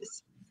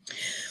experiences?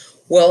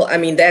 Well, I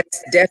mean,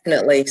 that's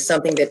definitely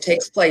something that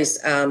takes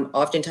place.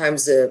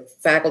 Oftentimes, the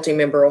faculty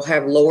member will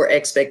have lower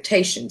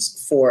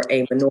expectations for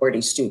a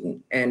minority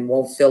student and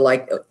won't feel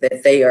like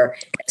that they are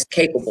as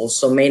capable,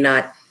 so may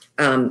not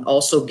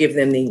also give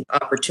them the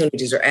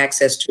opportunities or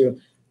access to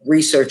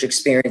research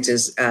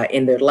experiences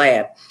in their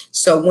lab.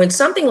 So when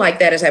something like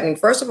that is happening,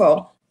 first of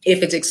all,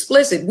 if it's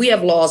explicit, we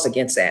have laws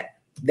against that.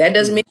 That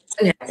doesn't mean it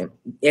doesn't happen.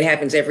 It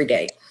happens every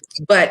day.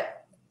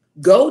 But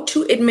go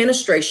to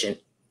administration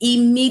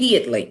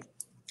immediately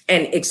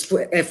and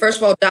first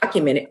of all,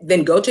 document it,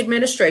 then go to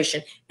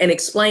administration and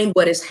explain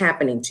what is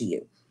happening to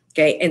you.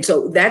 Okay. And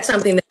so that's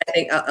something that I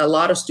think a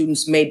lot of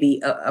students may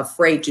be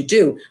afraid to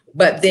do,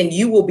 but then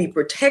you will be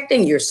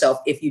protecting yourself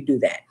if you do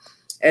that.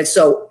 And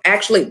so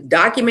actually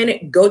document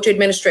it, go to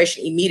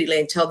administration immediately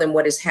and tell them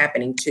what is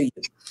happening to you.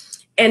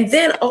 And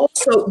then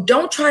also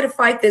don't try to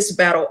fight this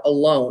battle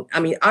alone. I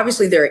mean,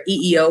 obviously there are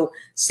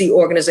EEOC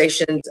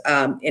organizations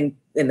in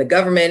the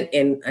government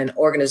and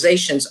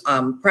organizations,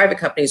 private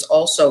companies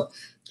also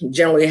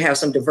generally have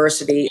some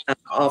diversity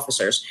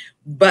officers,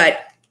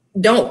 but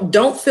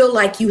don't feel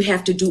like you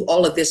have to do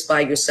all of this by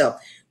yourself.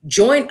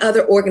 Join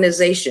other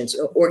organizations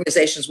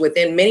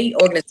within many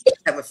organizations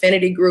have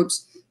affinity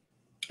groups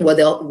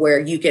where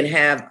you can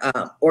have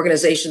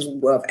organizations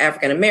of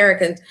African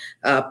Americans,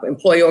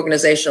 employee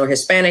organization or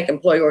Hispanic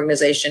employee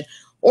organization,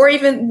 or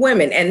even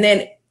women, and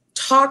then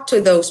talk to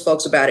those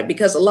folks about it.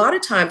 Because a lot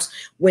of times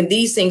when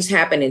these things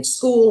happen in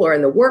school or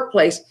in the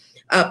workplace,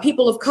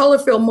 people of color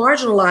feel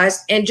marginalized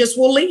and just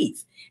will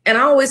leave. And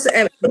I always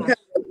say, because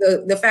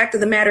the fact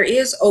of the matter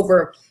is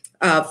over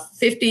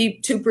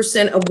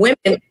 52% of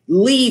women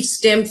leave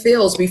STEM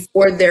fields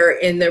before they're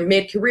in their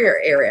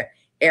mid-career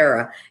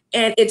era.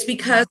 And it's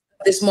because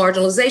of this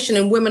marginalization,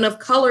 and women of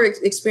color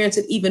experience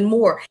it even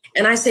more.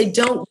 And I say,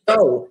 don't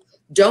go.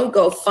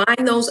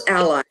 Find those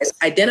allies,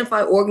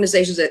 identify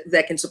organizations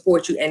that can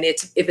support you. And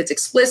if it's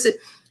explicit,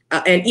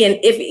 and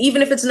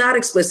even if it's not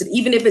explicit,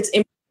 even if it's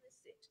implicit,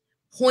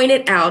 point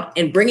it out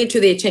and bring it to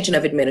the attention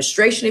of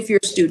administration if you're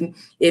a student.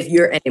 If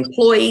you're an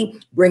employee,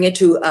 bring it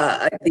to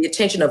the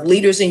attention of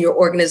leaders in your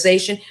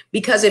organization,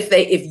 because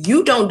if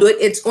you don't do it,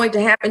 it's going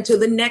to happen to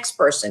the next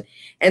person.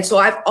 And so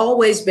I've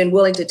always been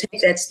willing to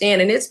take that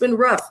stand, and it's been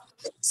rough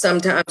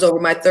sometimes over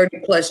my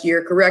 30+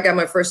 year career. I got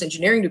my first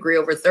engineering degree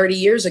over 30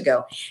 years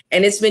ago,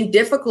 and it's been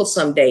difficult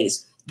some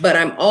days, but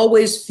I'm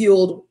always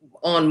fueled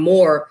on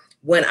more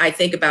when I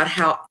think about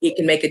how it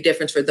can make a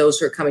difference for those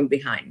who are coming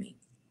behind me.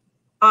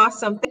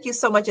 Awesome. Thank you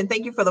so much. And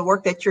thank you for the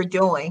work that you're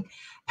doing.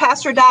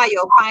 Pastor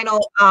Dayo,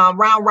 final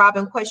round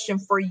robin question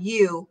for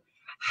you.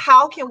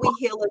 How can we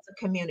heal as a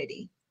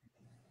community?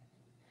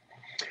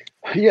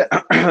 Yeah,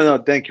 no,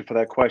 thank you for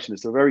that question.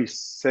 It's a very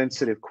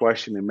sensitive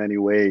question in many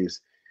ways.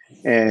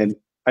 And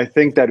I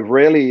think that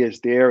rarely is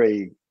there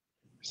a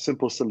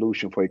simple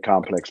solution for a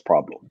complex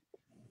problem.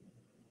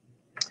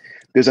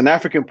 There's an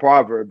African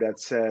proverb that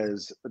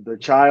says, the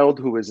child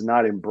who is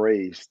not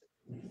embraced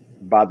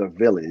by the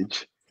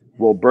village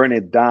will burn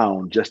it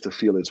down just to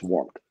feel its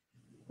warmth.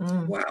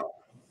 Wow.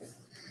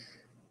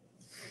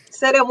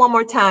 Say that one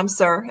more time,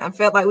 sir. I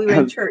felt like we were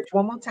in church.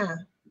 One more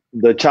time.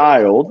 The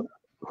child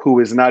who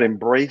is not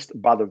embraced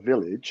by the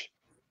village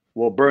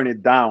will burn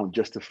it down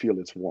just to feel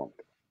its warmth.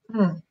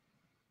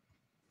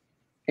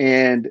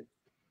 And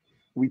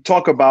we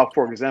talk about,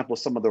 for example,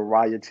 some of the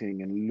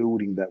rioting and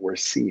looting that we're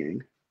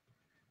seeing.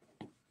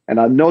 And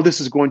I know this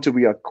is going to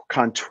be a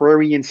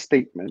contrarian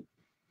statement,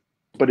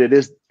 but it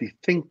is the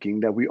thinking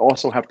that we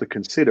also have to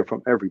consider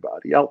from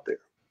everybody out there.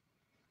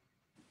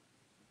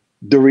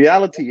 The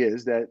reality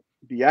is that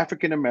the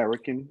African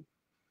American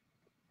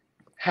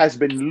has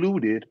been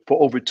looted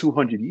for over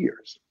 200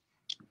 years.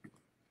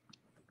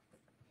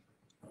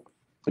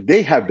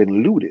 They have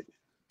been looted.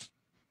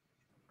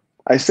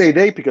 I say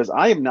they because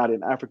I am not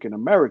an African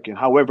American.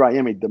 However, I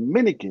am a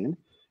Dominican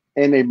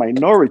and a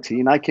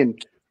minority, and I can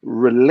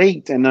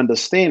relate and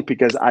understand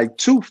because I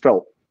too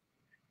felt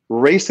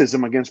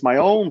racism against my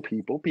own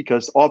people,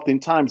 because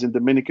oftentimes in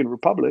Dominican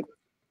Republic,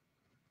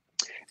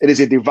 it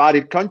is a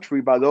divided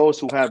country by those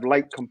who have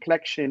light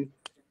complexion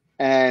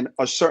and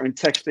a certain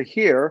texture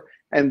here,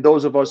 and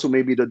those of us who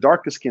may be the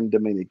darker skinned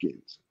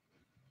Dominicans.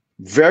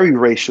 Very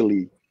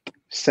racially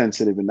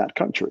sensitive in that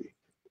country.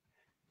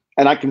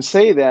 And I can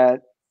say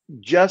that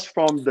just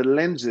from the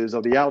lenses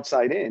of the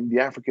outside in, the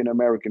African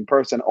American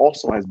person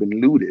also has been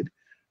looted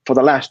for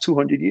the last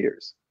 200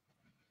 years.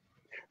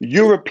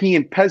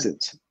 European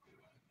peasants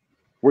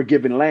were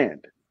given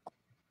land,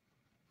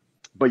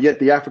 but yet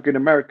the African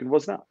American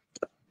was not.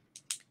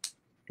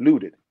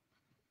 Looted.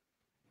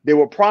 They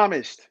were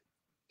promised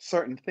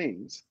certain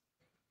things,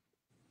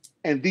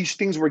 and these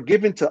things were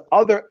given to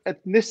other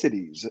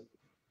ethnicities,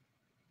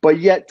 but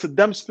yet to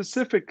them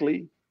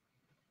specifically,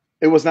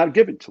 it was not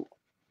given to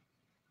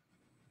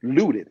them.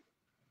 Looted.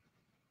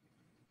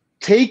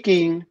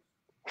 Taking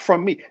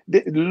from me.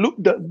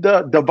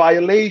 The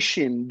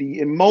violation, the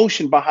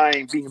emotion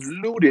behind being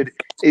looted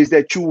is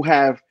that you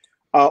have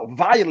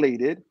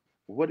violated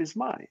what is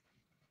mine.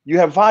 You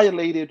have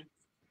violated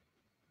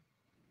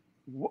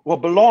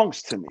what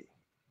belongs to me.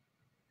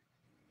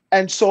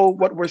 And so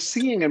what we're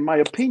seeing, in my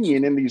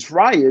opinion, in these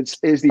riots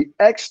is the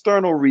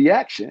external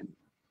reaction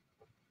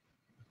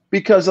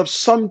because of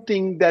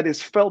something that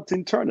is felt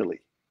internally.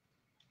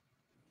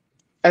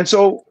 And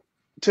so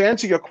to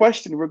answer your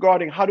question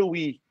regarding how do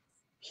we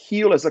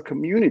heal as a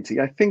community,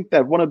 I think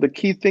that one of the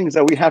key things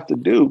that we have to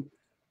do,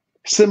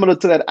 similar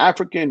to that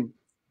African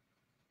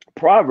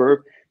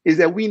proverb, is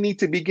that we need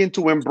to begin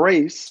to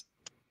embrace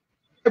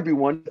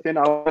everyone within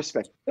our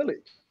respective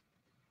village.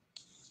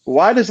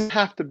 Why does it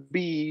have to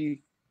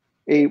be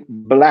a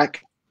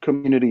Black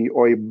community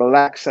or a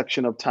Black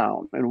section of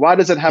town? And why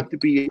does it have to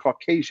be a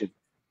Caucasian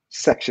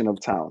section of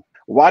town?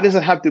 Why does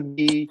it have to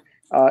be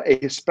a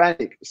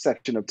Hispanic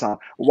section of town?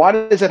 Why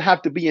does it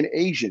have to be an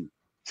Asian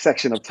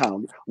section of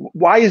town?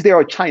 Why is there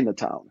a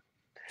Chinatown?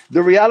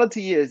 The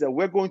reality is that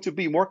we're going to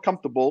be more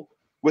comfortable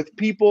with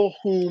people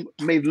who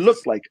may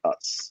look like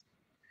us.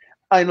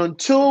 And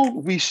until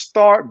we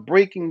start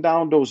breaking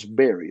down those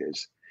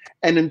barriers,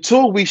 and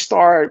until we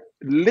start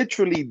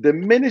literally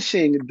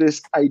diminishing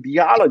this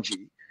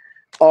ideology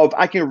of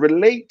I can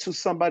relate to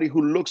somebody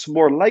who looks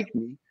more like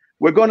me,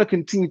 we're going to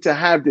continue to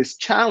have this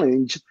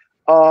challenge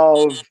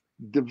of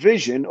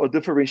division or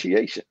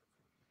differentiation.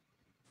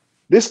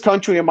 This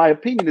country, in my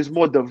opinion, is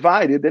more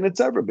divided than it's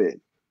ever been.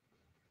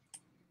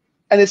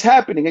 And it's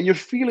happening, and you're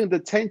feeling the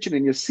tension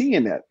and you're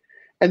seeing that.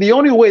 And the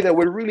only way that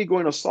we're really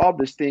going to solve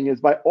this thing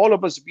is by all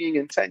of us being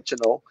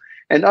intentional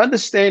and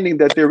understanding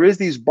that there is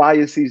these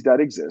biases that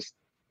exist.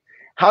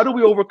 How do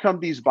we overcome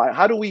these biases?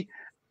 How do we,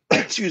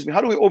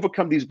 how do we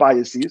overcome these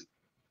biases?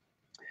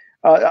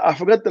 I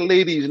forgot the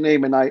lady's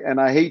name, and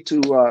I hate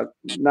to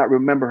not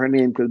remember her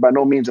name, because by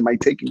no means am I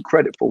taking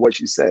credit for what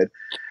she said.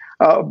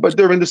 But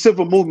during the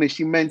civil movement,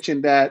 she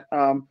mentioned that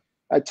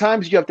at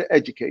times you have to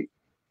educate.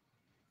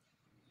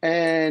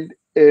 And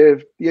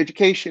if the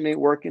education ain't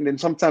working, then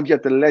sometimes you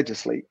have to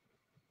legislate.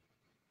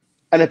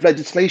 And if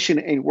legislation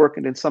ain't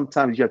working, then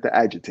sometimes you have to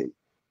agitate.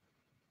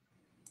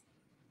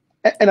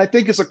 And I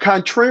think it's a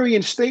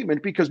contrarian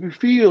statement because we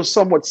feel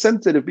somewhat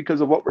sensitive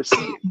because of what we're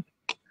seeing.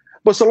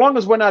 But so long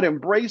as we're not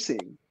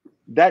embracing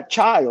that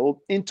child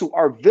into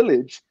our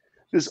village,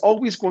 there's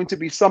always going to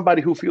be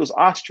somebody who feels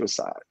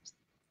ostracized,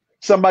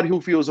 somebody who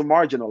feels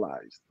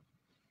marginalized,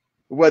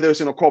 whether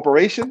it's in a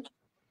corporation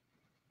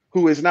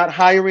who is not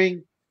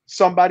hiring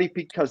somebody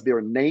because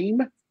their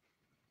name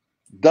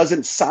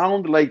doesn't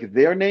sound like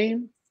their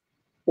name,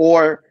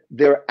 or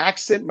their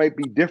accent might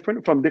be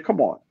different from the, come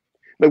on.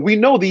 But we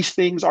know these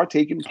things are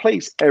taking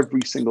place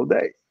every single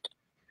day.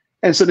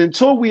 And so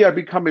until we are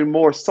becoming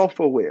more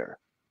self-aware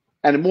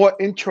and more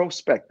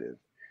introspective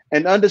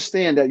and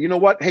understand that, you know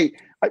what, hey,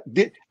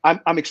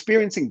 I'm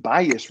experiencing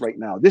bias right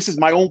now. This is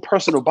my own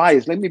personal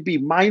bias. Let me be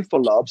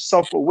mindful of,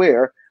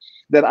 self-aware,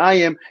 that I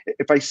am,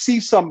 if I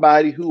see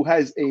somebody who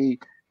has a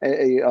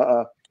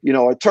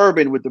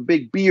turban with a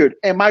big beard,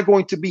 am I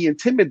going to be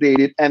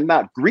intimidated and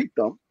not greet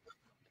them?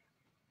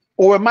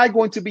 Or am I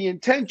going to be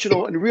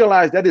intentional and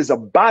realize that is a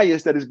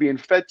bias that is being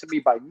fed to me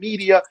by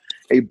media,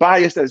 a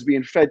bias that is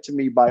being fed to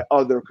me by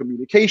other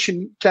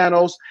communication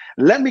channels?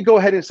 Let me go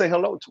ahead and say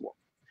hello to them.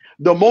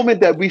 The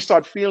moment that we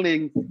start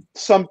feeling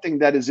something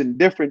that is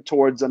indifferent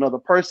towards another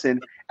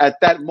person, at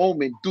that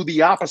moment, do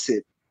the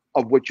opposite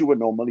of what you would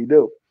normally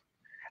do.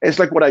 It's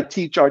like what I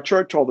teach our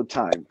church all the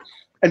time.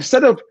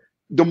 Instead of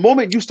the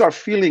moment you start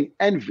feeling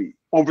envy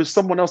over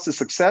someone else's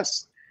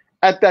success,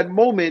 at that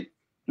moment,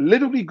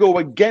 literally go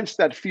against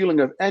that feeling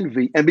of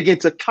envy and begin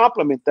to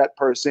compliment that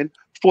person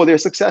for their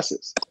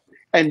successes.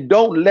 And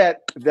don't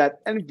let that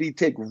envy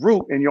take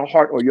root in your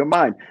heart or your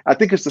mind. I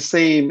think it's the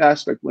same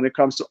aspect when it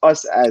comes to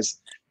us as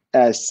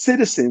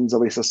citizens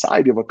of a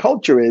society, of a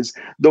culture, is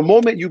the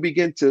moment you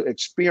begin to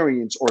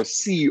experience or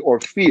see or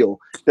feel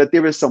that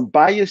there is some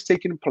bias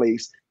taking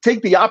place,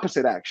 take the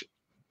opposite action.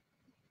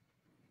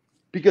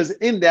 Because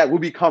in that, we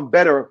become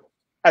better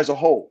as a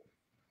whole.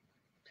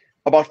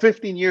 About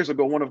 15 years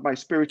ago, one of my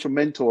spiritual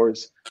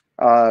mentors,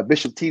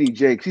 Bishop T.D.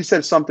 Jakes, he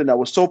said something that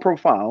was so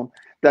profound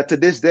that to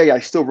this day, I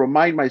still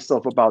remind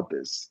myself about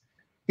this.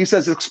 He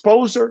says,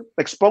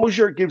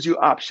 exposure gives you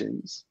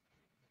options.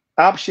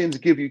 Options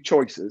give you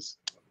choices,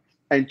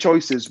 and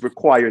choices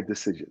require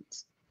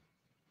decisions.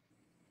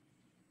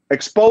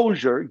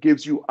 Exposure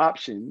gives you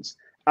options.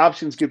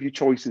 Options give you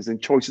choices,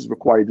 and choices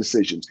require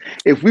decisions.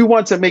 If we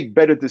want to make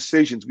better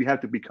decisions, we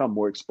have to become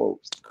more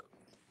exposed.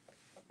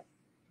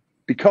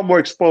 Become more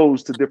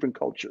exposed to different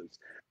cultures.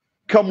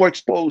 Become more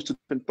exposed to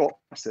different thought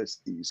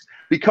processes.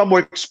 Become more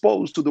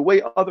exposed to the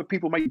way other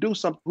people might do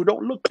something who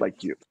don't look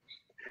like you.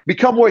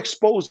 Become more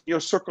exposed in your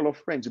circle of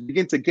friends and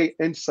begin to gain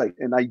insight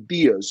and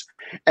ideas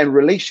and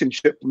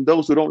relationship from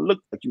those who don't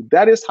look like you.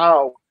 That is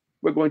how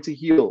we're going to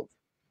heal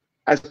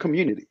as a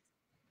community,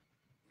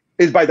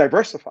 is by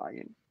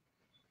diversifying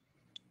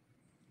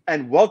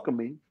and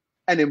welcoming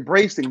and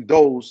embracing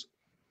those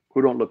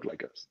who don't look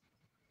like us.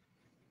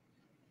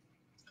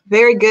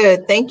 Very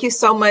good. Thank you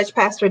so much,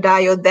 Pastor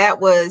Dio.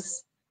 That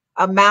was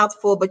a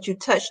mouthful, but you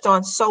touched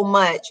on so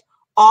much.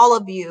 All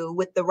of you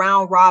with the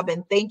round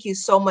robin, thank you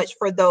so much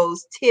for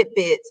those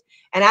tidbits.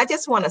 And I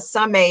just want to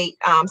summate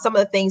some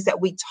of the things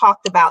that we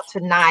talked about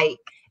tonight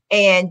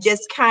and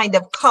just kind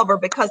of cover,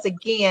 because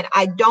again,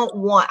 I didn't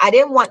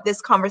want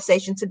this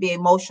conversation to be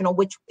emotional,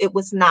 which it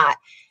was not.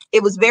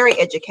 It was very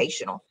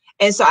educational.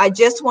 And so I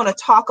just want to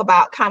talk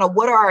about kind of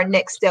what are our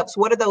next steps?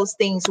 What are those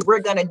things we're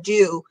going to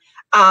do?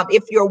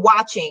 If you're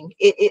watching,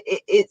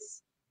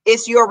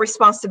 it's your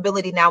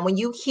responsibility now. When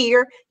you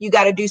hear, you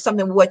got to do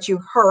something with what you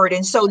heard.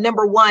 And so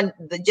number one,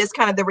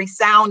 the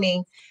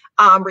resounding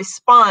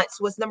response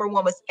was, number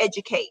one was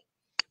educate.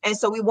 And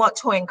so we want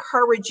to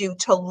encourage you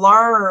to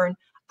learn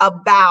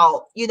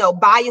about, you know,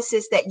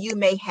 biases that you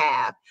may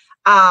have.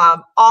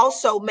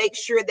 Also make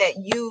sure that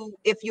you,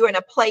 if you're in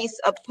a place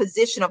of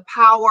position of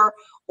power,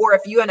 or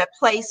if you're in a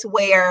place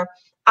where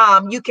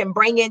you can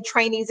bring in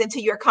trainings into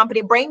your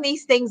company, bring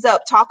these things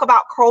up. Talk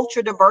about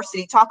culture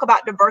diversity, talk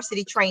about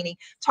diversity training,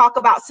 talk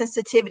about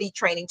sensitivity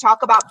training,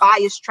 talk about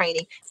bias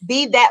training.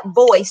 Be that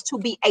voice to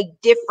be a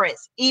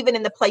difference, even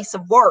in the place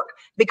of work,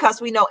 because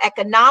we know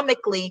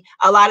economically,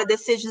 a lot of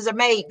decisions are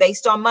made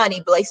based on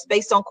money,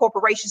 based on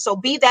corporations. So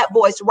be that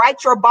voice.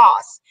 Write your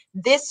boss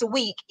this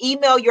week,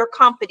 email your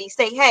company,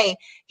 say, hey,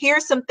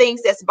 here's some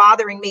things that's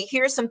bothering me.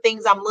 Here's some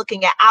things I'm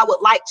looking at. I would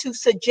like to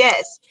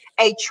suggest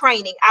a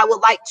training. I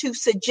would like to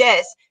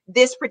suggest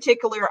this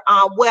particular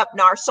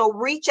webinar. So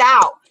reach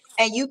out,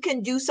 and you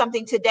can do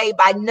something today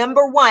by,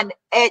 number one,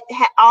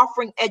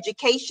 offering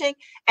education,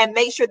 and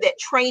make sure that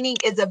training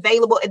is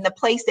available in the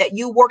place that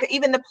you work,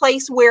 even the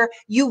place where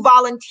you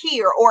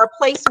volunteer, or a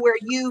place where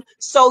you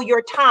sow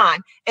your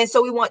time. And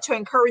so we want to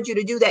encourage you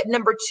to do that.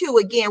 Number two,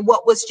 again,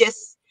 what was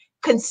just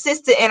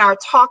consistent in our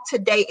talk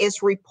today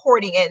is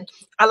reporting. And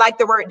I like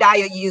the word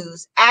Dia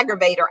used,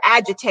 aggravate or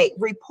agitate.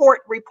 Report,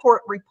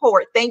 report,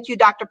 report. Thank you,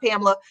 Dr.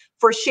 Pamela,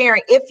 for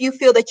sharing. If you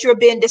feel that you're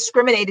being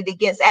discriminated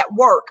against at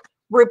work,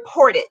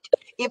 report it.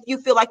 If you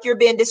feel like you're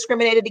being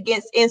discriminated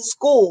against in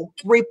school,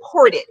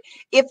 report it.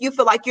 If you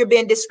feel like you're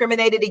being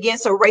discriminated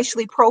against or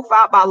racially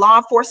profiled by law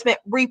enforcement,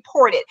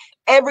 report it.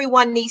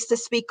 Everyone needs to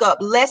speak up.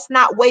 Let's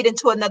not wait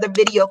until another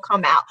video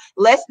come out.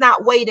 Let's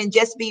not wait and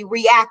just be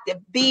reactive.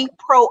 Be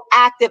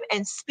proactive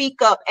and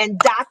speak up and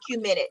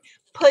document it.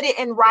 Put it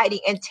in writing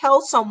and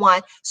tell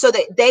someone so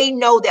that they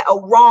know that a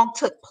wrong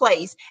took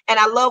place. And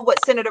I love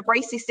what Senator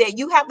Bracy said.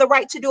 You have the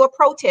right to do a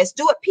protest.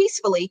 Do it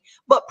peacefully,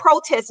 but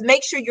protest.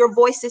 Make sure your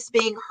voice is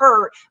being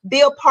heard.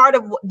 Be a part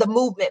of the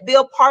movement. Be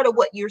a part of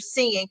what you're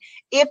seeing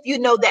if you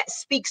know that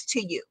speaks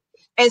to you.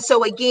 And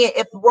so again,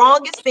 if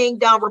wrong is being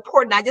done,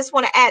 report. And I just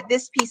want to add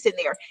this piece in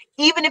there.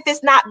 Even if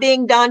it's not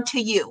being done to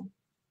you,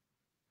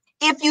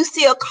 if you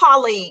see a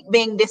colleague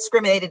being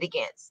discriminated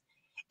against,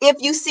 if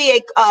you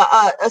see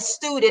a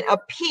student, a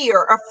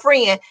peer, a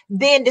friend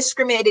being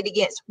discriminated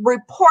against,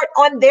 report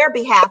on their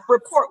behalf.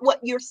 Report what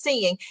you're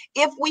seeing.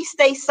 If we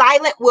stay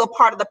silent, we're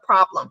part of the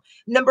problem.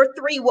 Number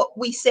three, what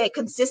we said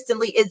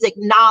consistently is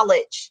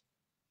acknowledge.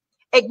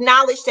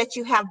 Acknowledge that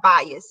you have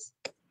bias.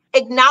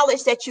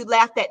 Acknowledge that you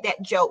laughed at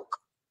that joke.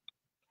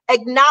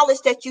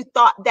 Acknowledge that you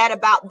thought that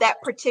about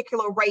that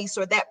particular race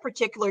or that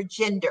particular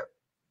gender.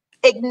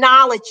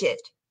 Acknowledge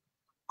it.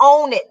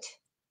 Own it.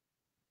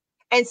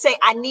 And say,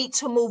 I need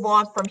to move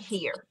on from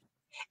here.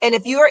 And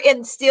if you're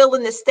still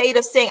in the state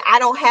of saying, I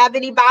don't have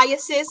any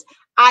biases,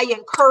 I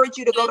encourage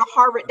you to go to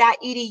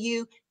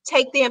harvard.edu,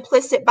 take the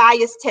implicit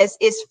bias test.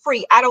 It's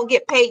free. I don't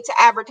get paid to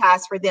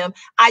advertise for them.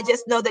 I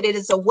just know that it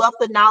is a wealth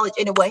of knowledge,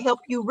 and it will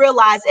help you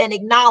realize and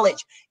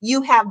acknowledge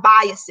you have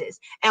biases.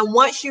 And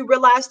once you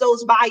realize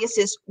those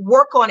biases,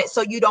 work on it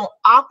so you don't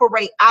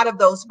operate out of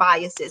those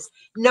biases.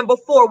 Number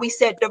four, we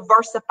said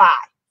diversify.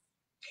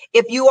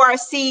 If you are a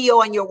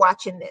CEO and you're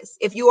watching this,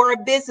 if you are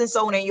a business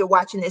owner and you're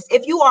watching this,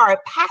 if you are a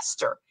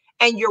pastor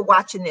and you're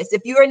watching this,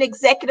 if you're an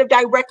executive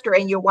director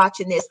and you're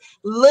watching this,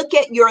 look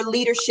at your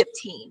leadership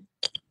team.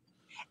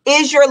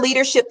 Is your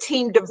leadership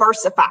team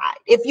diversified?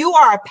 If you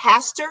are a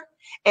pastor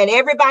and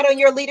everybody on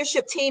your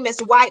leadership team is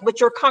white, but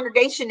your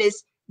congregation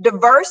is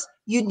diverse,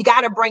 you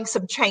got to bring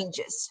some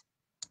changes.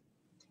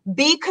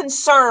 Be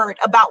concerned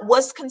about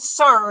what's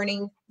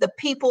concerning the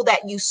people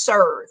that you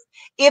serve.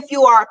 If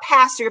you are a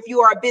pastor, if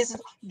you are a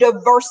business,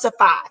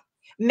 diversify.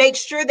 Make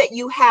sure that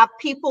you have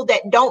people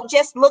that don't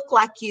just look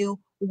like you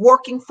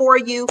working for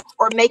you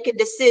or making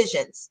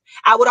decisions.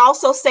 I would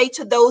also say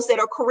to those that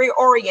are career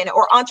oriented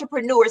or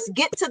entrepreneurs,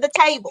 get to the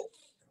table.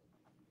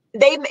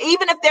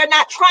 Even if they're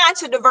not trying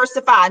to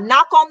diversify,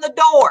 knock on the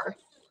door.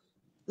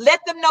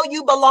 Let them know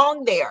you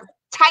belong there.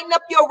 Tighten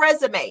up your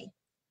resume.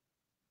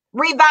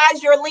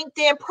 Revise your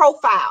LinkedIn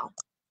profile.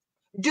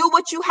 Do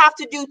what you have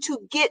to do to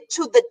get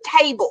to the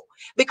table,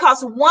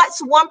 because once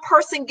one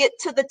person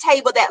gets to the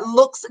table that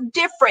looks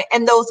different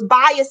and those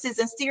biases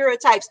and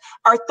stereotypes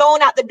are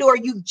thrown out the door,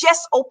 you've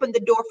just opened the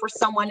door for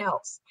someone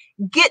else.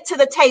 Get to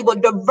the table,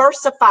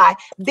 diversify,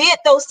 be at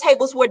those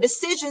tables where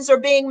decisions are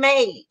being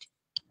made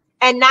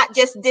and not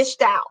just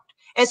dished out.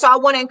 And so I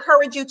want to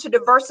encourage you to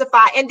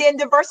diversify, and then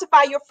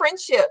diversify your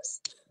friendships.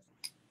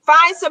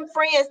 Find some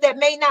friends that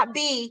may not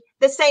be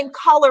the same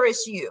color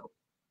as you.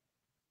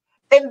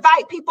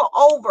 Invite people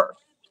over.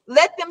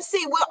 Let them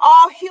see we're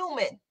all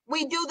human.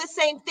 We do the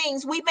same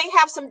things. We may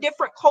have some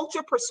different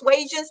culture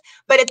persuasions,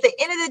 but at the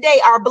end of the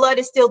day, our blood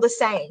is still the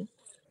same.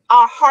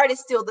 Our heart is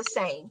still the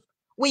same.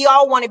 We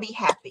all want to be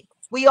happy.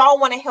 We all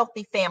want a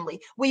healthy family.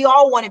 We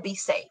all want to be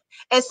safe.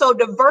 And so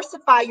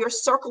diversify your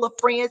circle of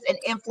friends and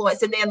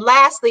influence. And then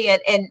lastly,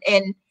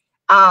 and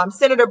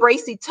Senator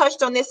Bracy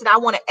touched on this, and I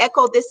want to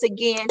echo this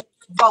again,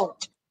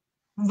 vote.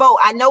 Vote.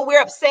 I know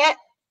we're upset.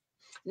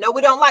 No,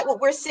 we don't like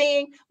what we're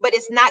seeing, but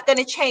it's not going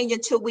to change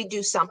until we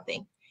do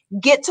something.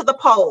 Get to the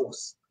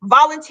polls.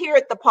 Volunteer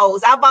at the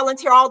polls. I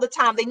volunteer all the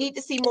time. They need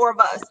to see more of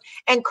us.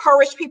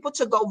 Encourage people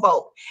to go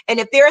vote. And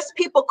if there's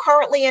people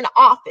currently in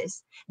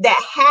office that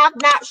have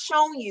not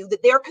shown you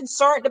that they're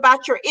concerned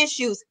about your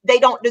issues, they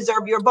don't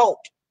deserve your vote.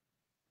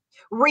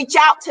 Reach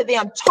out to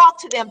them, talk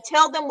to them,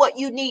 tell them what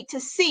you need to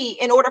see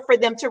in order for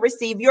them to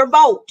receive your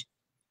vote,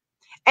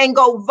 and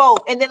go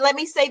vote. And then let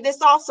me say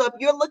this also, if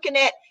you're looking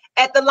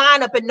at the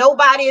lineup and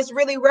nobody is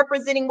really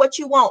representing what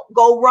you want,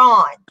 go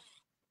run.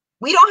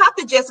 We don't have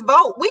to just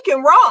vote. We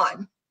can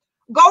run.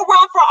 Go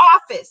run for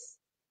office.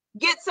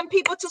 Get some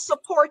people to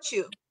support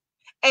you,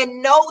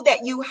 and know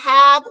that you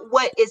have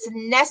what is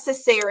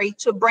necessary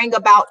to bring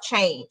about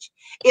change.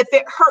 If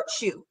it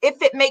hurts you,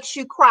 if it makes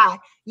you cry,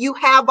 you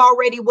have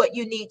already what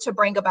you need to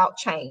bring about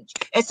change.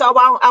 And so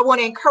I want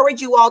to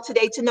encourage you all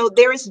today to know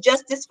there is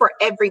justice for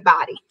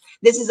everybody.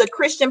 This is a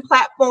Christian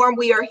platform.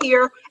 We are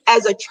here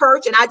as a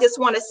church. And I just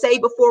want to say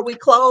before we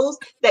close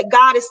that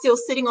God is still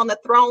sitting on the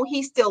throne.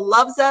 He still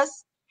loves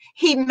us.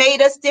 He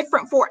made us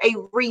different for a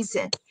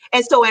reason.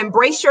 And so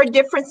embrace your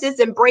differences,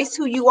 embrace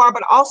who you are,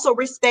 but also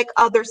respect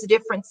others'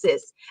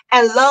 differences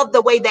and love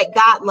the way that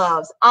God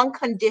loves,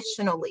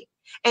 unconditionally.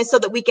 And so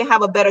that we can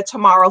have a better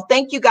tomorrow.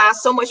 Thank you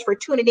guys so much for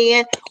tuning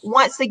in.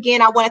 Once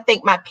again, I want to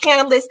thank my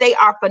panelists. They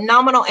are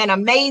phenomenal and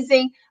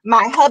amazing.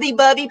 My hubby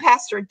bubby,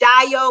 Pastor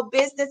Dio,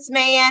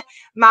 businessman,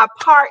 my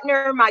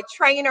partner, my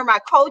trainer, my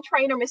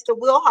co-trainer, Mr.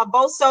 Will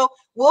Halvosa.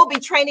 We'll be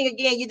training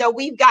again. You know,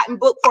 we've gotten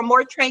booked for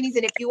more trainings.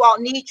 And if you all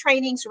need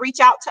trainings, reach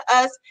out to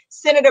us.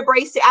 Senator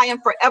Bracy, I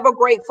am forever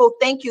grateful.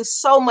 Thank you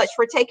so much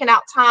for taking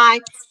out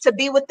time to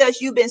be with us.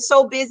 You've been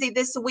so busy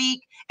this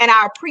week, and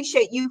I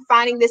appreciate you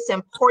finding this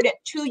important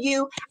to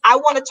you. I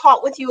want to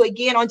talk with you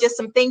again on just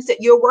some things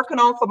that you're working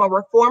on from a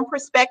reform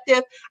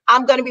perspective.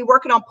 I'm going to be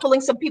working on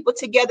pulling some people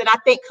together, and I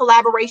think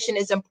collaboration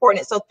is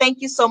important. So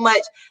thank you so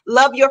much.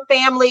 Love your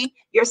family.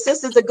 Your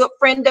sister's a good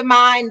friend of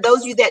mine.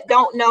 Those of you that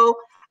don't know,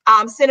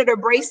 Senator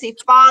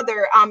Bracy's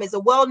father is a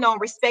well-known,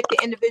 respected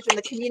individual in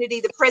the community,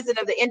 the president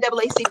of the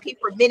NAACP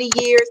for many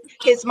years.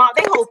 His mom,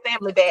 they whole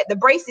family bad. The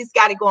Bracy's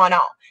got it going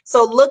on.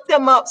 So look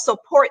them up,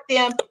 support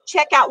them,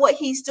 check out what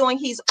he's doing.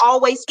 He's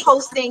always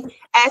posting.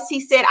 As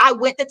he said, I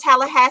went to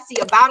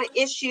Tallahassee about an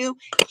issue.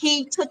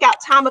 He took out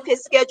time of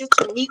his schedule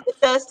to meet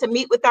with us, to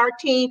meet with our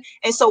team.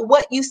 And so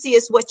what you see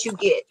is what you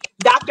get.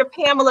 Dr.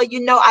 Pamela,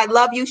 you know I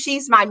love you.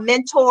 She's my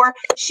mentor.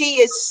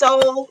 She is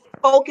so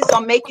focused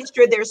on making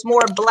sure there's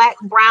more Black,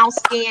 brown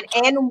skin,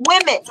 and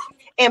women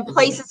in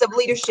places of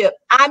leadership.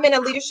 I'm in a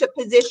leadership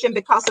position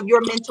because of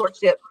your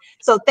mentorship.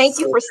 So thank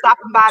you for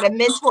stopping by to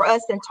mentor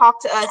us and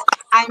talk to us.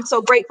 I am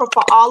so grateful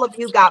for all of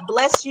you. God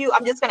bless you.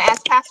 I'm just going to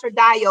ask Pastor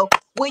Dio,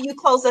 will you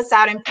close us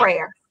out in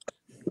prayer?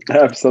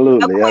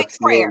 Absolutely. A quick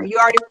Absolutely. prayer. You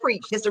already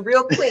preached. Just a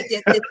real quick,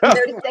 just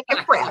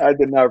 30-second prayer. I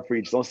did not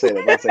preach. Don't say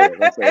that. Don't say that.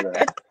 Don't say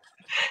that.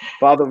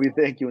 Father, we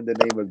thank you in the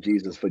name of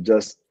Jesus for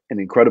just an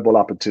incredible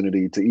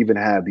opportunity to even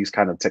have these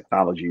kind of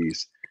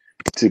technologies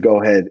to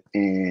go ahead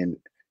and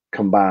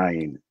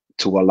combine,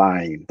 to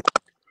align,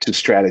 to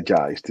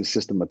strategize, to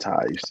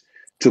systematize,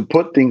 to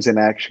put things in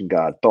action,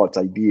 God, thoughts,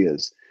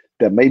 ideas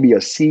that may be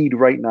a seed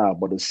right now,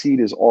 but a seed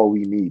is all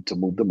we need to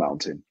move the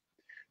mountain.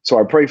 So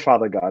I pray,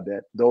 Father God,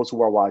 that those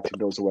who are watching,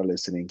 those who are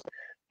listening,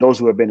 those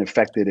who have been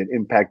affected and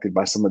impacted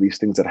by some of these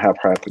things that have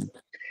happened,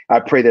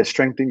 I pray that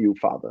strengthen you,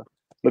 Father.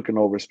 Looking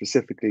over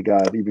specifically,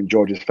 God, even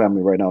George's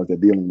family right now as they're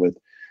dealing with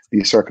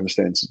these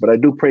circumstances. But I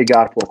do pray,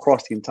 God, for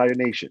across the entire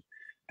nation,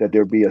 that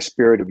there be a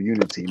spirit of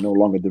unity, no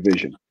longer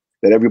division,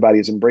 that everybody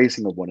is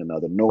embracing of one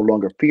another, no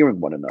longer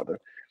fearing one another,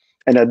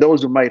 and that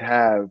those who might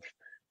have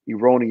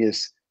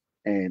erroneous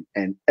and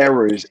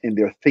errors in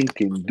their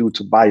thinking due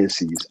to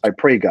biases, I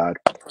pray, God,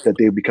 that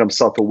they become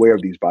self-aware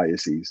of these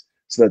biases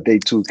so that they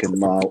too can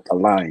now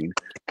align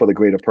for the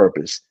greater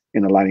purpose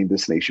in aligning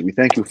this nation. We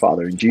thank you,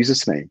 Father, in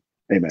Jesus' name.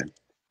 Amen.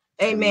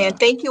 Amen.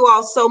 Thank you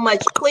all so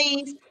much.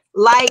 Please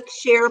like,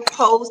 share,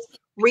 post,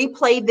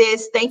 replay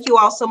this. Thank you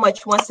all so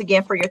much once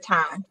again for your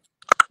time.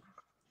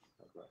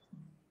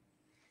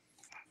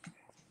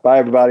 Bye,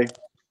 everybody.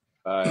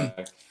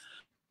 Bye.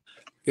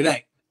 Good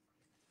night.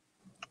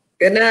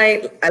 Good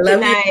night. I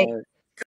love you. Good night.